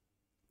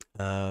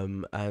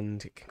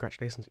 And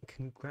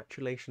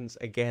congratulations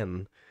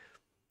again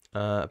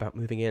about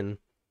moving in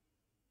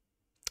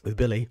with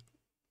Billy.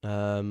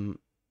 And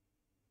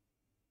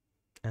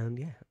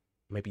yeah,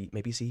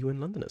 maybe see you in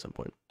London at some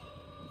point.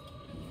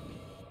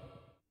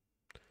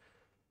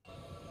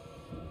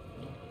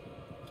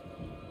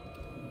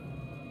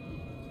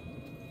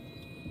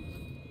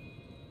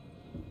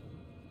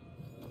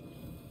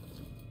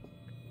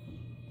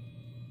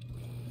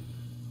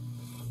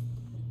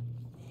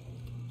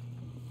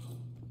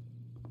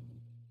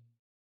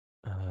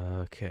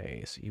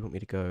 Okay, so you want me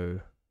to go...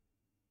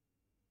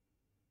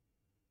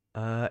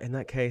 in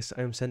that case,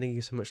 I'm sending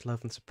you so much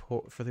love and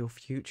support for your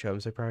future. I'm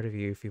so proud of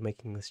you for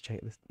making this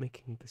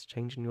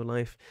change in your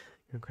life.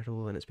 You're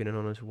incredible, and it's been an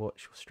honor to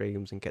watch your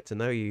streams and get to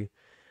know you.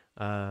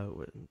 It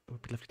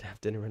would be lovely to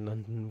have dinner in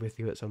London with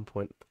you at some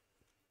point.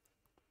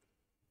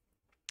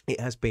 It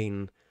has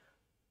been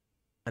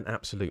an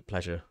absolute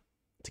pleasure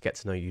to get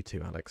to know you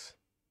too, Alex.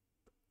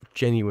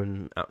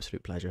 Genuine,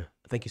 absolute pleasure.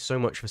 Thank you so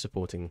much for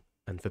supporting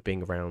and for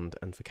being around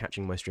and for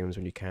catching my streams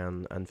when you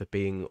can and for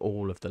being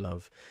all of the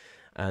love.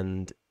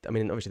 And I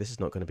mean, obviously this is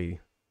not going to be,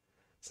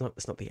 it's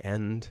not the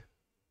end.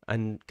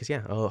 And because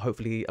yeah, I'll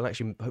hopefully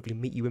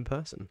meet you in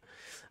person.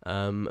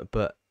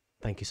 But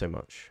thank you so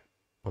much,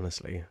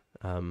 honestly.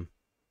 Yeah.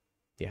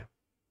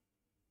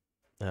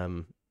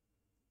 Not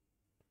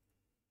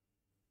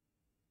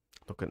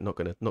gonna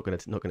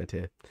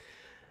tear.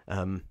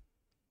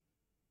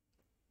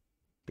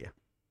 Yeah.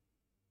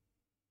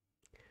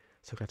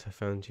 So glad to have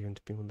found you and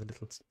to be one of the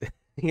little,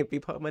 be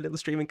part of my little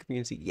streaming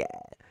community. Yeah,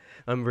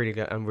 I'm really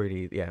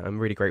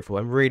grateful.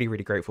 I'm really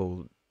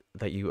grateful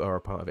that you are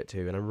a part of it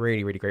too, and I'm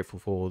really grateful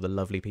for the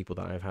lovely people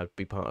that I've had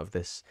be part of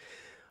this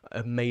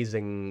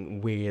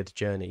amazing weird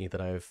journey that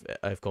I've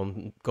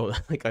gone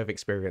like I've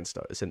experienced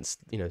since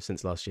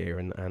last year,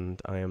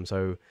 and I am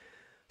so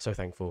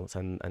thankful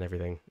and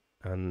everything,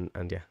 and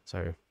yeah,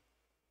 so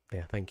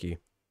yeah, thank you.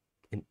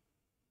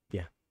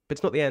 Yeah. But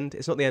it's not the end.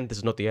 It's not the end. This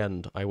is not the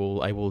end. I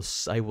will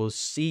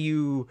see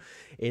you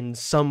in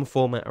some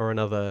format or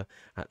another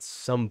at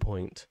some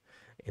point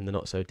in the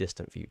not so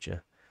distant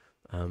future.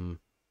 But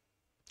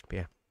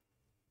yeah,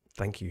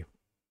 thank you.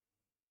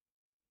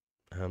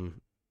 Thank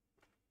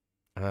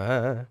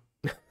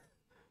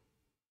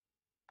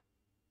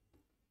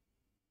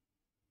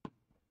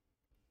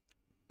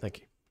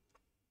you.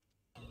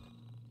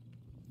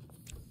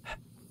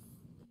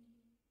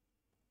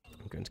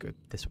 I'm going to go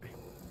this way.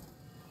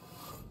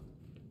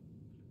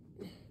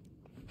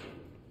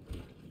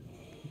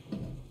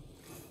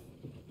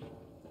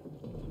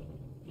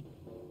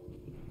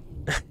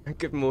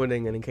 Good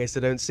morning, and in case I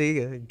don't see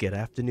you, good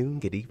afternoon,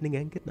 good evening,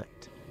 and good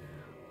night.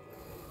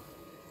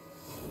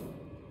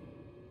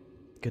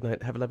 Good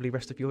night. Have a lovely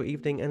rest of your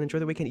evening, and enjoy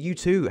the weekend. You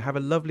too. Have a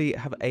lovely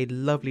rest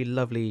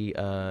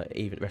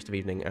of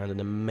evening, and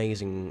an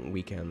amazing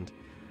weekend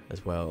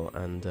as well.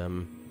 And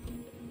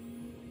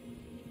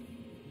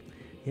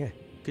yeah,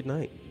 good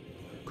night.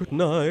 Good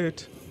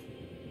night.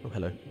 Oh,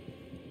 hello.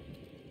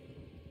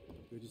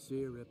 Good to see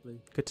you,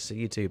 Ripley. Good to see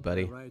you too,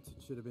 buddy. Right,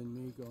 it should have been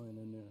me going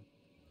in there.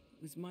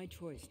 It was my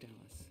choice,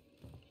 Dallas.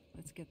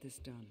 Let's get this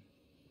done.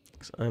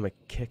 'Cause I'm a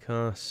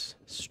kick-ass,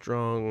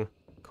 strong,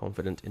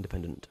 confident,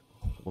 independent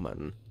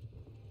woman.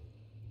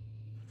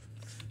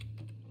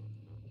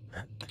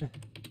 Okay,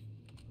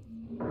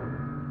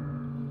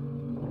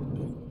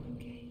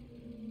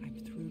 I'm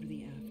through to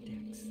the aft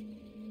decks.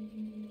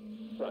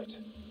 Right.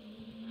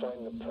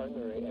 Find the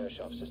primary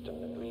airshaft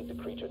system and lead the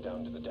creature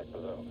down to the deck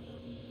below.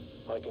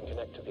 I can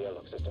connect to the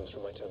airlock systems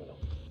from my terminal.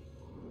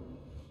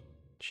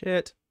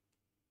 Shit.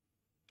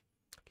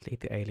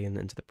 Lead the alien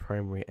into the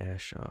primary air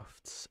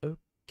shafts.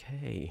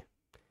 Okay.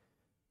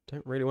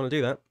 Don't really want to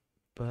do that,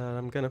 but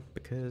I'm gonna,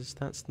 because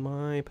that's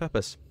my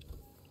purpose.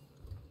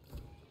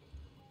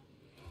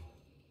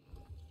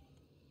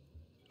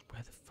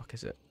 Where the fuck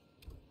is it?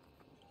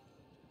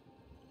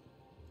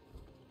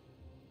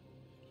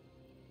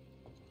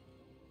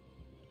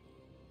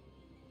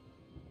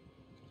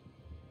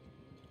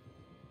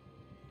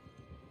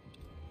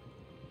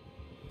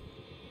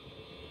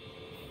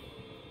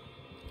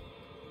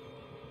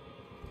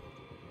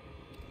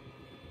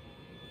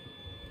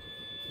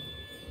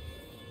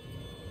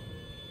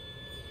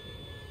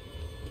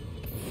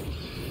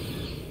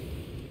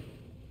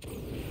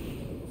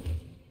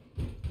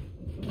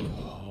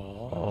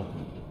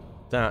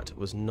 That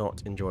was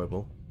not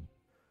enjoyable.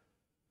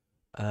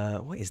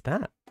 What is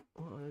that?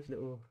 Oh, there's a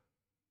little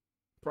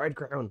bride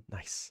crown.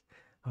 Nice.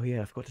 Oh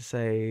yeah, I forgot to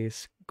say,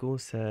 school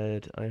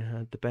said I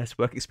had the best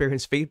work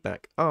experience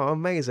feedback. Oh,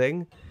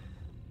 amazing.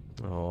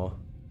 Oh.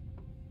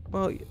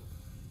 Well,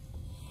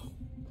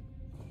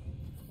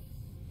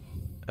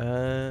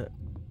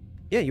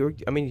 Yeah,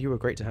 I mean, you were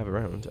great to have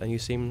around, and you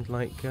seemed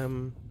like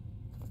you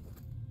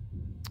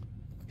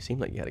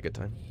had a good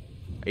time.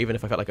 Even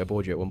if I felt like I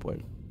bored you at one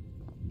point,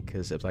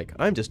 because it was like,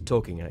 I'm just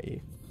talking at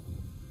you.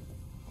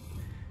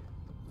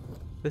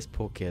 This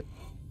poor kid.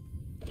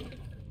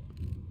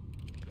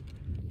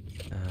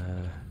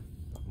 I'm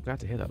glad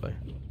to hear that though.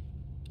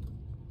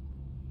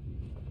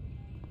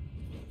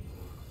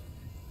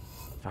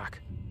 Fuck.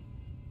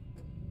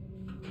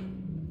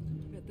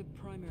 At the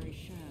primary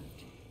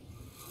shaft.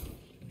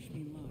 Wish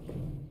me luck.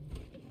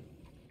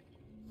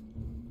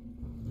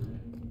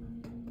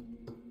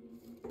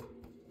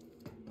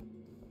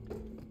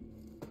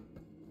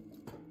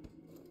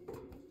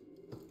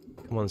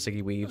 Come on,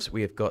 Siggy Weaves,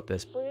 we have got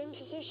this. We're in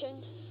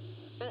position.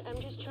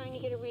 I'm just trying to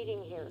get a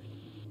reading here.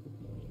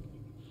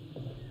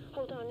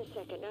 Hold on a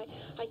second.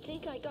 I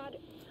think I got...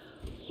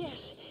 Yes,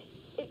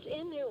 it's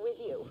in there with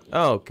you.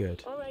 Oh,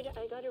 good. All right,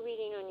 I got a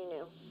reading on you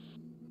now.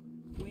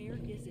 Where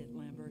is it,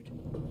 Lambert?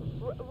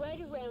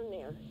 Right around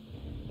there.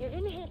 You're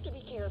gonna have to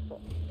be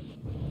careful.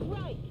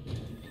 Right.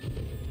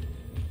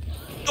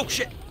 Oh,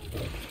 shit!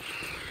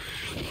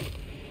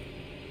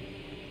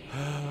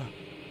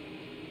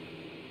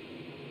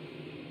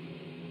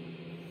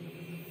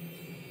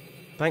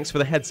 Thanks for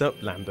the heads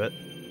up, Lambert.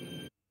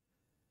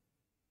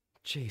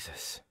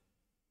 Jesus.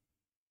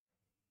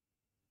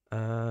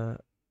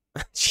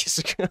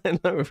 Jesus, I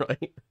know,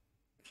 right?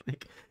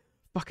 Like,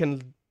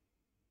 fucking...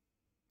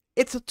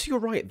 It's to your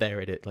right there,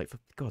 it. Like, for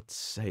God's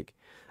sake.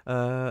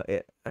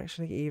 It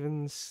actually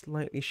even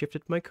slightly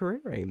shifted my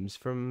career aims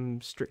from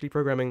strictly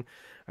programming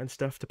and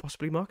stuff to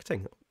possibly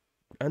marketing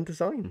and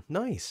design.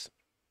 Nice.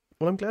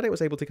 Well, I'm glad it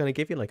was able to kind of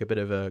give you like a bit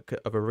of a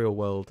real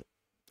world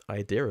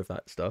idea of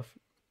that stuff.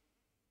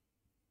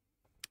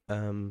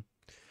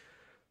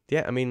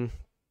 Yeah, I mean,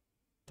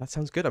 that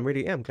sounds good. I'm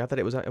glad that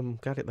it was. I'm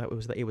glad that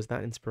it was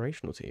that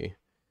inspirational to you.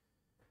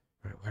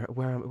 Right,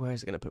 where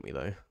is it going to put me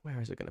though?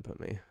 Where is it going to put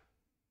me?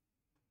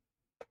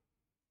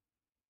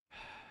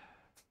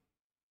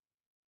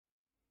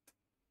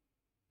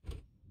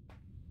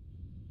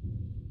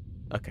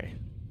 Okay,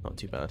 not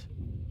too bad.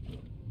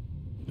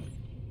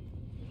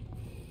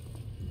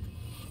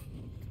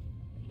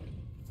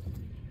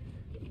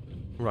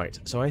 Right,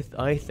 so I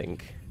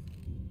think.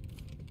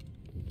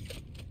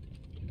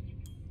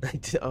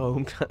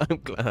 Oh, I'm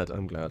glad. At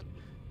the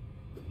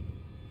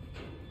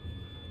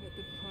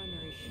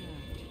primary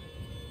shaft.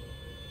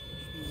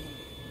 Wish me luck.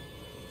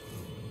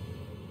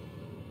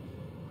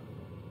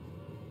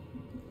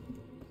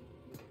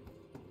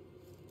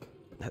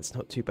 That's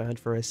not too bad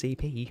for a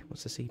CP.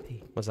 What's a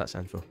CP? What's that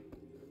stand for?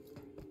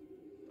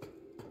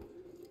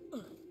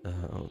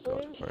 Oh We're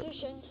god. in Right.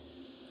 position.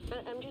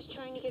 I'm just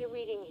trying to get a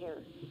reading here.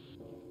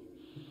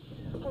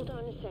 Hold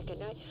on a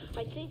second.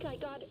 I think I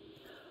got...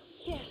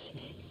 Yes,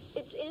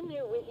 it's in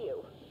there with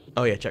you.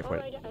 Oh yeah, All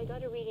checkpoint. right, I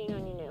got a reading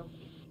on you now.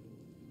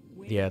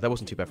 Yeah, that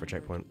wasn't too bad for a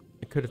checkpoint.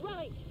 It could have.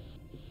 Right.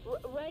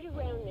 Right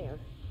around there.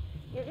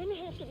 You're gonna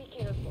have to be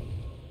careful.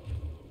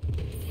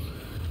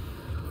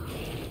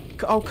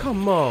 Oh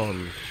come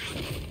on!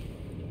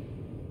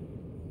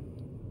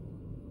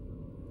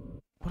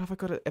 What have I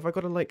got to? Have I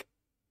got to like?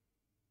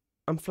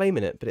 I'm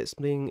flaming it, but it's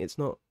being. It's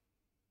not.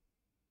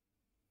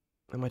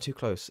 Am I too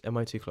close? Am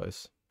I too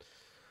close?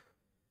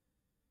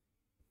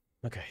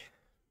 Okay.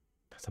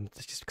 I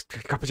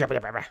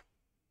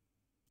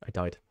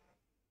died.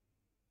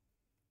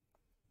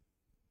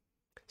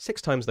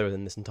 6 times though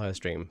in this entire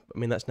stream. I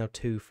mean, that's now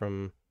 2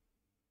 from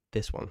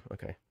this one.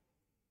 Okay.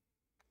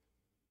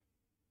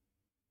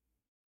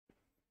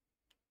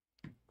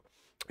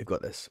 We've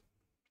got this.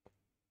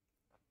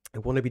 I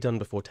want to be done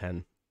before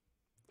 10.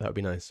 That would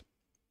be nice.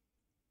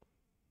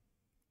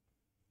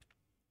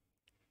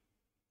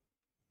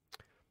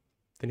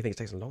 The only thing, it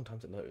takes a long time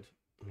to load.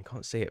 I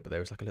can't see it, but there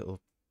was like a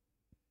little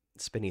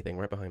spinny thing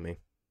right behind me.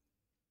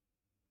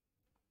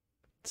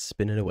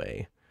 Spinning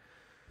away.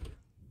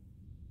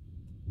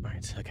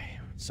 Right, okay.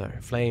 So,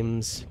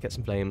 flames. Get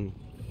some flame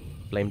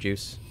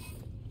juice.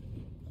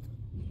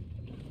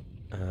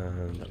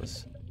 That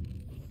was...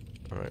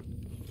 Alright.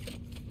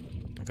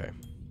 Okay.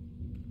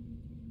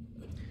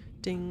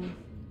 Ding.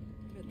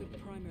 At the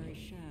primary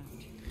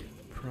shaft.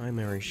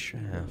 Primary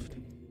shaft.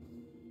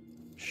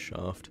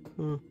 Shaft.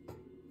 Huh.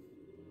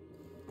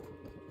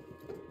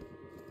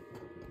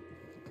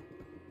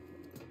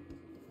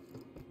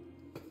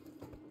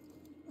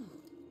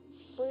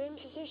 We're in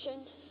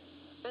position.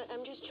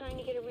 I'm just trying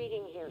to get a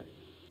reading here.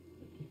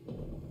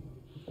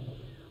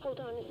 Hold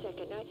on a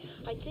second.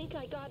 I think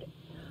I got...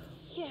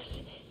 Yes,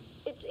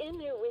 it's in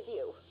there with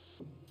you.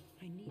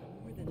 I need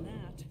more than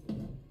that.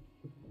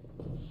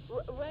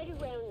 Right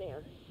around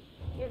there.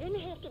 You're gonna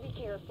have to be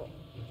careful.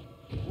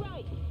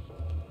 Right.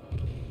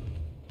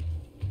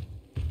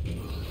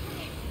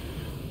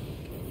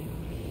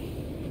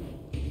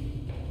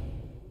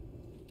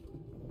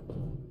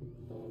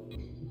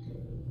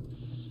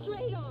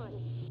 Straight on.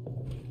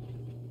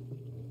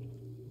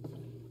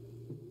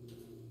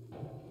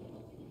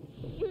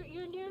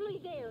 You're nearly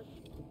there.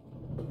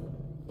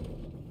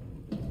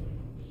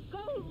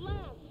 Go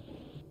left.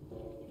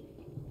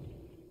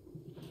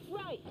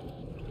 Right.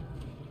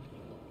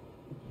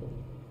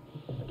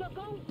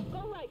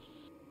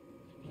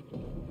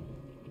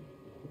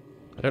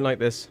 I don't like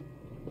this.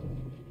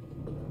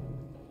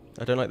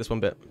 I don't like this one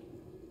bit.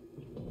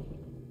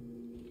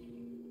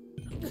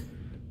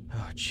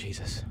 Oh,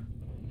 Jesus.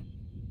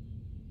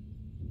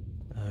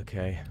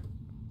 Okay.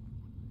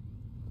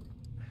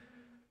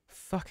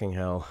 Fucking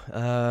hell.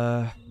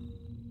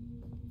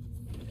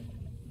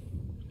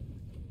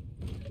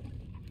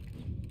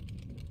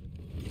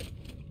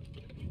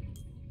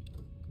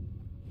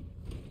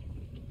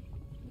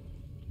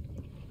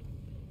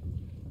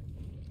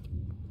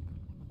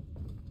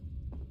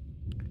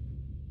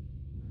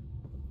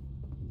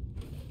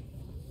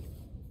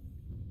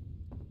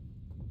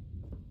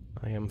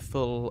 I am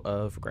full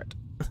of regret.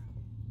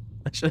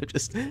 I should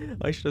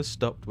have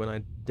stopped when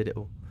I did it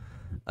all.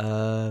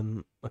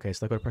 Okay,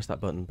 so I've got to press that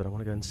button, but I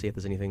want to go and see if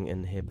there's anything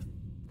in here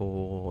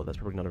before. That's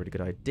probably not a really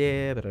good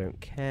idea, but I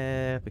don't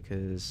care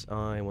because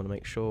I want to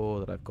make sure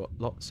that I've got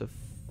lots of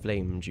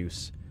flame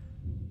juice.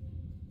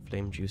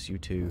 Flame juice, you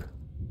too.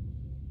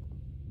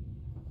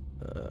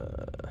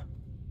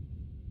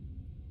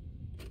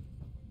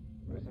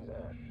 This is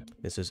Ash.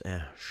 This is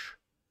Ash.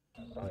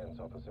 Science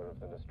officer of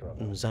the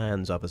Nostromo.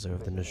 Science officer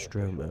of the This is the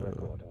official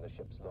Nostromo. record in the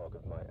ship's log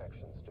of my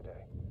actions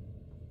today.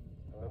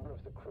 A member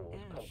of the crew was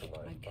Ash,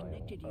 compromised I've by an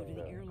connected you to the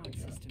unknown airlock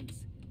creature. systems.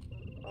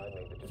 I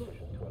made the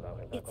decision to allow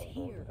him back It's on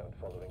board here, without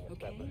following okay?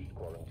 established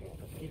quarantine It's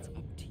procedures.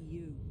 up to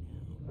you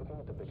now. Looking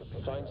at the bigger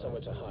picture, find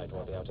somewhere to hide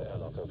while the outer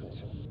airlock opens.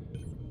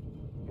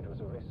 It was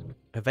a risk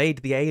Evade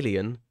the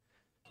alien.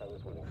 I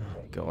was willing to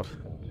Oh, take. God.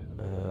 And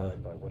will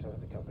abide by whatever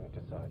the company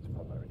decides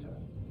upon my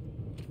return.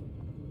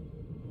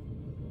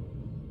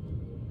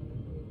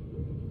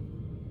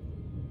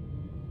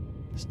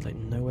 There's like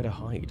nowhere to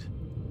hide.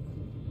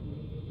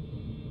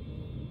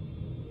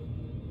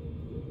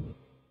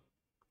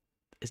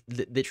 It's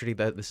literally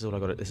that. This is all I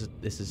got.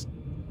 This is.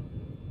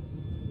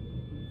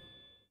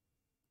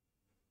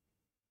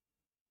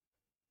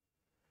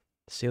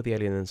 Seal the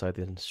alien inside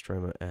the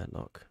Nostromo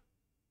airlock.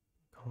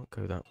 Can't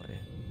go that way.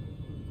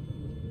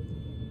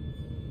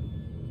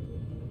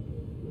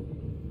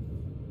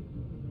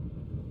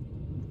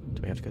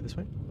 Do we have to go this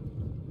way?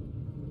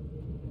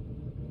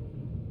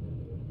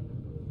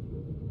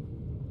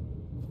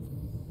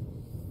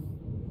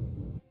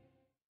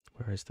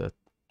 Where is the...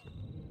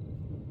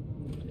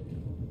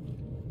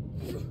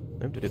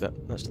 Nope, to do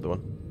that. That's the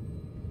one.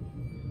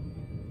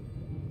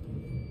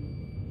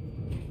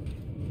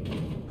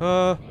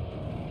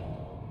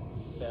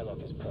 The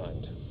airlock is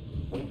primed.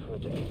 Wait for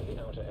it to enter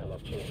the outer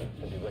airlock chamber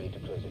and be ready to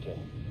close it in.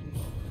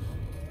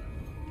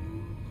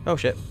 Oh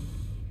shit.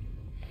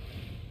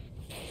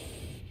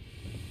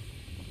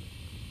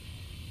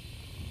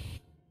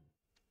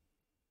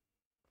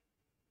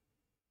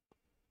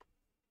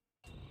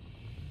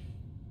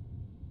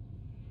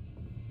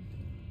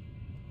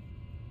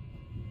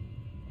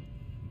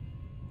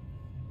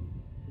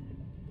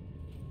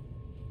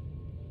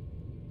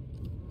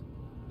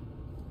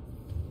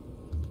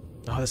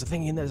 Oh, there's a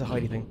thing in there, there's a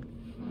hidey thing.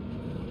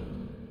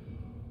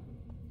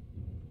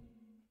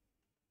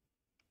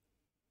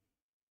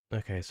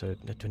 Okay, so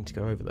do I need to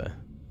go over there?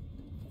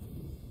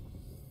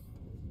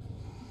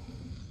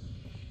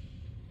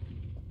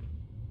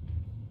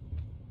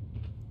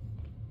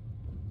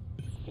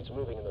 It's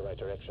moving in the right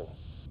direction.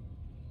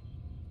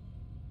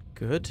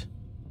 Good.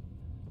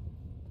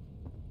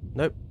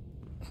 Nope.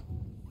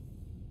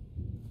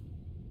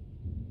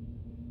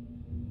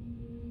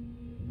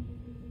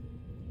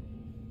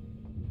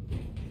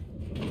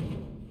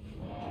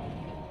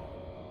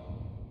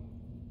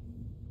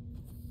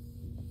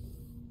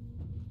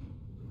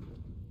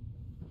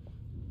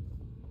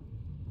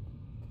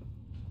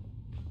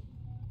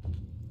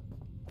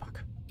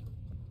 Fuck.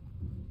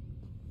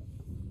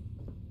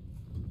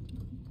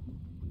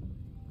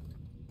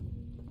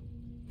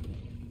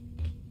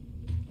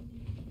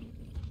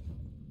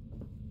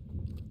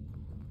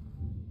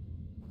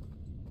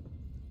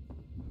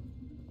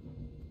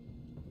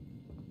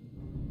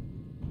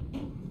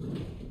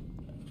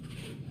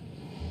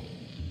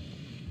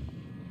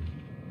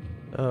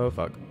 Oh,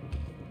 fuck.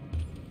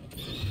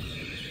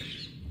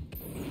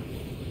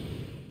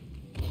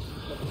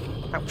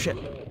 Oh, shit.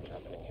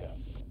 Happening here.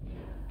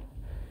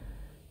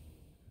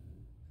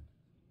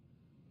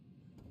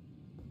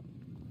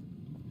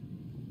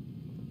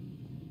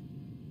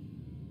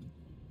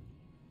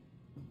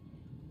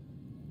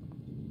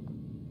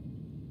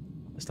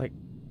 It's like...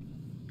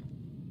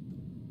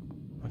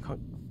 I'm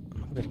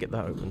not going to get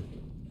that open.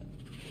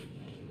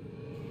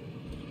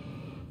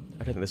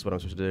 I don't think this is what I'm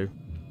supposed to do.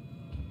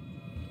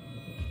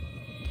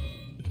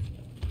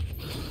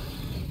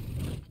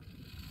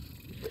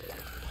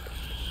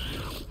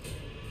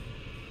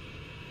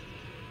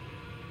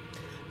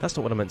 That's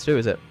not what I'm meant to do,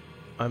 is it?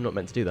 I'm not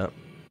meant to do that.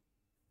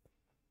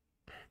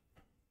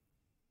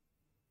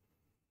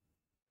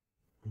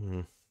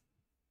 Hmm.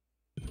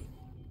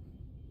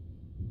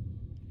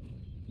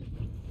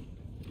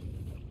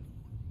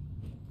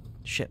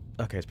 Shit.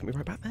 Okay, it's put me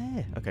right back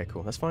there. Okay,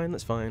 cool. That's fine,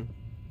 that's fine.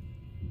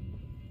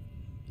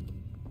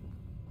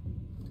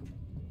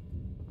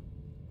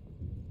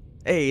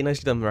 Hey,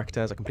 nicely done,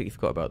 Rakataz. I completely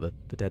forgot about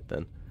the dead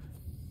then.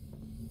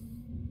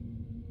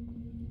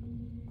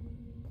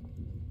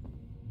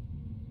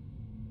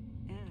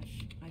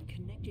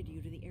 connected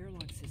you to the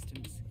airlock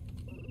systems.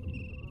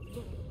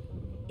 Look,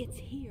 it's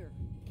here,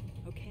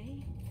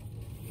 okay?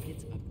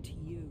 It's up to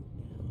you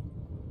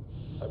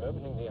now. I'm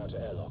opening the outer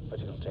airlock, but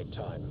it'll take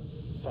time.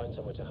 Find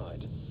somewhere to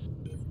hide.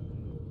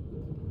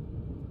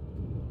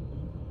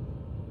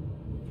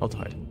 Hold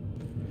tight.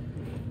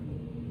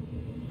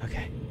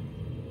 Okay.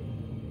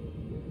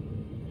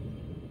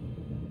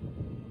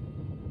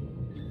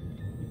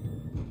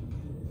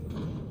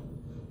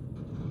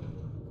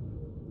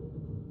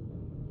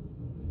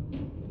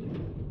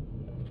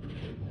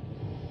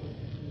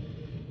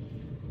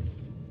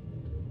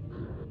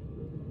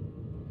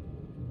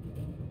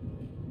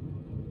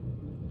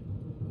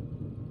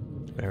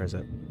 Where is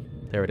it?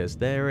 There it is.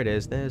 There it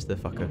is. There's the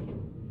fucker.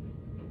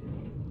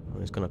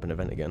 Oh, it's gone up an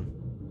event again.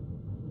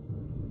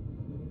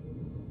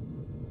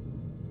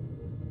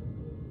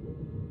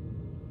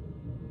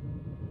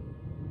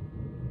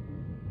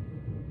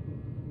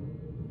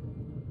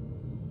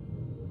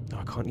 Oh,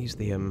 I can't use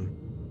the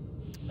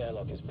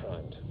Airlock is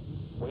primed.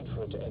 Wait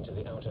for it to enter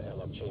the outer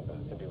airlock chamber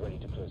and be ready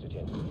to close it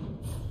in.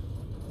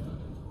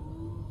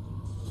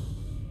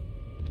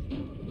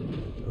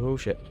 Oh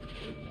shit.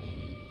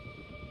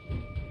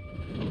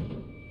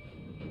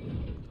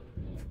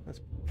 That's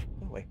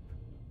go away.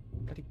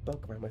 Bloody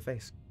bug around my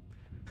face.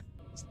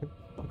 It's the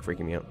bug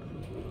freaking me out.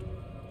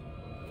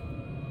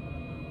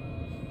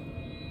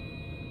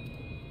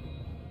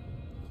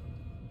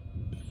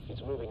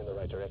 It's moving in the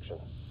right direction.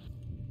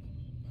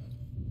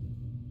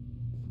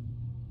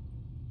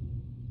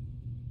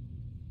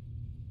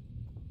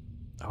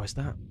 Oh, is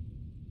that?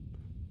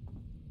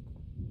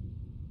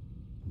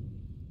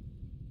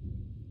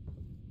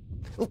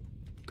 Oh,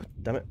 god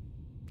damn it.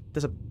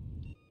 There's a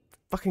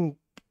fucking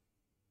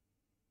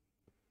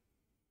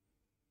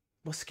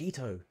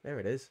mosquito. There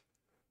it is.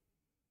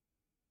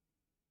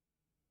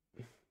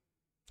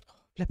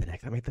 Flipping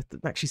heck,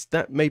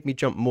 that made me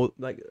jump more,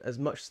 like, as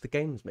much as the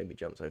game's made me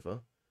jump so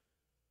far.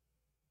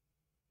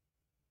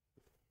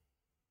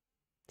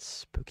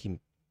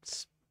 Spooky.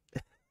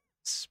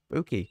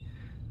 Spooky.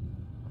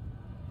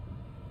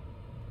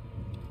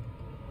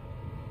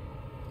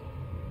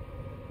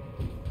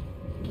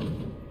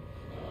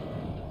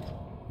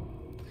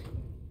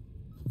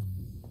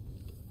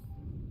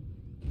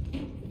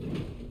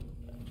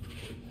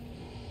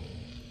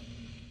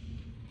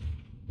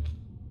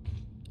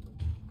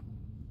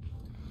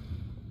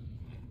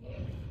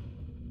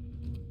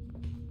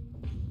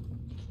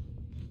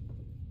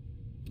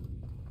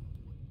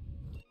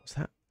 What's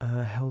that?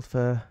 Held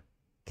for...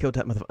 Killed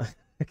that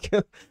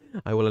motherfucker.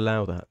 I will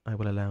allow that. I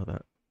will allow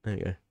that. There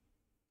you go.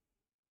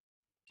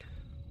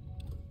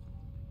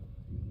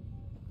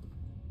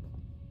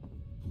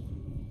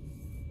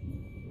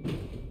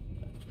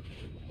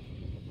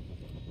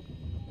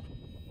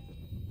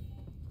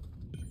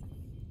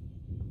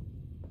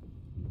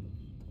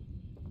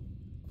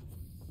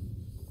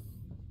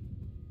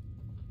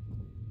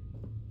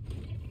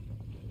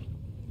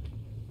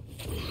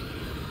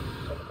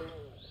 Something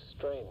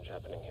strange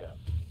happening here.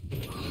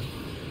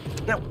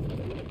 No! What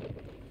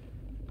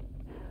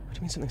do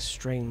you mean something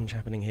strange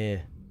happening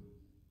here?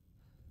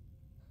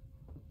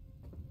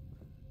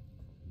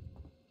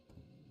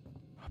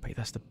 I bet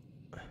that's the...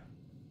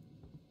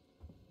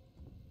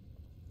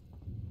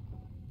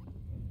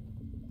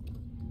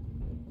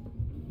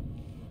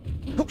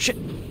 Oh shit!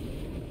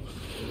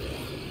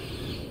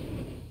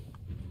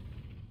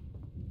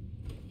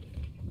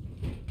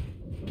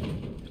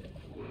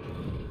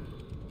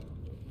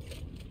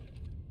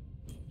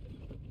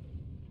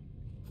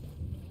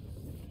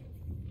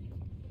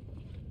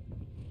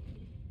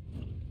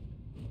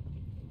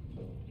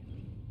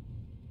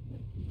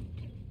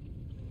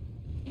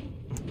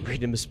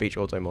 Freedom of speech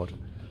auto mod.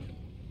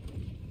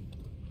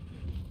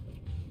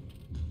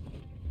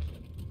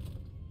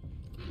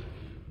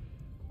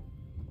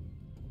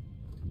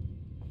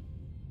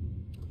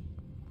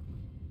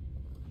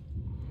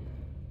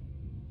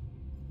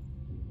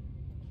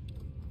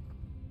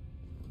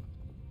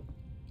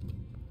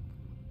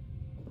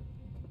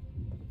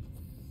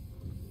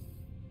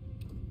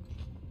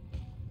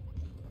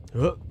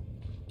 Oh.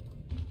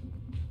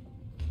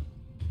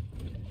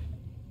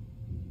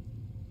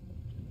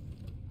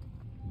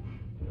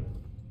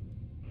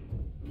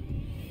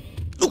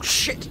 Oh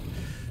shit!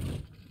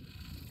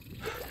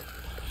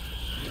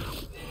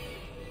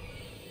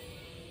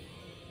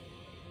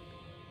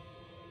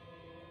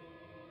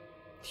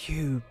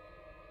 You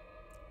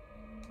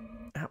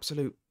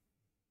absolute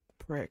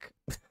prick.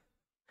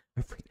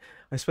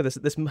 I swear this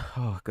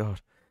oh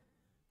god.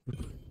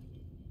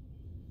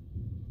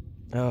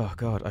 Oh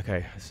god,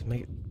 okay.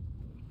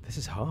 This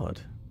is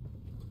hard.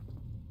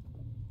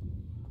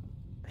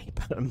 He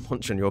better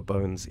munch on your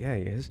bones. Yeah,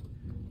 he is.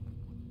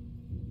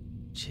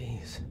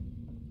 Jeez.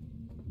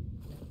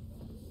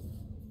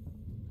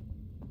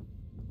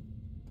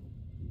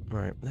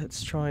 Right,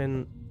 let's try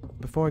and...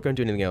 Before I go and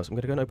do anything else, I'm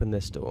going to go and open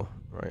this door.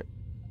 Right.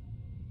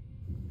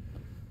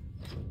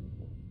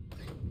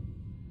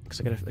 Because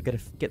I gotta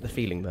get the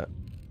feeling that...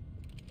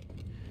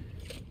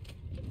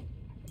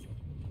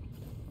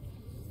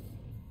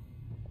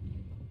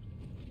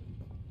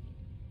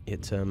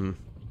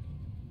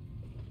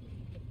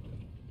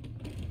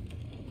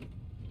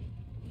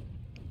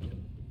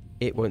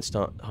 it won't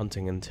start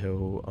hunting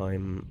until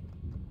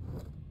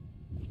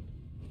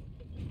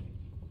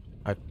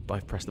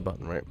I've pressed the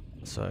button, right?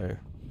 So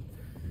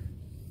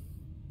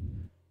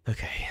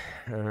okay,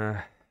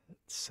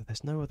 so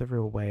there's no other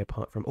real way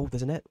apart from, oh,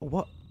 there's a net.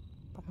 What?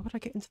 How would I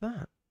get into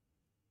that?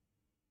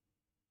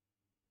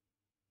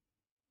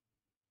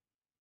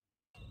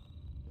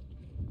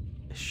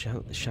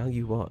 Shall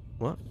you what?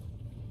 What?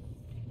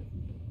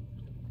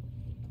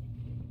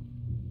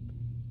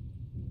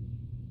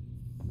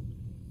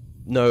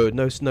 No,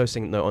 no, no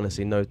sing. No,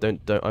 honestly, no.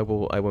 Don't. I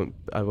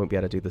won't be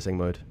able to do the sing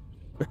mode.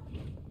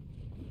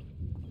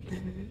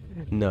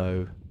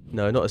 No,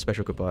 no, not a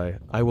special goodbye.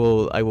 I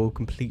will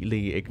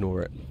completely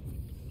ignore it.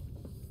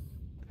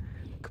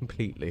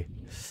 Completely.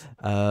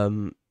 How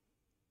am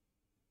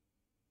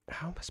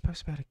I supposed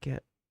to be able to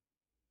get?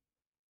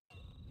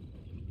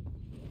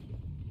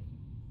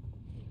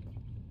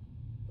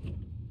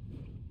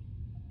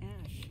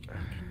 Ash, I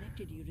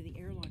connected you to the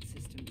airlock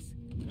systems.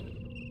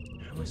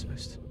 How am I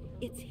supposed to?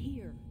 It's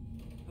here,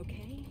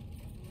 okay?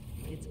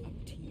 It's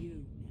up to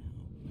you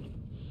now.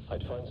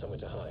 I'd find somewhere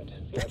to hide.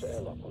 The outer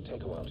airlock will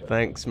take a while to...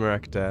 Thanks,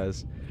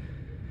 Maractaz.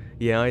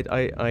 Yeah,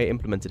 I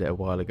implemented it a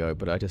while ago,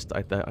 but I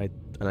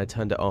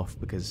turned it off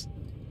because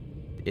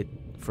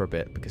for a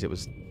bit because it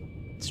was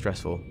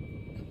stressful.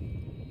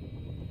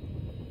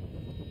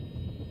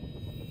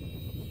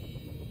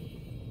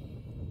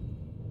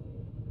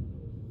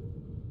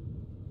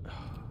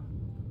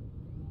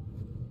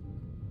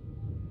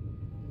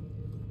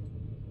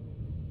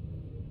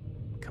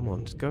 Come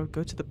on, just go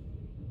to the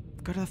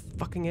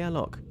fucking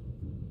airlock.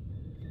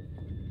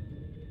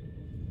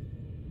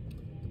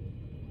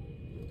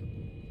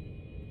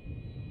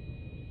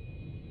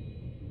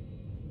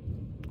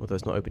 Although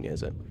it's not open yet,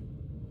 is it?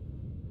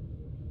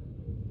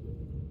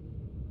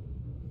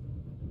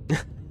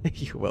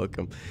 You're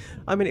welcome.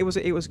 I mean, it was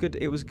good.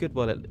 It was good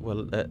for a bit.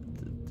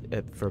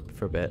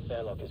 The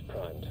airlock is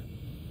primed.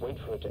 Wait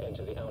for it to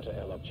enter the outer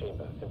airlock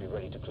chamber and be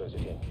ready to close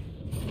it in.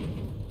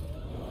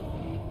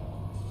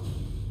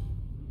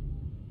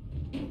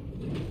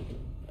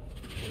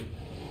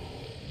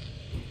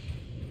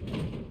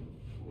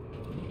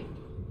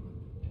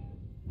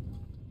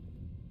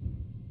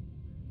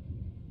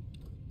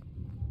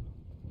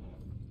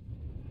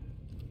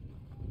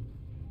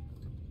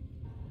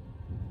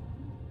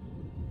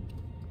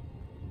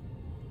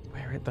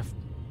 Where the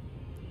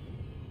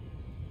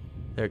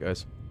there it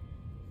goes.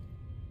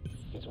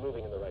 It's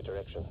moving in the right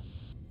direction.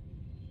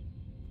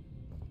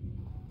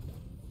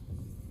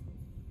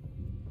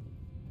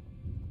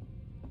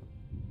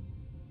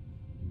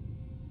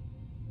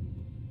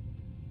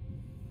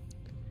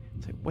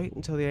 So wait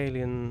until the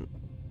alien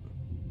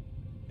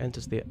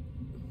enters the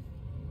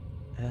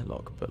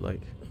airlock, but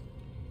like...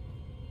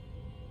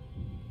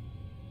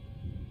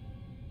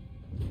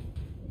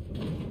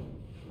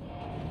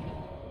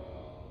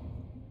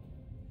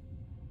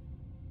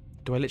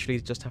 Do I literally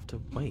just have to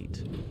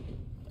wait?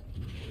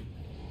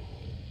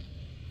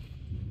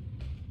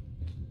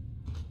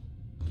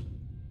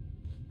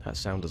 That's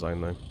sound design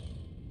though.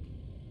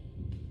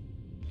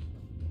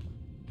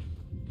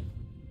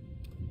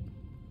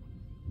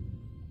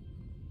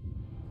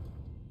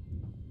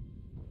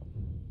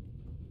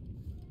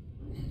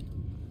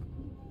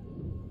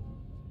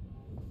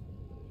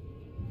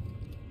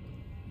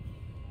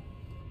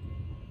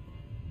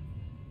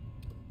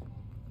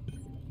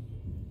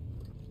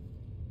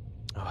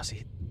 Oh, I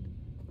see.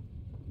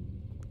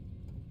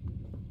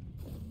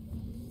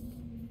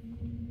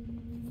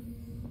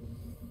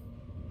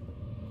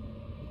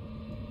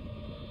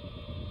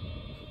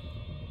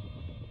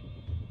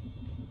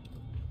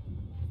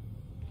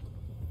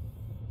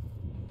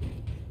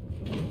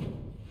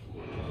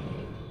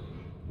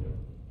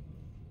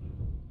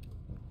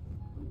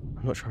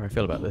 I'm not sure how I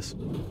feel about this.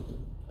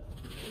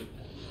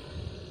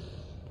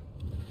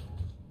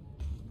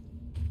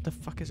 The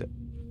fuck is it?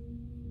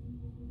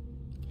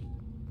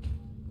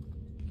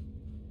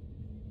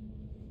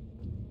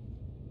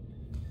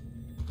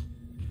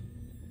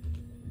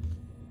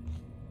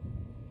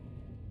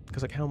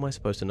 Because, like, how am I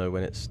supposed to know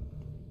when it's...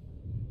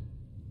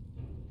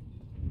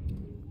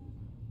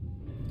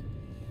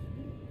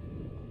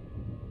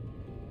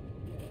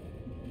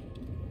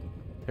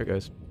 There it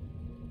goes.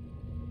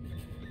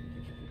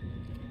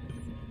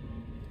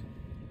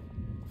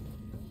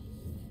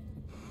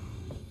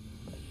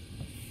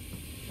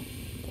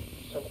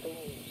 Something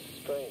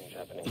strange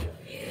happening here.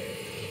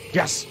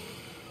 Yes!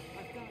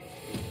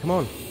 Come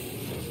on.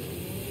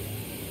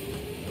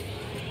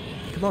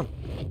 Come on.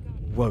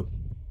 Whoa.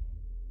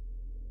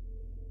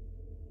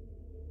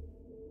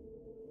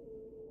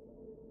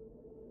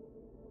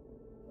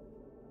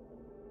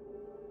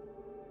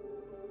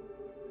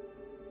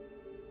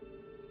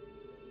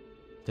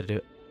 Did I do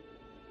it?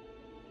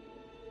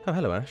 Oh,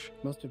 hello, Ash.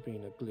 Must have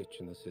been a glitch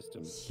in the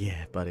system.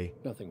 Yeah, buddy.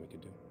 Nothing we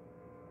could do.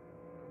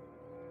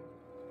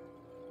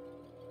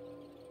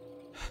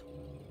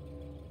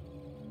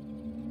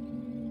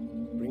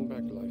 Bring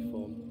back life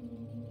form.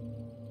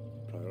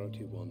 Priority.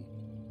 Priority 1.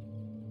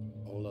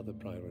 All other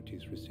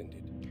priorities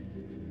rescinded.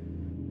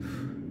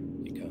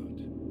 You can't.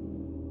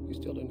 You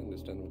still don't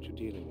understand what you're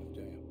dealing with,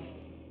 do you?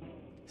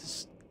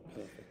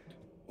 Perfect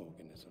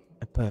organism.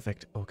 A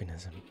perfect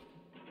organism.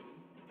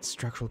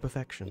 Structural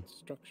perfection. Its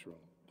structural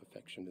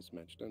perfection is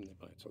matched only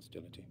by its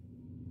hostility.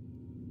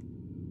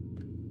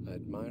 I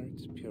admire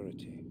its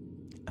purity.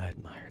 I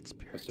admire its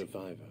purity. A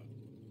survivor.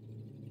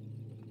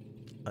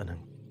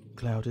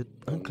 Unclouded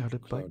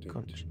by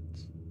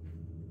conscience.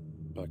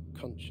 By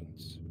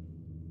conscience,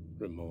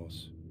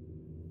 remorse,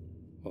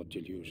 or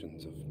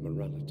delusions of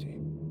morality.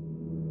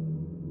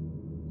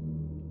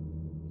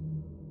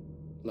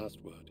 Last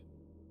word.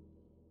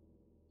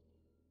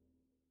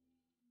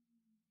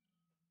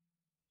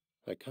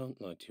 I can't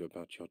lie to you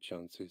about your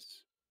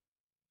chances,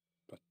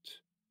 but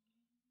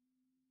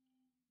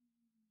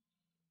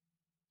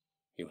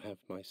you have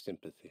my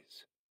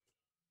sympathies.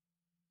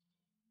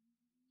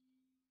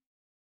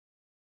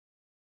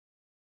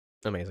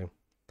 Amazing.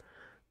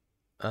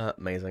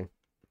 Amazing.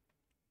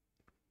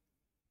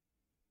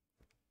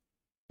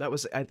 That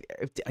was I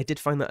did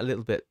find that a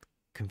little bit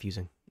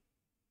confusing.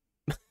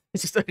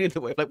 It's just only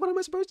the way of like, what am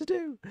I supposed to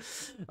do?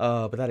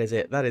 But that is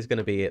it. That is going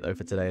to be it though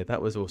for today.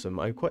 That was awesome.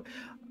 I'm quite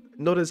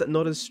not as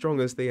strong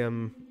as the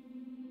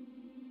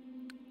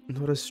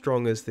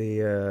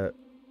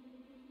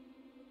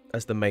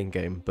main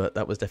game, but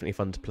that was definitely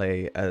fun to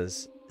play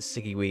as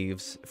Siggy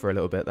Weaves for a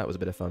little bit. That was a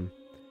bit of fun.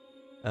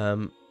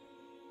 Well,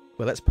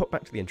 let's pop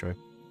back to the intro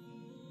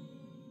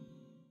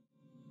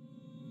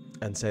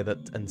and say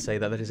that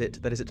that is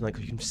it. That is it tonight.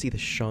 Because you can see the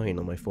shine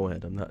on my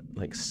forehead. I'm not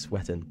like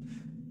sweating.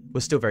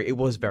 It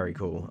was very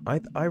cool. I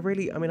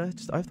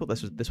thought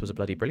this was a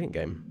bloody brilliant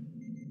game.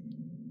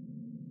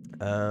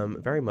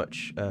 Very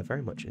much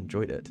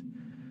enjoyed it.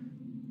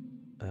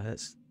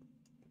 Let's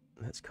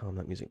calm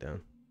that music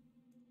down.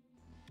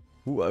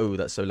 Whoa,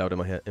 that's so loud in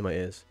my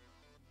ears.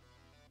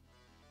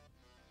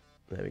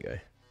 There we go.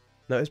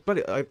 No, it's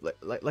bloody.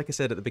 Like I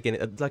said at the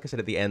beginning, like I said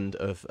at the end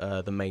of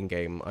the main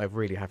game, I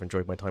really have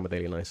enjoyed my time with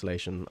Alien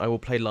Isolation. I will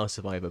play Last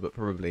Survivor, but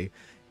probably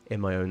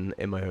in my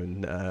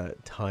own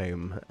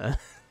time.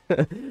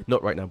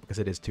 Not right now because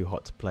it is too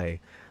hot to play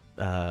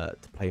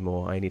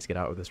more. I need to get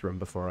out of this room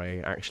before I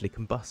actually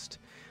combust.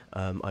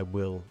 I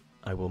will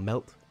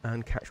melt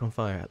and catch on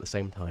fire at the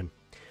same time.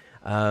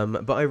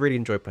 But I really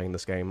enjoyed playing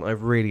this game.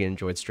 I've really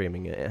enjoyed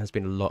streaming it. It has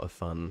been a lot of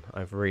fun.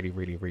 I've really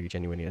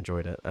genuinely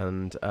enjoyed it.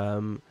 And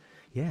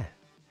yeah.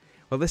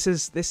 Well, this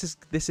is.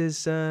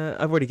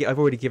 I've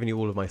already given you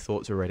all of my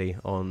thoughts already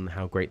on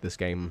how great this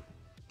game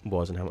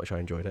was and how much I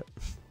enjoyed it.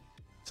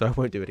 So I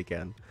won't do it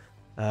again.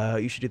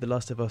 You should do The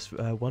Last of Us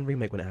 1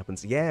 remake when it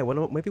happens. Yeah,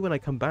 maybe when I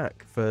come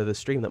back for the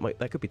stream,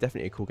 that could be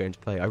definitely a cool game to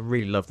play. I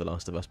really love The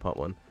Last of Us Part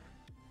 1.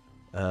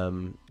 I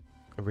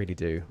really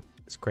do.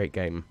 It's a great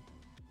game.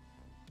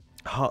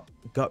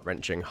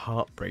 Gut-wrenching,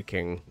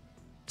 heartbreaking,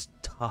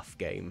 tough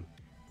game,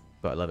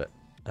 but I love it.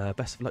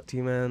 Best of luck to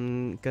you,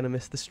 man. Gonna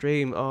miss the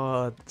stream.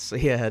 Oh, so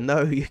yeah,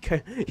 no, at least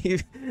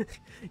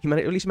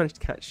you managed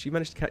to catch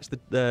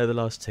the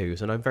last two,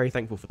 so I'm very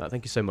thankful for that.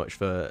 Thank you so much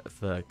for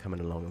coming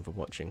along and for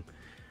watching,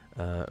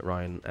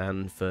 Ryan,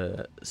 and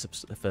for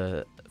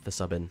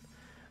subbing.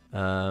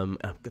 I'm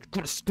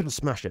gonna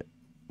smash it.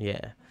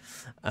 Yeah.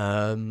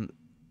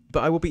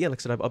 But I will be, yeah, like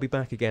I said, I'll be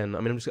back again. I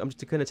mean, I'm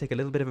just going to take a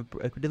little bit of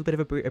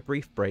a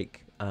brief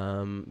break,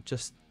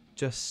 just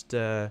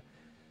to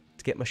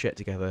get my shit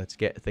together, to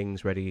get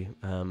things ready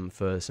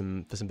for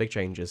some big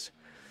changes,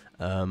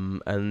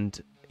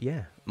 and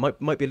yeah, might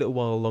be a little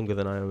while longer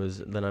than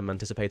I'm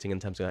anticipating in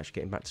terms of actually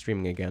getting back to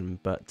streaming again.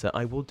 But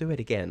I will do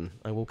it again.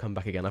 I will come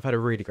back again. I've had a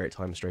really great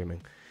time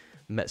streaming,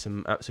 met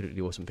some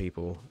absolutely awesome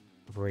people,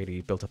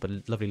 really built up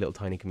a lovely little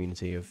tiny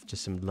community of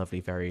just some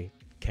lovely, very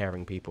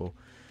caring people.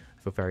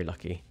 I feel very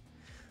lucky.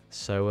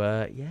 So,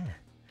 yeah.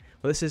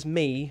 Well, this is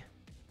me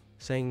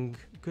saying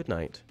good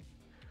night,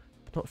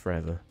 but not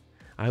forever.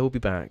 I will be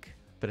back.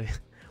 But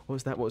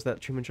what was that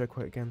Truman Show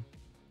quote again?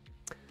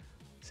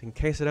 So in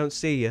case I don't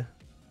see you,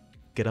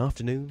 good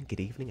afternoon, good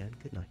evening, and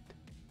good night.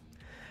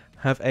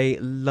 Have a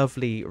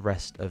lovely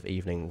rest of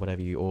evening,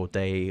 or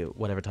day,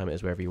 whatever time it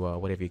is, wherever you are,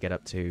 whatever you get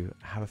up to.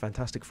 Have a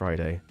fantastic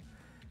Friday.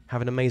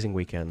 Have an amazing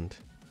weekend.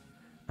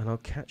 And I'll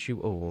catch you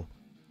all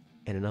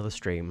in another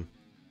stream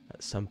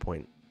at some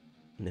point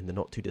in the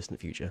not too distant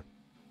future.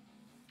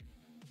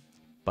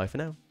 Bye for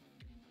now.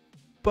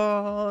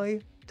 Bye.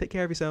 Take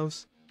care of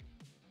yourselves.